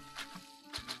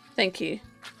 Thank you.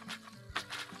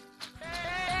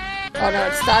 Oh no,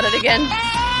 it started again.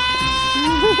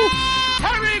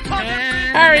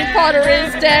 Harry Potter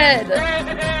is dead.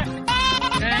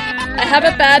 I have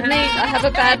a bad meat. I have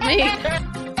a bad meat.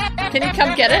 Can you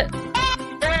come get it?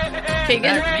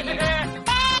 Kegan?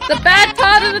 The bad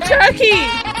part of the turkey!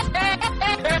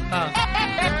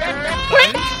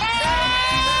 Quick!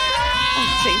 Oh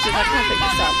Jesus, I can't pick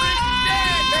this up.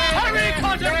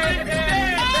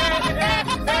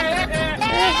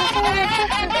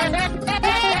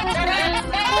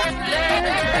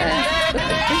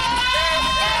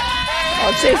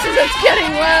 Oh Jesus, it's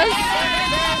getting worse!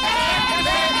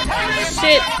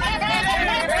 Shit!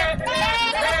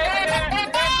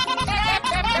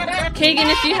 Kegan,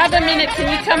 if you have a minute,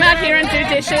 can you come out here and do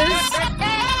dishes?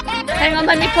 Hang on,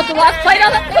 let me put the last plate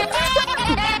on it.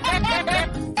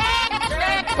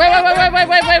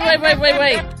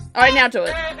 Wait. Alright, now do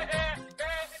it.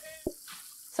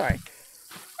 Sorry.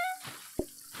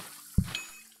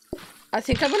 I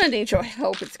think I'm gonna need your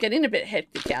help. It's getting a bit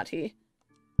hectic out here.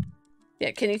 Yeah,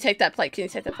 can you take that plate? Can you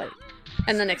take that plate?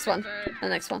 And the next one. And the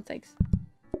next one, thanks.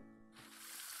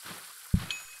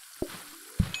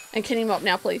 And can you mop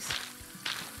now, please?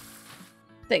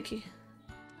 Thank you.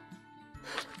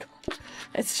 Oh, God.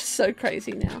 It's just so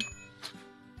crazy now.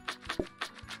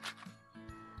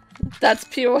 That's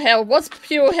pure hell. What's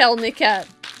pure hell, Nicat?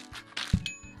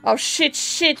 Oh,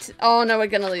 shit. Oh, no, we're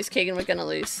gonna lose, Kegan. We're gonna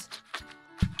lose.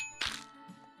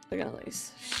 We're gonna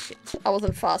lose. Shit. I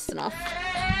wasn't fast enough.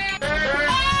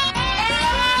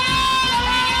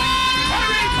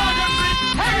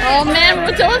 Oh, man,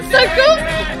 we're doing so good!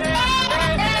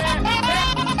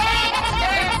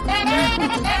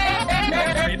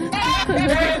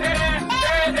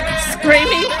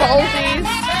 Screaming Boldies.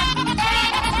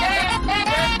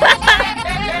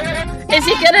 Is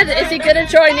he gonna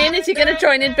join in? Is he gonna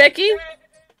join in, Becky?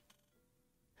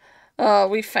 Oh,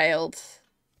 we failed.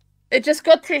 It just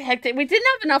got too hectic. We didn't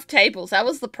have enough tables. That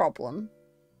was the problem.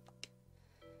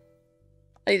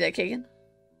 Are you there, Kegan?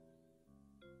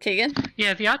 Kegan?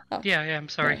 Yeah, yeah, I'm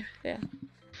sorry. Yeah.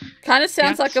 Kind of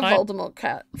sounds like a Voldemort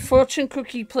cat. Fortune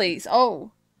cookie, please.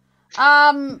 Oh.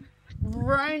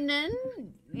 Ronan,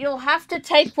 you'll have to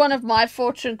take one of my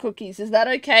fortune cookies. Is that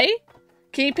okay?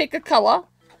 Can you pick a colour?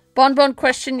 Bon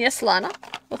question, yes, Lana.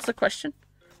 What's the question?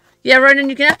 Yeah, Ronan,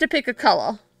 you're gonna have to pick a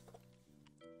colour.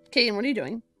 Kegan, what are you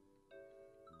doing?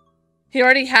 He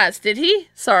already has, did he?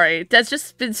 Sorry, there's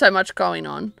just been so much going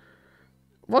on.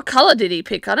 What colour did he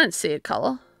pick? I don't see a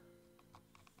colour.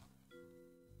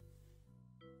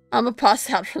 I'm a pass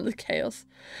out from the chaos.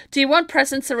 Do you want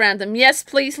presents around them? Yes,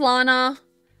 please, Lana.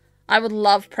 I would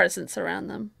love presents around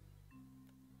them.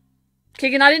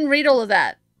 Kegan, I didn't read all of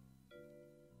that.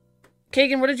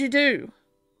 Kegan, what did you do?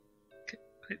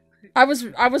 I was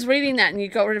reading that and you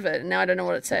got rid of it and now I don't know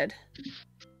what it said.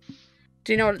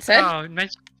 Do you know what it said? Oh,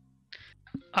 nice.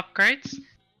 Upgrades?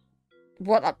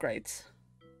 What upgrades?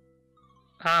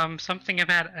 Something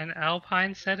about an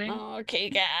alpine setting. Oh,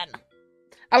 Kegan.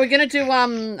 Are we gonna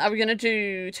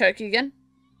do turkey again?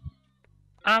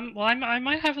 Well, I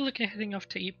might have a look at heading off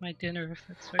to eat my dinner if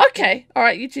that's okay. Okay,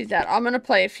 alright, you do that. I'm gonna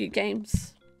play a few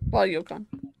games while you're gone.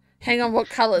 Hang on, what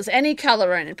colours? Any colour,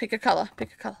 Ronan. Pick a colour.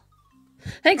 Pick a colour.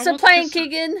 Thanks for playing,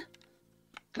 Kegan.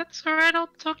 That's alright, I'll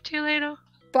talk to you later.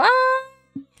 Bye!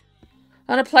 I'm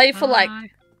gonna play for like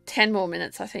 10 more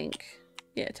minutes, I think.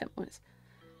 Yeah, 10 more minutes.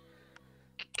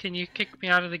 Can you kick me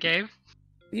out of the game?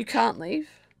 You can't leave.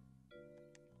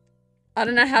 I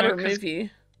don't know how to remove you.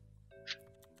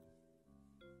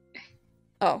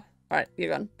 Oh, alright,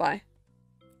 you're gone. Bye.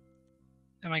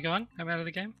 Am I gone? I'm out of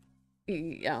the game?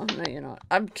 Yeah, no you're not.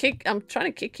 I'm trying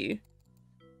to kick you.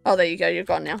 Oh, there you go, you're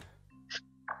gone now.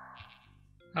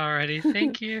 Alrighty,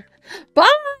 thank you. Bye!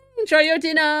 Enjoy your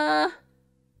dinner!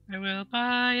 I will.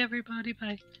 Bye, everybody.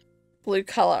 Bye. Blue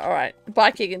colour. Alright.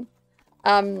 Bye, Kegan.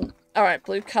 Alright,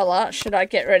 blue colour. Should I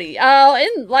get ready?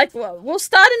 We'll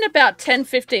start in about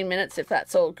 10-15 minutes if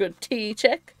that's all good. T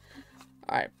check.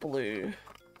 Alright, blue.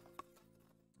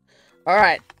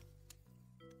 Alright.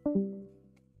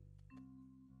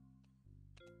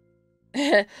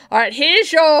 Alright,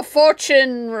 here's your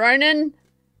fortune, Ronan.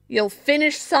 You'll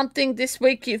finish something this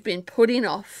week you've been putting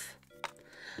off.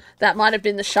 That might have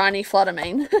been the shiny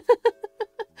Fluttermane.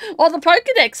 Or the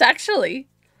Pokedex, actually.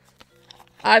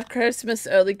 I have Christmas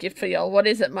early gift for y'all. What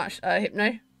is it,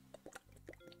 Hypno?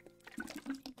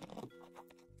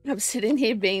 I'm sitting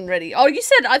here being ready. Oh, you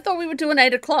said I thought we were doing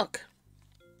 8 o'clock.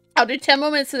 I'll do 10 more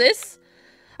minutes of this.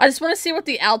 I just want to see what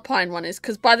the Alpine one is,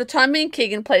 because by the time me and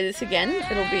Kegan play this again,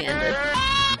 it'll be ended.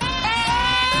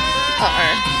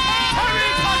 Uh-oh.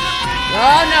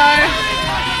 Oh, no.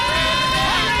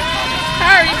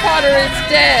 Harry Potter is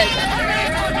dead.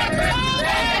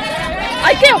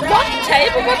 I get one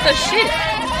table? What the shit?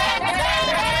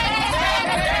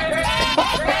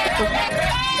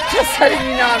 Just letting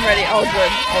you know I'm ready. Oh,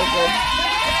 good. Oh, good.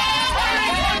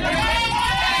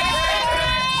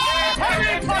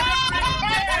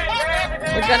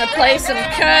 We're gonna play some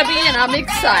Kirby and I'm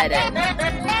excited.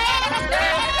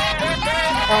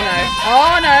 Oh, no.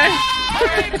 Oh, no.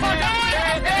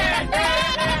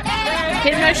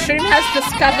 Hypno Shroom has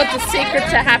discovered the secret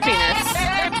to happiness.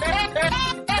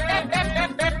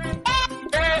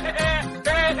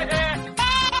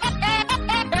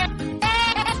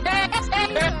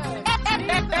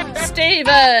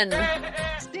 Steven!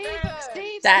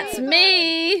 That's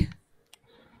me!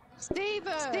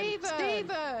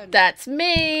 Steven! That's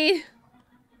me!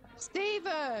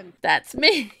 Steven! That's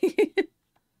me!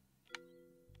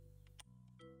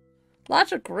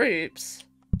 Larger groups.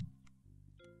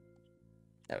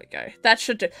 There we go. That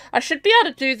should do. I should be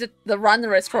able to do the run the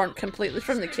restaurant completely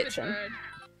from the kitchen.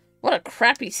 What a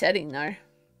crappy setting, though.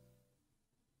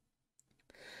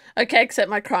 Okay, accept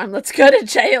my crime. Let's go to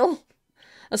jail.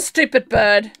 A stupid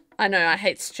bird. I know, I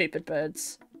hate stupid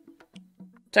birds.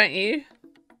 Don't you?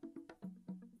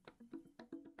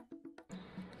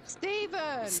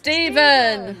 Steven!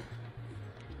 Steven!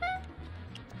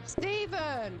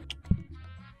 Steven!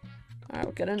 Alright,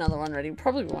 we'll get another one ready.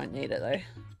 Probably won't need it, though.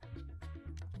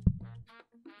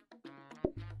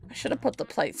 I should have put the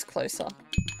plates closer.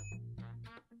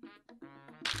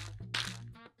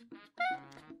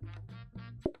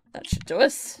 That should do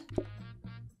us.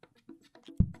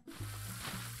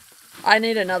 I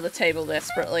need another table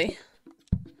desperately.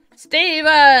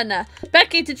 Steven!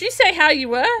 Becky, did you say how you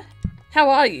were? How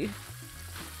are you?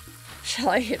 Shall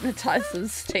I hypnotize them,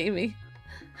 Steamy?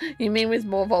 You mean with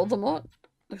more Voldemort?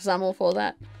 Because I'm all for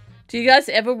that. Do you guys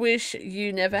ever wish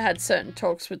you never had certain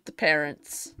talks with the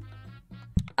parents?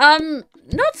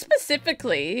 Not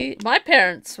specifically. My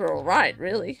parents were alright,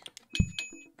 really.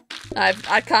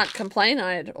 I can't complain.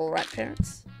 I had alright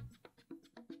parents.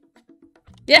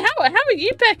 Yeah, how are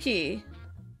you, Becky?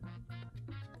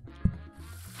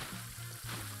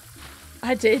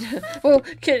 I did. Well,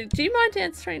 do you mind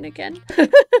answering again?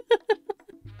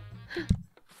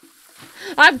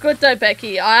 I'm good though,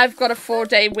 Becky. I've got a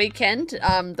 4-day weekend.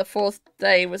 The 4th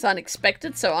day was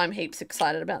unexpected, so I'm heaps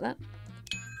excited about that.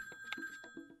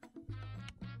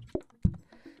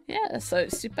 Yeah, so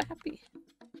super happy.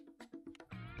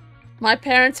 My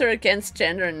parents are against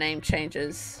gender and name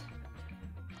changes.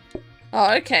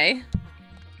 Oh, okay.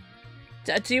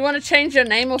 Do you want to change your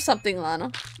name or something,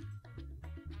 Lana?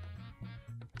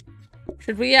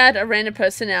 Should we add a random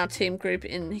person in our team group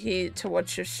in here to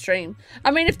watch your stream? I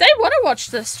mean, if they want to watch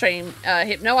the stream,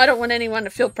 Hypno, I don't want anyone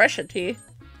to feel pressured here.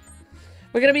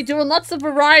 We're going to be doing lots of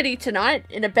variety tonight.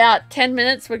 In about 10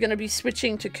 minutes, we're going to be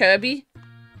switching to Kirby.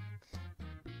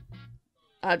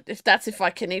 If I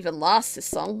can even last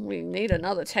this long, we need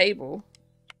another table.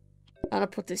 I'm going to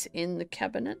put this in the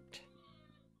cabinet.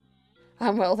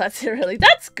 Well, that's really...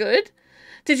 That's good.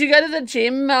 Did you go to the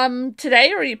gym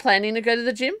today, or are you planning to go to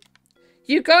the gym?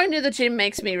 You going to the gym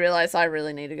makes me realize I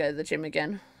really need to go to the gym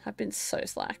again. I've been so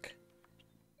slack.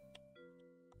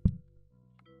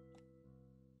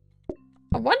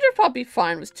 I wonder if I'll be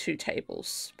fine with 2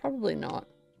 tables. Probably not.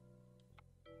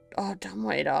 Oh,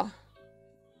 dumbwaiter.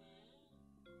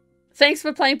 Thanks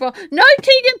for playing ball. No,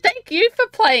 Kegan, thank you for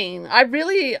playing. I'm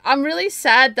really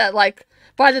sad that, like,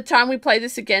 by the time we play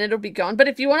this again, it'll be gone. But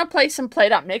if you want to play some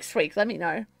PlateUp next week, let me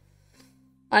know.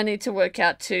 I need to work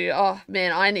out too. Oh,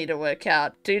 man, I need to work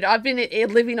out. Dude, I've been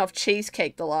living off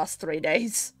cheesecake the last 3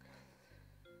 days.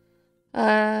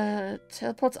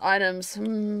 Teleports items.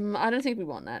 I don't think we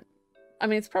want that. I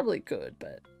mean, it's probably good,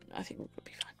 but I think we'll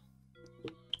be fine.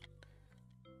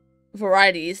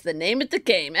 Variety is the name of the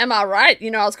game. Am I right?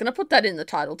 You know, I was going to put that in the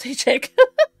title, T-Check.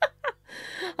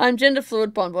 I'm gender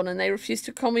fluid, Bonbon, and they refuse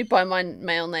to call me by my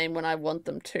male name when I want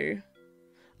them to.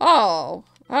 Oh,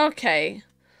 okay.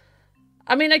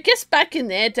 I mean, I guess back in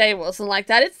their day it wasn't like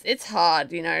that. It's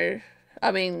hard, you know.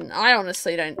 I mean, I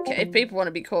honestly don't care. If people want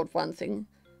to be called one thing,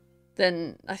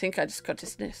 then I think I just got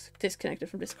disconnected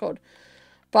from Discord.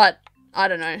 But, I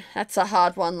don't know. That's a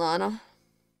hard one, Lana.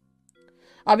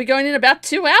 I'll be going in about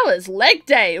 2 hours. Leg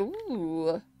day.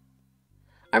 Ooh.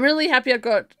 I'm really happy I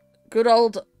got good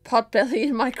old Potbelly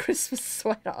in my Christmas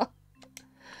sweater.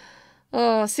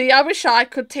 Oh, see, I wish I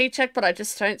could T-Check, but I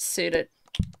just don't suit it.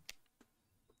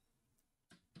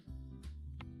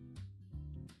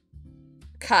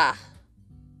 Car.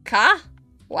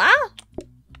 Wow.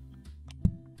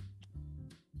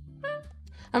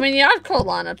 I mean, yeah, I'd call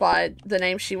Lana by the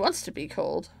name she wants to be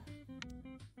called.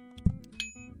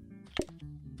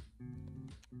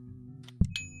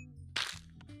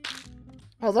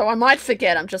 Although I might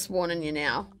forget, I'm just warning you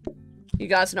now. You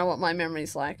guys know what my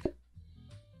memory's like.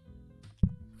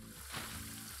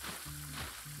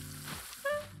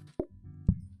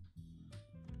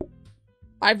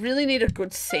 I really need a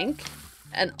good sink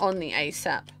and on the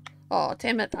ASAP. Oh,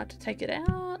 damn it, I have to take it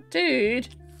out. Dude.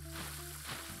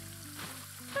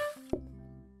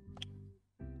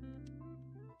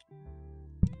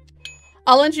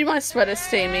 I'll lend you my sweater,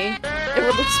 Steamy. It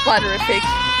would look spiderific.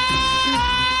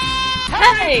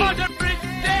 Hey!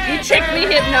 You tricked me,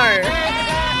 Hypno!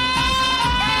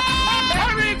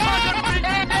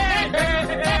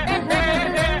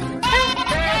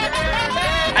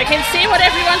 I can see what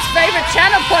everyone's favorite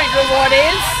channel point reward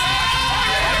is!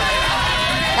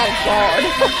 Oh god.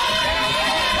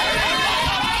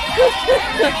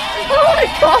 Oh my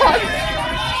god!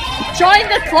 Join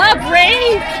the club,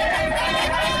 Ree!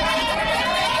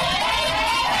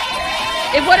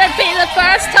 It wouldn't be the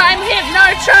first time, Hypno,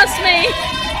 trust me!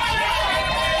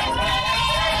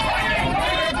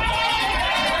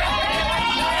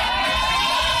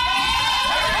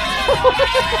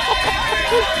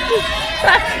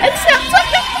 It sounds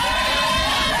like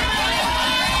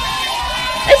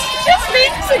it just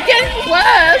means it's getting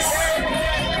worse.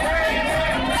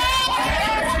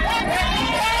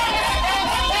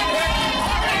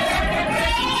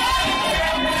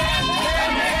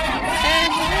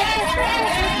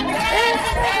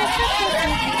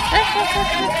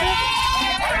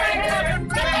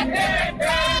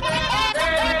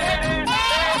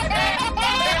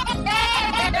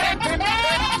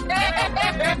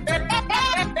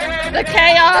 The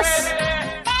chaos!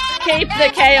 Keep the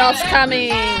chaos coming!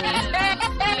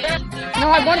 No,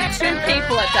 I want 2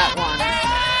 people at that one.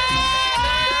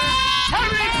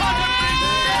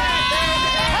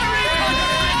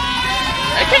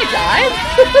 Okay, guys.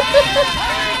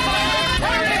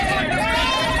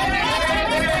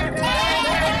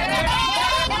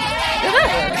 Yeah, that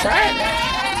works, right?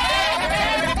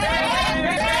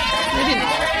 Maybe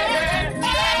not.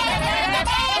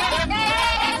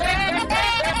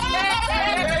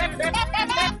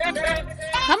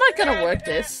 work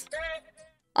this.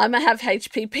 I'm gonna have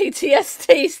HP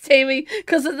PTSD, Steamy,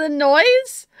 because of the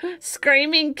noise.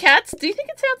 Screaming cats. Do you think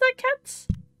it sounds like cats?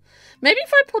 Maybe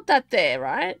if I put that there,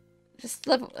 right? Just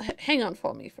hang on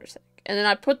for me for a sec. And then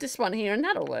I put this one here and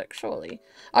that'll work, surely.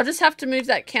 I'll just have to move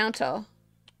that counter.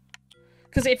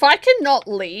 Because if I can not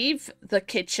leave the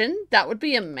kitchen, that would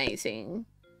be amazing.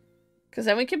 Because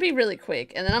then we can be really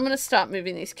quick. And then I'm going to start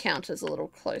moving these counters a little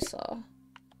closer.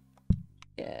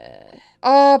 Yeah.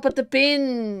 Oh, but the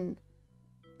bin.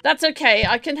 That's okay.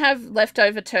 I can have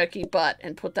leftover turkey butt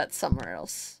and put that somewhere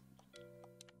else.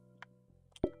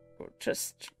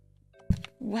 Just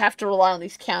we'll have to rely on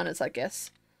these counters, I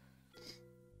guess.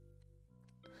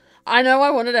 I know I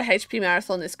wanted a HP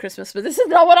marathon this Christmas, but this is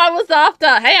not what I was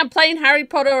after. Hey, I'm playing Harry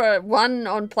Potter 1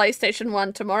 on PlayStation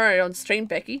 1 tomorrow on stream,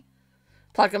 Becky.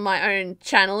 Plugging my own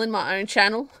channel in my own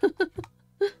channel.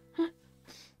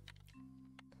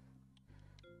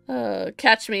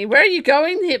 Catch me. Where are you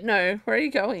going, Hypno? Where are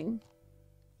you going?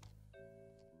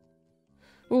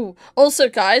 Ooh. Also,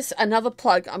 guys, another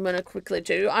plug I'm going to quickly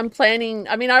do. I'm planning...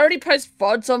 I mean, I already post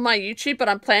VODs on my YouTube, but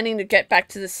I'm planning to get back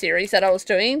to the series that I was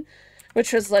doing,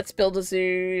 which was Let's Build a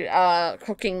Zoo,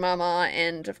 Cooking Mama,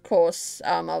 and, of course,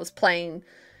 I was playing...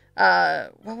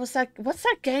 what was that? What's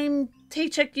that game,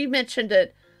 T-Check? You mentioned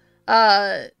it.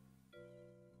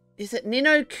 Is it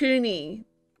Nino Kuni?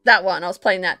 That one. I was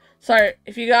playing that. So,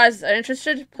 if you guys are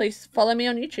interested, please follow me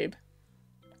on YouTube.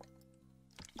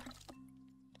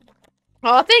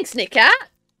 Oh, thanks, Nick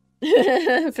Cat,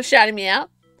 for shouting me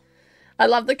out. I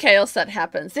love the chaos that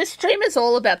happens. This stream is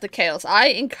all about the chaos. I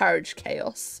encourage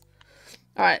chaos.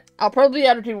 Alright, I'll probably be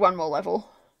able to do one more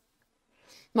level.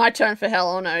 My turn for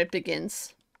hell. Oh no, it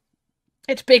begins.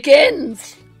 It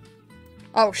begins!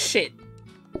 Oh shit.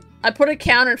 I put a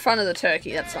counter in front of the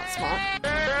turkey. That's not smart.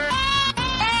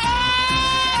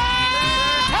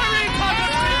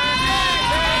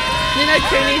 Nino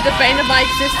Cooney, the bane of my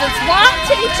existence. What?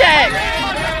 T-Check!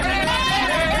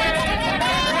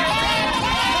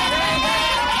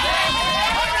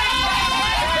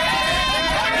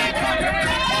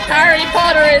 Harry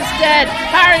Potter is dead!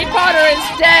 Harry Potter is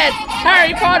dead!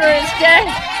 Harry Potter is dead!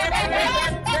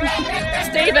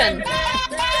 Stephen!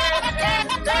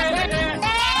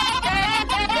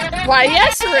 Why,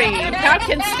 yes, Reed! How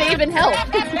can Stephen help?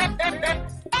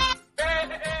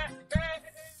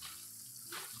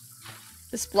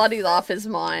 This bloody laugh is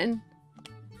mine.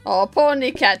 Oh, poor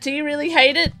Nick Cat. Do you really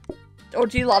hate it? Or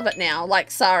do you love it now?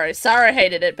 Like Saro. Saro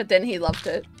hated it, but then he loved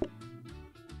it.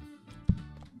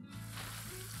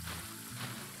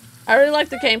 I really like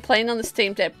the game. Playing on the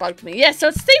Steam Deck bugged me. Yeah, so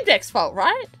it's Steam Deck's fault,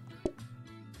 right?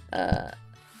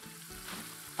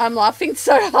 I'm laughing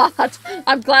so hard.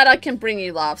 I'm glad I can bring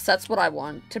you laughs. That's what I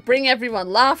want. To bring everyone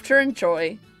laughter and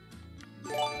joy.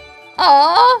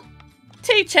 Aww!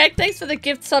 T-Check, thanks for the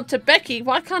gift sub to Becky.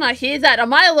 Why can't I hear that? Are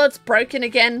my alerts broken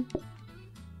again?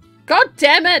 God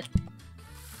damn it!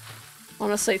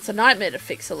 Honestly, it's a nightmare to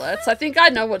fix alerts. I think I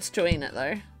know what's doing it,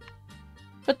 though.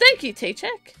 But thank you,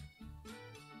 T-Check.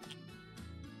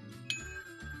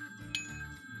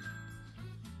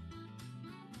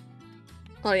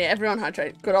 Oh yeah, everyone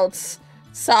hydrate. Good old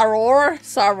Saror.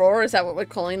 Saror, is that what we're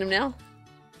calling him now?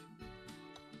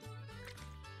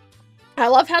 I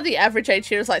love how the average age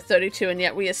here is like 32 and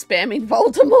yet we are spamming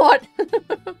Voldemort.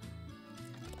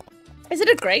 Is it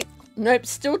a grape? Nope,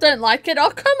 still don't like it. Oh,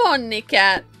 come on,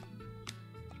 Nickcat.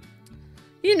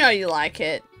 You know you like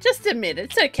it. Just admit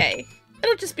it. It's okay.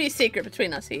 It'll just be a secret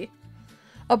between us here.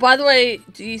 Oh, by the way,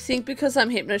 do you think because I'm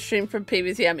HypnoStream from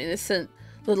PVZ I'm innocent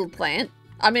little plant?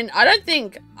 I mean, I don't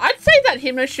think... I'd say that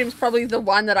HypnoStream's probably the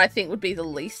one that I think would be the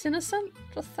least innocent.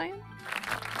 Just saying.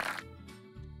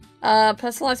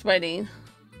 Personalized waiting.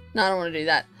 No, I don't want to do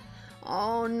that.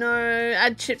 Oh no,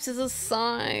 add chips as a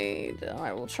side.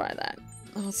 Alright, we'll try that.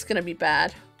 Oh, it's gonna be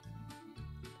bad.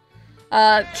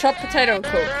 Chopped potato and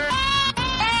cook.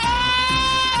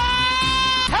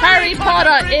 Harry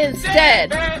Potter is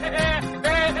dead!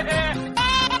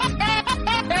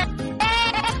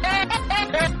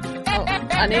 Oh,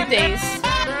 I need these.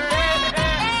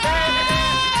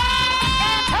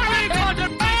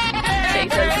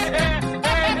 Jesus.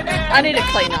 I need to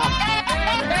clean up.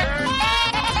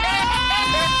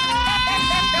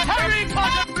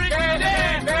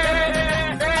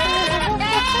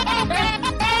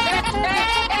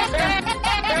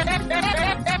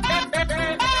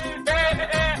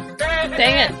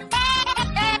 Dang it.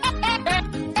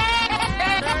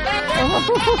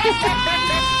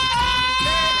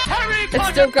 It's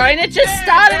still going. It just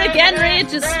started again, Rhea. It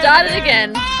just started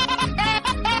again.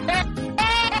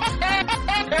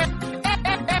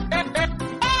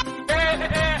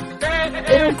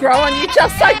 It'll grow on you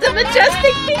just like the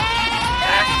majestic thing.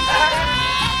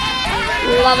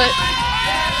 Love it.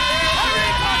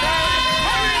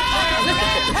 I'm gonna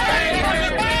put this back here,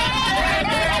 actually.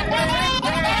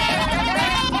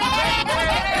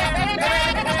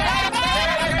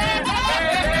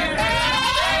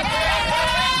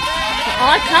 Oh,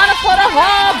 I can't afford a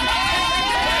hob!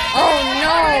 Oh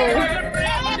no!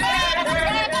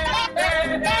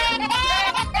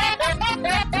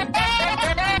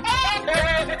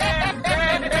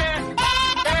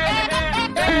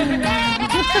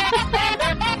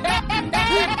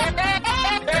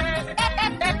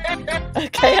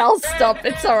 Okay, I'll stop.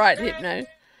 It's alright, Hypno.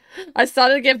 I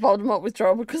started to get Voldemort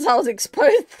withdrawal because I was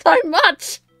exposed so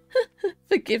much.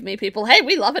 Forgive me, people. Hey,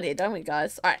 we love it here, don't we,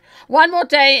 guys? Alright, one more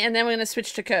day and then we're going to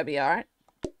switch to Kirby, alright?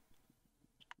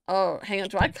 Oh, hang on.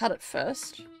 Do I cut it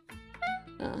first?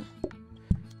 Oh.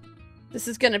 This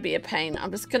is going to be a pain. I'm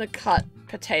just going to cut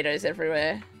potatoes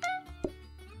everywhere.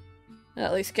 And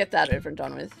at least get that over and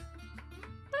done with.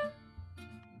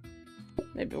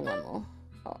 Maybe one more.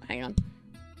 Oh, hang on.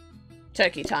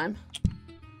 Turkey time.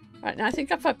 Right, now I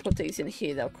think if I put these in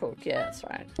here, they'll cook. Yeah, that's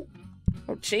right.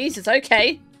 Oh, jeez, it's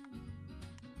okay.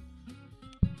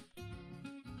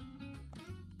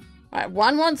 Alright,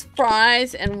 one wants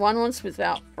fries and one wants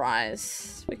without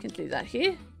fries. We can do that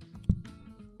here.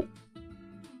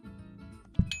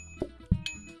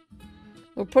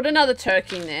 We'll put another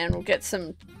turkey in there and we'll get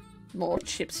some more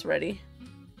chips ready.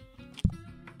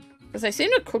 Because they seem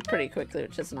to cook pretty quickly,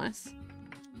 which is nice.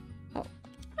 Oh.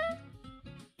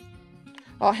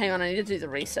 Oh, hang on, I need to do the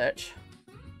research.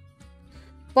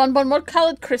 Bonbon, what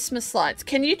coloured Christmas lights?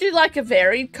 Can you do like a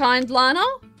varied kind, Lana?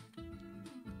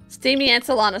 Steamy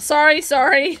answer, Lana. Sorry.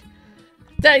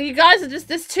 You guys are just,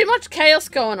 there's too much chaos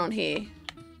going on here.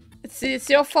 It's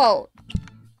your fault.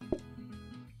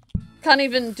 Can't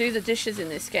even do the dishes in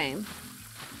this game.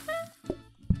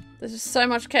 There's just so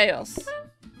much chaos.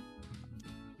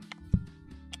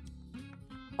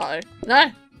 Uh-oh.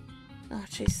 No! Oh,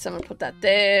 jeez, someone put that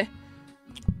there.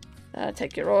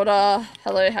 Take your order.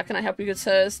 Hello, how can I help you, good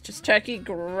sirs? Just turkey.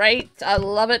 Great. I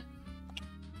love it.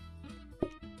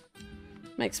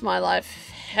 Makes my life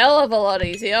hell of a lot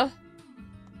easier.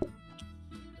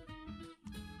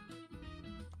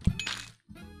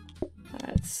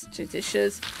 Alright, it's 2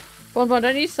 dishes. Bonbon,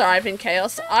 don't you thrive in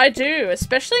chaos? I do,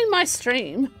 especially my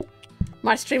stream.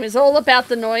 My stream is all about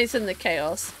the noise and the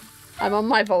chaos. I'm on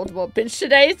my Voldemort binge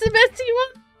today. It's the messy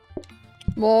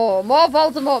one. More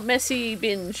Voldemort messy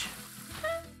binge.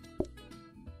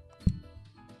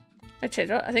 I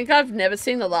think I've never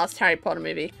seen the last Harry Potter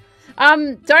movie.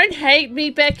 Don't hate me,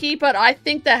 Becky, but I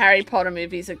think the Harry Potter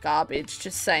movies are garbage,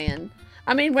 just saying.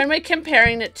 I mean, when we're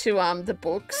comparing it to, the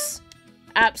books,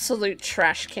 absolute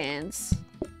trash cans.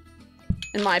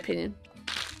 In my opinion.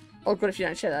 Or good if you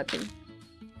don't share that opinion.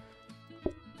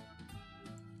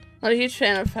 Not a huge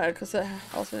fan of her, because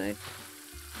ultimately...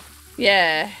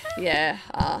 Yeah,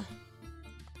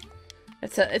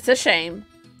 it's a shame.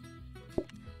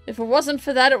 If it wasn't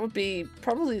for that, it would be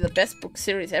probably the best book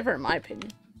series ever, in my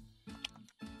opinion.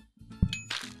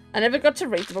 I never got to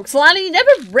read the books. Lana, you never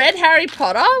read Harry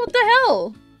Potter? What the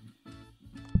hell?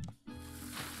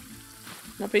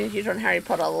 Not being huge on Harry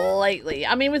Potter lately.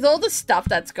 I mean, with all the stuff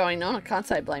that's going on, I can't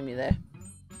say I blame you there.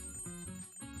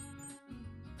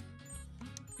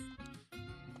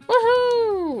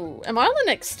 Woohoo! Am I on the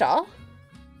next star?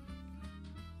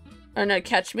 Oh no,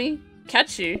 catch me.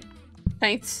 Catch you.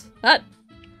 Thanks. That.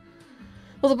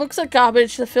 Well, the books are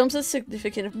garbage. The films are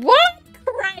significant. What?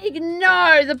 Craig,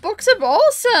 no! The books are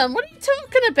awesome! What are you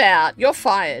talking about? You're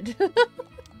fired.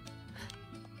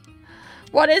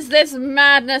 What is this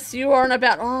madness you are on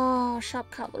about? Oh, sharp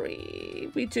cutlery.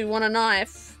 We do want a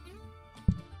knife.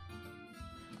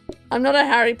 I'm not a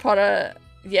Harry Potter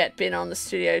yet. Been on the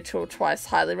studio tour twice.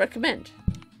 Highly recommend.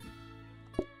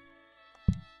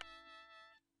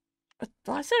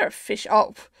 Why is there a fish?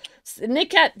 Oh,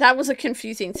 Nick, that was a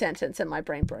confusing sentence and my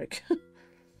brain broke.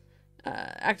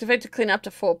 Activate to clean up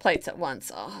to 4 plates at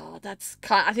once. Oh, that's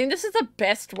kind. I think this is the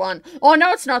best one. Oh,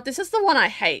 no, it's not. This is the one I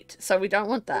hate. So we don't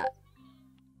want that.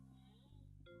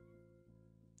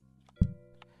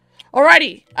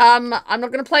 Alrighty. I'm not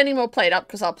going to play any more PlateUp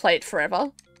because I'll play it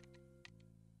forever.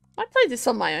 I play this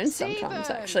on my own sometimes,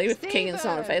 actually, if Kegan's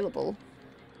not available.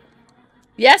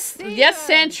 Yes, yes,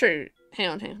 Sandshrew. Hang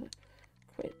on.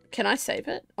 Wait, can I save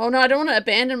it? Oh, no, I don't want to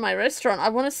abandon my restaurant. I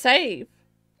want to save.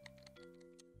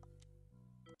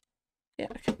 Yeah,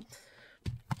 okay.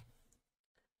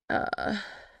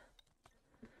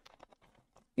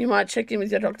 You might check in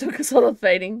with your doctor because of the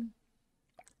fading.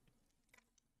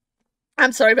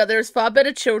 I'm sorry, but there is far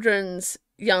better children's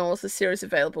Young Author series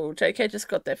available. JK just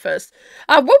got there first.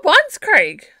 What ones,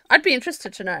 Craig? I'd be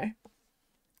interested to know.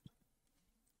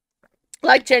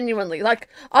 Like, genuinely. Like,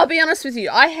 I'll be honest with you.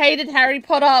 I hated Harry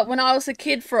Potter when I was a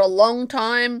kid for a long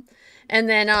time. And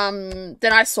then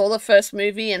I saw the first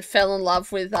movie and fell in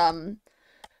love with,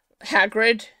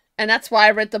 Hagrid. And that's why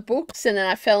I read the books. And then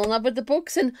I fell in love with the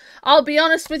books. And I'll be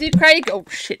honest with you, Craig. Oh,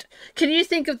 shit. Can you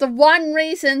think of the one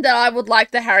reason that I would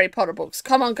like the Harry Potter books?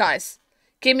 Come on, guys.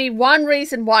 Give me one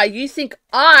reason why you think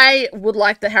I would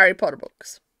like the Harry Potter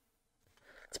books.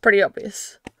 It's pretty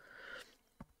obvious.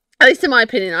 At least in my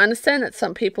opinion. I understand that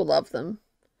some people love them.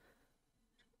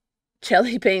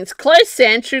 Jelly beans. Close,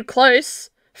 Sandshrew. Close.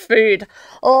 Food.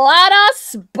 Ladder,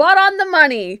 spot on the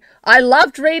money. I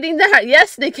loved reading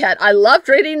yes, Nickhat. I loved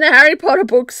reading the Harry Potter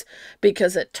books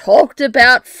because it talked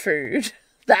about food.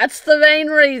 That's the main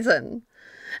reason.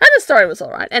 And the story was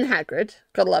alright. And Hagrid.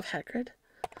 Gotta love Hagrid.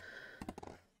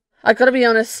 I gotta be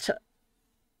honest.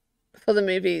 For the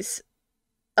movies.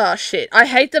 Oh, shit. I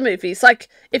hate the movies. Like,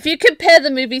 if you compare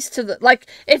the movies to the... Like,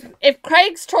 if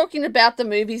Craig's talking about the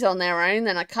movies on their own,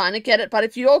 then I kind of get it. But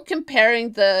if you're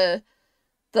comparing the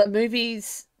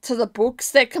movies to the books,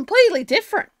 they're completely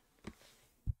different.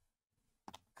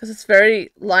 Because it's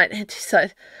very light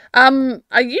anti-side.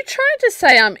 Are you trying to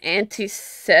say I'm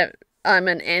I'm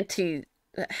an anti...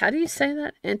 How do you say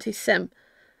that?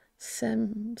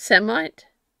 Semite?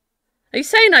 Are you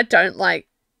saying I don't like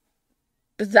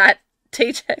that,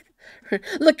 TJ?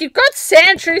 Look, you've got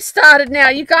Sandshrew started now.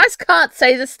 You guys can't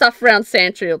say this stuff around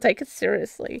Sandshrew. You'll take it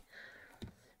seriously.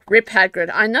 Rip Hagrid.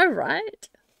 I know, right?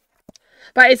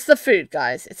 But it's the food,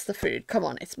 guys. It's the food. Come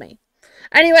on, it's me.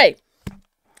 Anyway,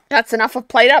 that's enough of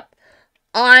PlateUp.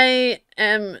 I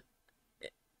am...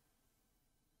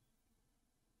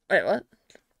 Wait, what?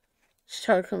 She's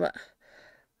talking about...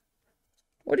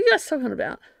 What are you guys talking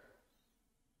about?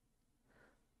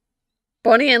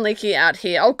 Bonnie and Licky out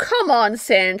here. Oh, come on,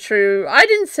 Sandshrew. I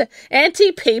didn't say...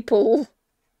 Anti-people.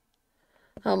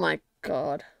 Oh, my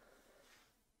God.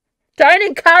 Don't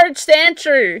encourage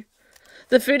Sandshrew.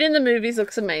 The food in the movies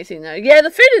looks amazing, though. Yeah,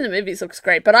 the food in the movies looks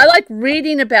great, but I like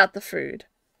reading about the food.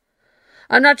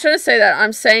 I'm not trying to say that.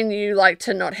 I'm saying you like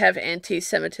to not have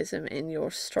anti-Semitism in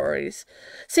your stories.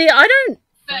 See, I don't...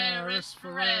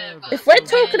 If we're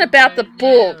talking about the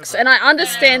books, and I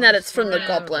understand that it's from the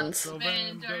goblins.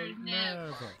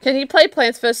 Can you play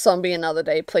Plants vs. Zombie another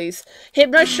day, please?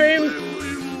 Hypnoshroom.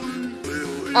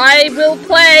 I will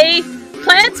play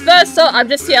Plants vs. I'm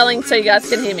just yelling so you guys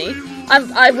can hear me.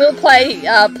 I will play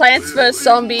Plants vs.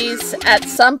 Zombies at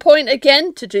some point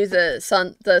again to do the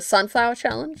Sunflower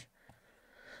Challenge.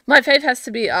 My fave has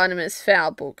to be Artemis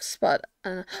Fowl books, but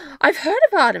I've heard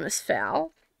of Artemis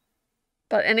Fowl.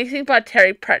 But anything by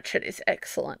Terry Pratchett is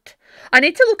excellent. I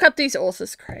need to look up these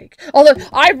authors, Craig. Although,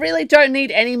 I really don't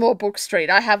need any more books to read.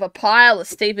 I have a pile of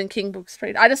Stephen King books to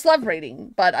read. I just love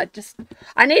reading, but I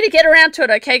need to get around to it,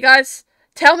 okay, guys?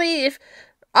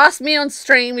 Ask me on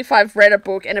stream if I've read a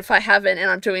book, and if I haven't and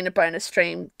I'm doing a bonus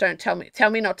stream, don't tell me.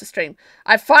 Tell me not to stream.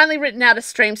 I've finally written out a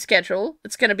stream schedule.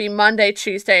 It's going to be Monday,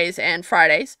 Tuesdays, and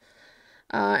Fridays.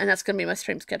 And that's going to be my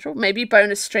stream schedule. Maybe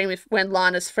bonus stream when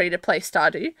Lana's free to play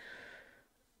Stardew.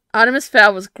 Artemis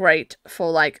Fowl was great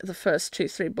for, like, the first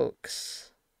 2-3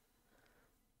 books.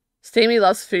 Steamy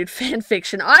loves food fan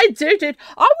fiction. I do, dude.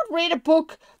 I would read a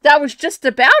book that was just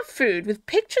about food, with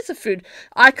pictures of food.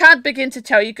 I can't begin to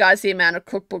tell you guys the amount of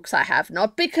cookbooks I have.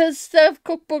 Not because they're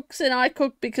cookbooks and I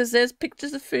cook, because there's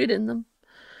pictures of food in them.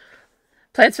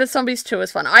 Plants vs. Zombies 2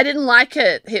 is fun. I didn't like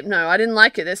it, Hypno. I didn't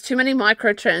like it. There's too many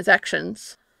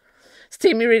microtransactions.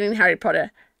 Steamy reading Harry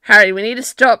Potter. Harry, we need to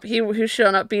stop. He who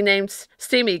shall not be named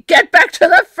Steamy. Get back to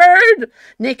the food!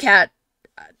 Nickhat,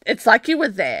 it's like you were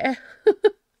there.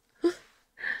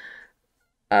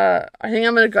 I think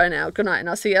I'm going to go now. Good night, and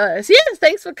I'll see you later. So, yes,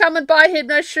 thanks for coming by,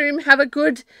 Hypnoshroom. Have a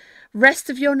good rest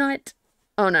of your night.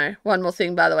 Oh, no. One more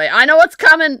thing, by the way. I know what's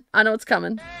coming. I know what's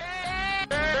coming.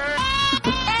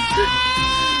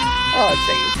 Oh,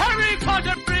 jeez. Harry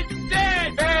Potter brings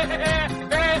dead!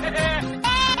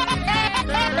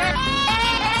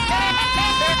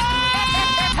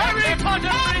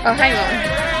 Oh, hang on.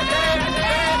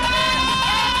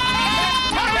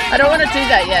 I don't want to do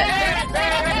that yet.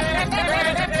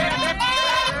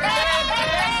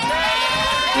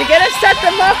 You're gonna set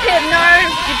them off, Hypno.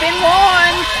 You've been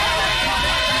warned.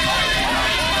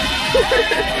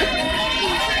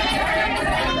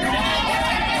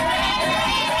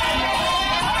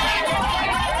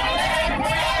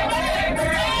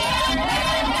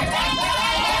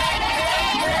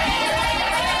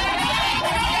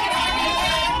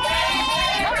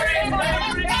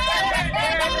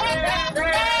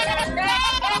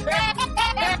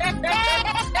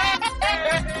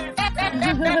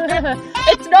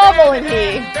 normal in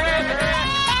here.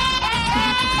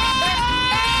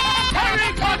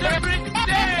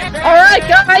 Alright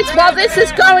guys, while this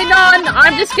is going on,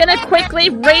 I'm just gonna quickly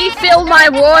refill my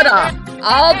water.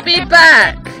 I'll be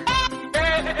back.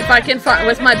 If I can find...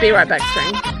 Where's my be right back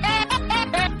string?